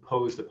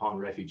imposed upon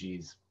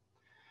refugees.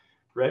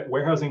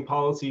 Warehousing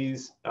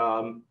policies,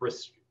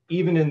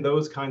 even in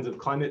those kinds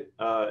of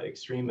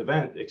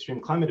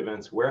extreme climate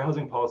events,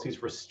 warehousing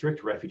policies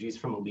restrict refugees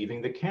from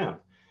leaving the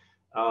camp.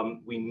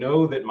 We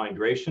know that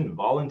migration,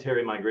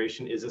 voluntary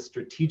migration, is a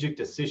strategic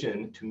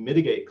decision to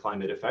mitigate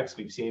climate effects.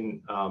 We've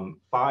seen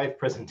 5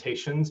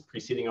 presentations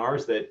preceding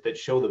ours that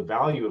show the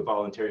value of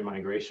voluntary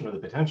migration, or the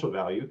potential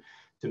value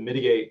to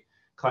mitigate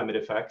climate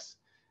effects.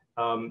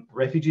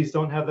 Refugees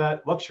don't have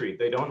that luxury.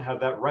 They don't have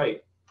that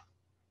right.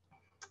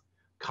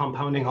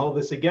 Compounding all of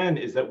this again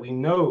is that we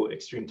know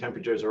extreme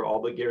temperatures are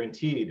all but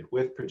guaranteed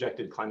with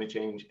projected climate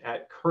change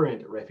at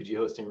current refugee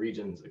hosting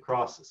regions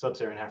across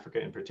sub-Saharan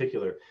Africa in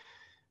particular.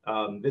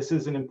 This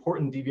is an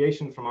important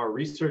deviation from our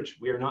research.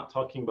 We are not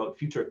talking about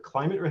future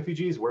climate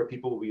refugees where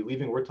people will be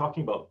leaving. We're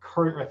talking about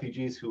current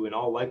refugees who in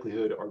all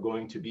likelihood are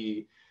going to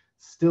be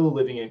still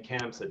living in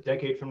camps a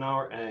decade from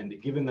now.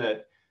 And given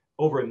that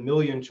over 1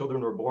 million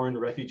children were born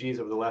refugees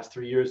over the last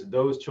 3 years,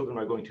 those children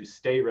are going to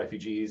stay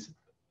refugees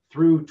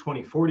through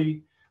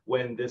 2040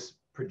 when this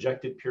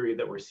projected period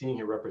that we're seeing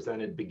here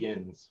represented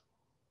begins.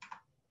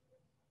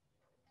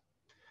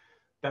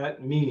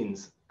 That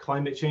means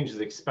climate change is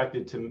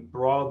expected to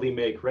broadly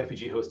make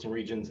refugee hosting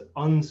regions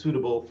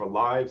unsuitable for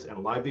lives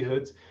and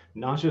livelihoods,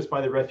 not just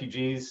by the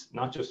refugees,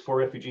 not just for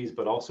refugees,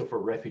 but also for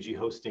refugee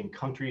hosting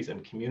countries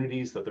and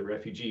communities that the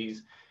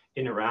refugees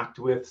interact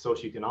with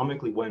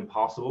socioeconomically when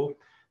possible.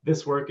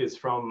 This work is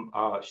from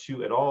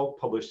Xu et al.,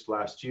 published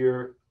last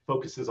year,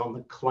 focuses on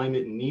the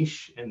climate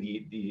niche and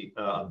the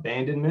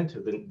abandonment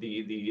or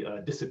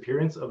the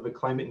disappearance of the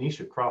climate niche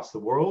across the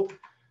world.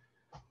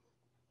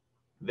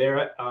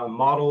 Their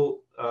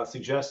model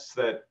suggests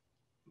that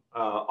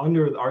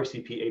under the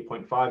RCP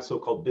 8.5,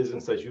 so-called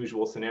business as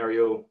usual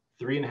scenario,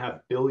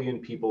 3.5 billion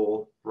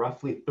people,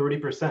 roughly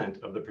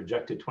 30% of the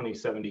projected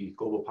 2070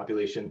 global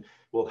population,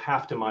 will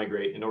have to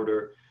migrate in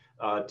order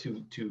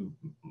to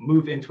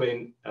move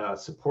into a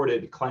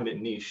supported climate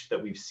niche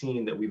that we've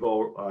seen, that we've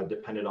all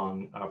depended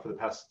on for the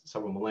past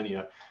several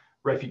millennia.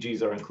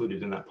 Refugees are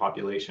included in that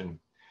population.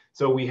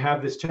 So we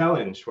have this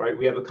challenge, right?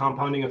 We have the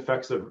compounding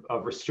effects of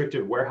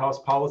restrictive warehouse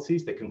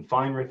policies that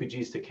confine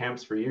refugees to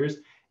camps for years,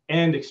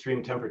 and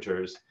extreme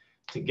temperatures.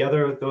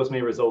 Together, those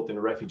may result in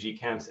refugee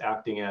camps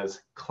acting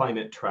as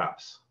climate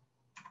traps.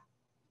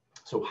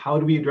 So how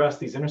do we address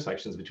these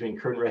intersections between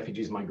current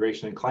refugees,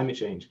 migration, and climate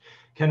change?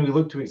 Can we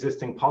look to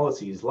existing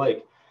policies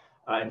like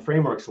and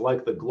frameworks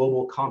like the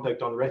Global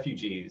Compact on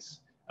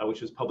Refugees,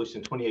 which was published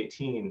in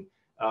 2018,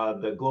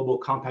 the Global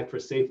Compact for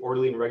Safe,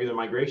 Orderly, and Regular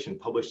Migration,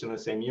 published in the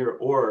same year,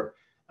 or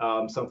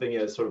something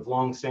as sort of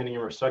long-standing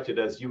and respected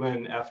as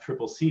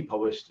UNFCCC,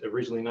 published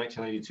originally in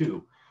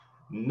 1992.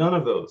 None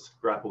of those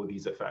grapple with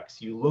these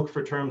effects. You look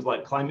for terms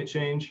like climate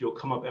change, you'll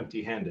come up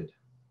empty-handed.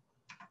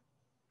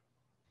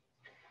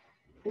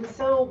 And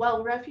so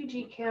while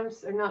refugee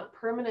camps are not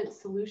permanent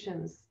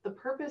solutions, the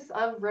purpose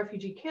of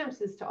refugee camps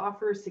is to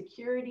offer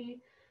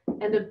security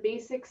and a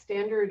basic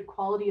standard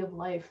quality of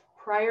life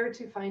prior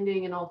to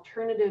finding an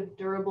alternative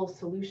durable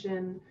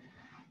solution,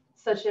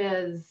 such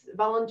as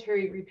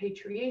voluntary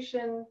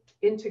repatriation,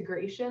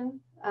 integration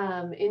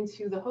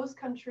into the host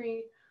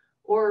country,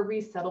 or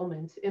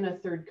resettlement in a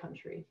third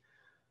country.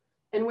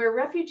 And where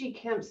refugee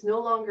camps no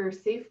longer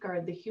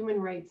safeguard the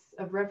human rights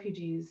of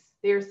refugees,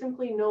 they are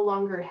simply no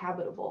longer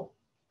habitable.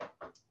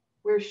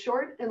 Where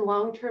short and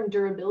long-term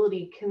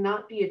durability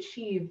cannot be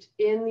achieved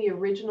in the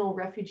original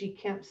refugee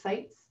camp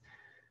sites,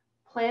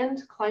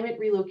 planned climate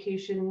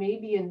relocation may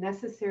be a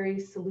necessary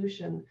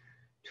solution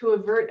to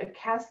avert a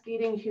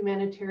cascading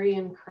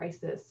humanitarian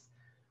crisis,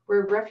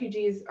 where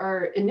refugees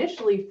are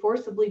initially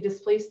forcibly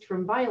displaced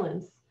from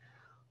violence,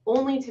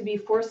 only to be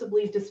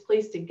forcibly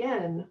displaced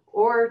again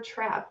or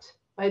trapped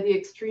by the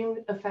extreme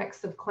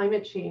effects of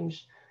climate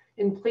change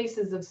in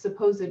places of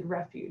supposed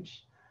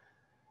refuge.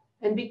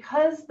 And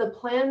because the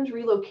planned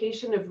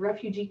relocation of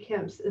refugee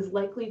camps is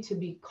likely to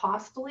be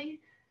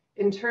costly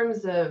in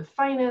terms of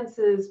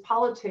finances,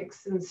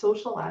 politics, and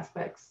social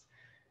aspects,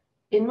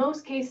 in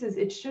most cases,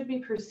 it should be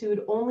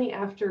pursued only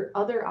after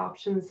other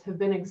options have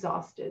been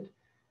exhausted,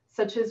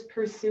 such as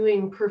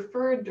pursuing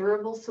preferred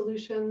durable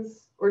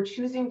solutions or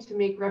choosing to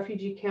make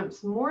refugee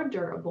camps more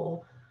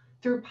durable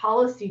through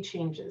policy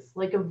changes,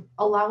 like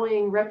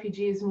allowing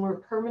refugees more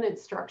permanent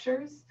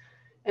structures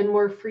and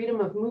more freedom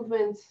of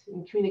movement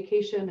and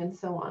communication and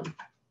so on.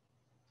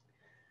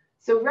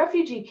 So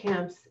refugee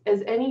camps,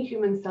 as any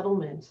human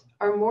settlement,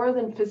 are more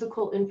than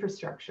physical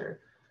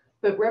infrastructure,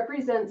 but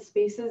represent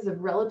spaces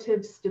of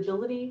relative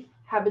stability,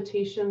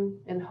 habitation,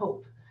 and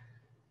hope.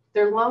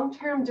 Their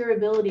long-term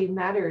durability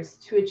matters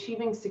to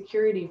achieving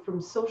security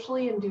from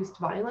socially induced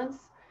violence,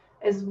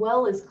 as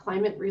well as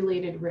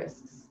climate-related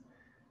risks.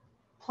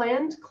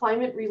 Planned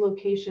climate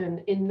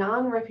relocation in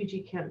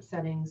non-refugee camp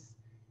settings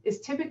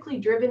is typically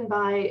driven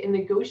by and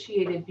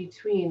negotiated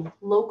between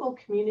local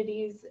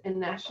communities and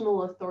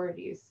national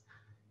authorities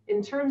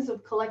in terms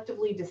of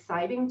collectively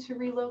deciding to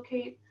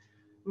relocate,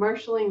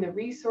 marshaling the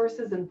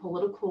resources and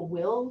political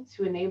will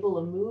to enable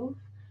a move,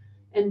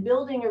 and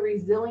building a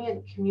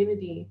resilient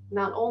community,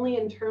 not only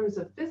in terms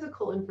of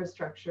physical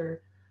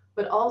infrastructure,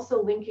 but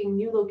also linking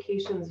new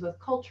locations with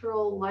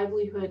cultural,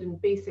 livelihood,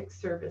 and basic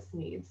service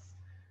needs.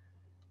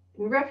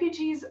 And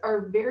refugees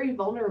are very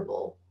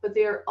vulnerable, but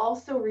they are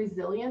also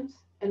resilient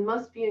and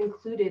must be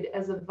included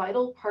as a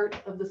vital part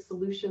of the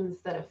solutions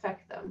that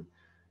affect them,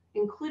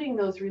 including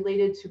those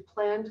related to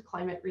planned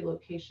climate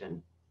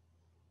relocation.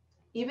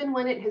 Even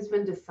when it has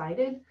been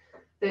decided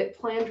that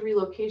planned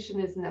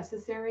relocation is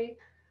necessary,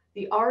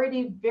 the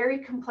already very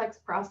complex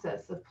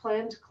process of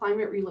planned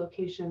climate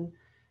relocation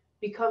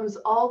becomes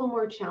all the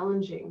more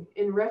challenging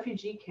in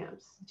refugee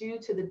camps due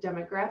to the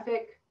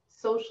demographic,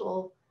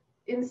 social,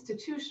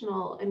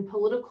 institutional, and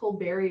political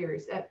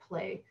barriers at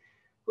play,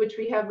 which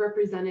we have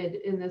represented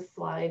in this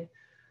slide,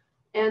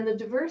 and the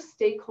diverse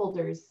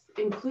stakeholders,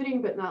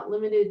 including but not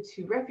limited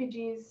to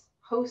refugees,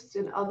 hosts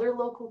and other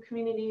local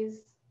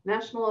communities,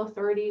 national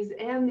authorities,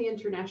 and the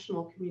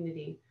international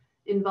community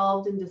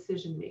involved in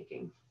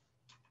decision-making.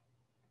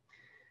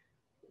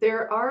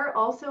 There are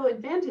also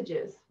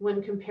advantages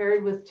when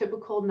compared with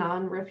typical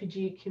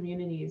non-refugee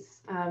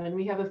communities, and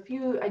we have a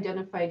few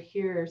identified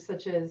here,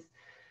 such as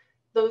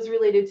those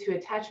related to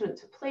attachment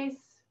to place,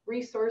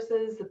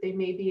 resources that they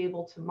may be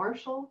able to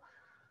marshal,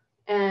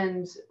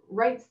 and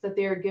rights that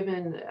they are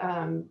given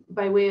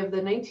by way of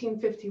the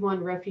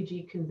 1951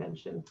 Refugee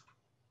Convention.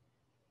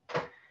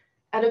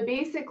 At a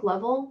basic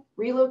level,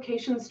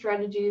 relocation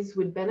strategies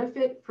would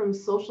benefit from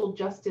social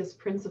justice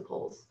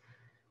principles,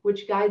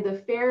 which guide the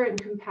fair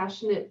and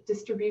compassionate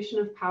distribution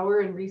of power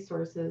and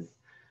resources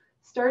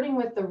starting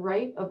with the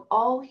right of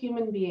all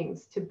human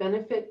beings to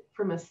benefit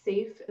from a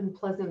safe and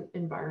pleasant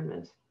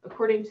environment,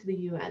 according to the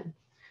UN.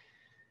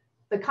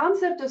 The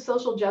concept of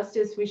social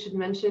justice, we should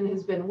mention,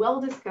 has been well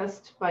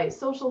discussed by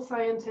social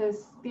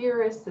scientists,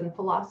 theorists, and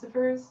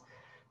philosophers,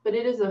 but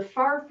it is a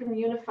far from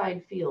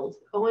unified field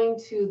owing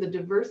to the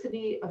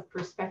diversity of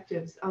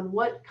perspectives on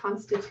what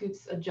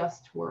constitutes a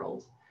just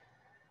world.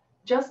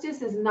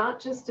 Justice is not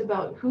just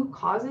about who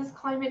causes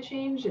climate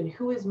change and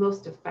who is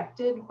most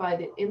affected by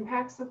the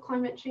impacts of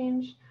climate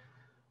change,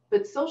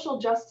 but social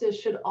justice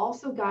should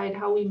also guide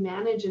how we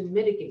manage and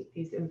mitigate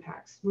these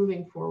impacts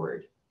moving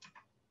forward.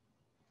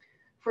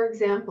 For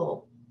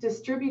example,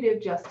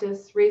 distributive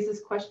justice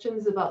raises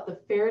questions about the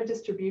fair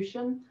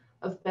distribution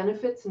of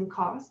benefits and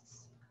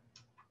costs.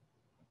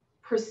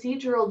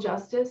 Procedural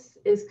justice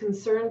is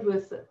concerned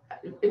with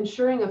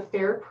ensuring a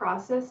fair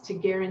process to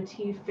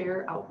guarantee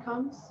fair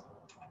outcomes.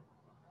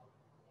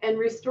 And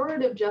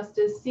restorative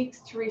justice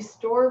seeks to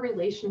restore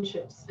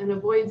relationships and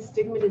avoid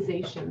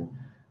stigmatization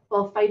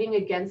while fighting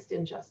against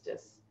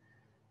injustice.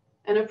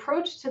 An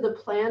approach to the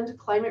planned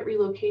climate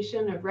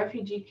relocation of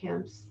refugee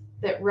camps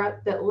that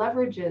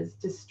leverages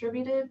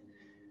distributed,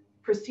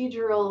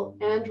 procedural,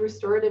 and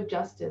restorative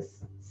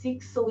justice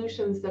seeks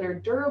solutions that are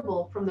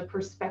durable from the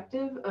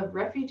perspective of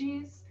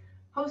refugees,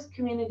 host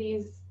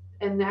communities,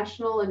 and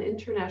national and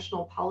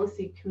international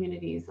policy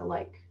communities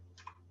alike.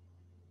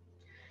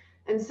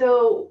 And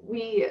so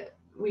we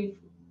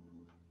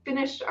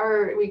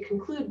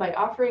conclude by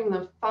offering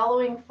the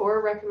following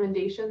 4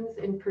 recommendations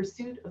in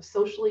pursuit of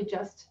socially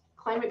just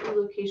climate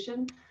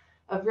relocation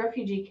of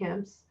refugee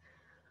camps,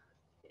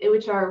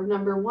 which are: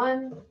 number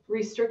 1,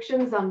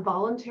 restrictions on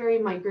voluntary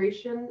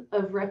migration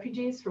of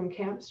refugees from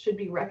camps should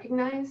be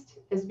recognized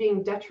as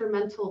being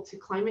detrimental to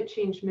climate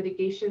change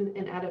mitigation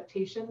and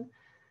adaptation,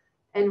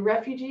 and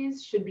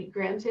refugees should be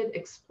granted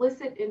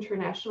explicit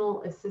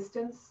international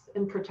assistance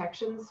and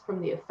protections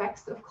from the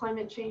effects of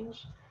climate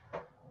change.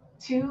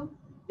 2,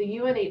 the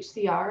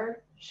UNHCR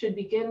should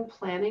begin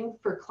planning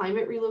for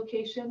climate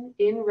relocation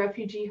in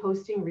refugee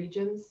hosting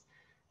regions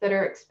that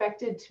are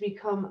expected to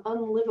become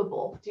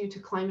unlivable due to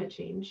climate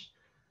change.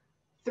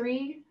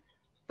 3,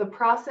 the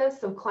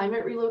process of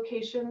climate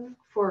relocation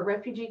for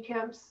refugee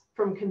camps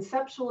from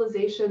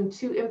conceptualization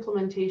to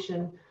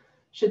implementation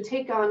should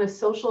take on a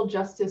social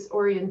justice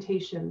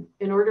orientation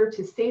in order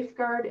to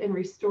safeguard and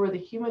restore the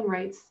human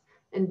rights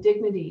and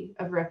dignity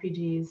of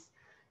refugees.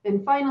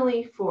 And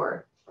finally,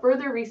 4,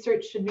 further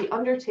research should be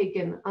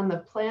undertaken on the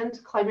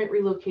planned climate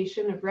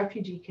relocation of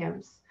refugee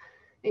camps,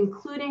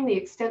 including the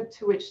extent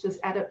to which this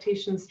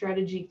adaptation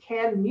strategy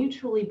can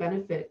mutually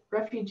benefit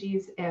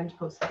refugees and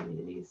host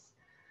communities.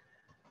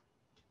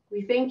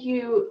 We thank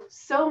you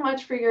so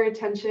much for your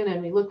attention,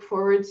 and we look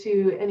forward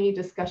to any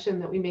discussion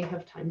that we may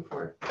have time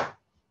for.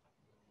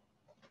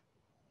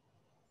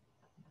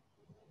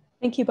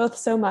 Thank you both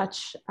so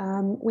much.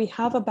 We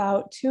have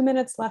about 2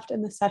 minutes left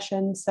in the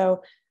session,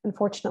 so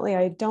unfortunately,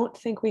 I don't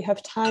think we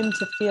have time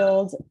to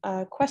field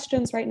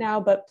questions right now,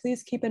 but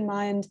please keep in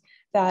mind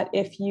that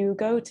if you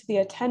go to the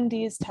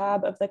attendees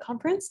tab of the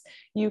conference,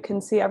 you can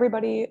see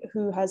everybody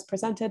who has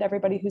presented,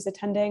 everybody who's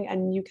attending,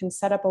 and you can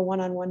set up a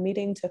one-on-one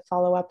meeting to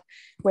follow up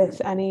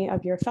with any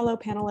of your fellow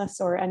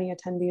panelists or any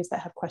attendees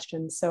that have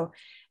questions. So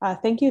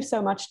thank you so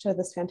much to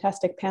this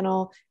fantastic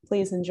panel.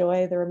 Please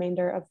enjoy the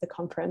remainder of the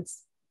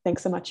conference.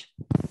 Thanks so much.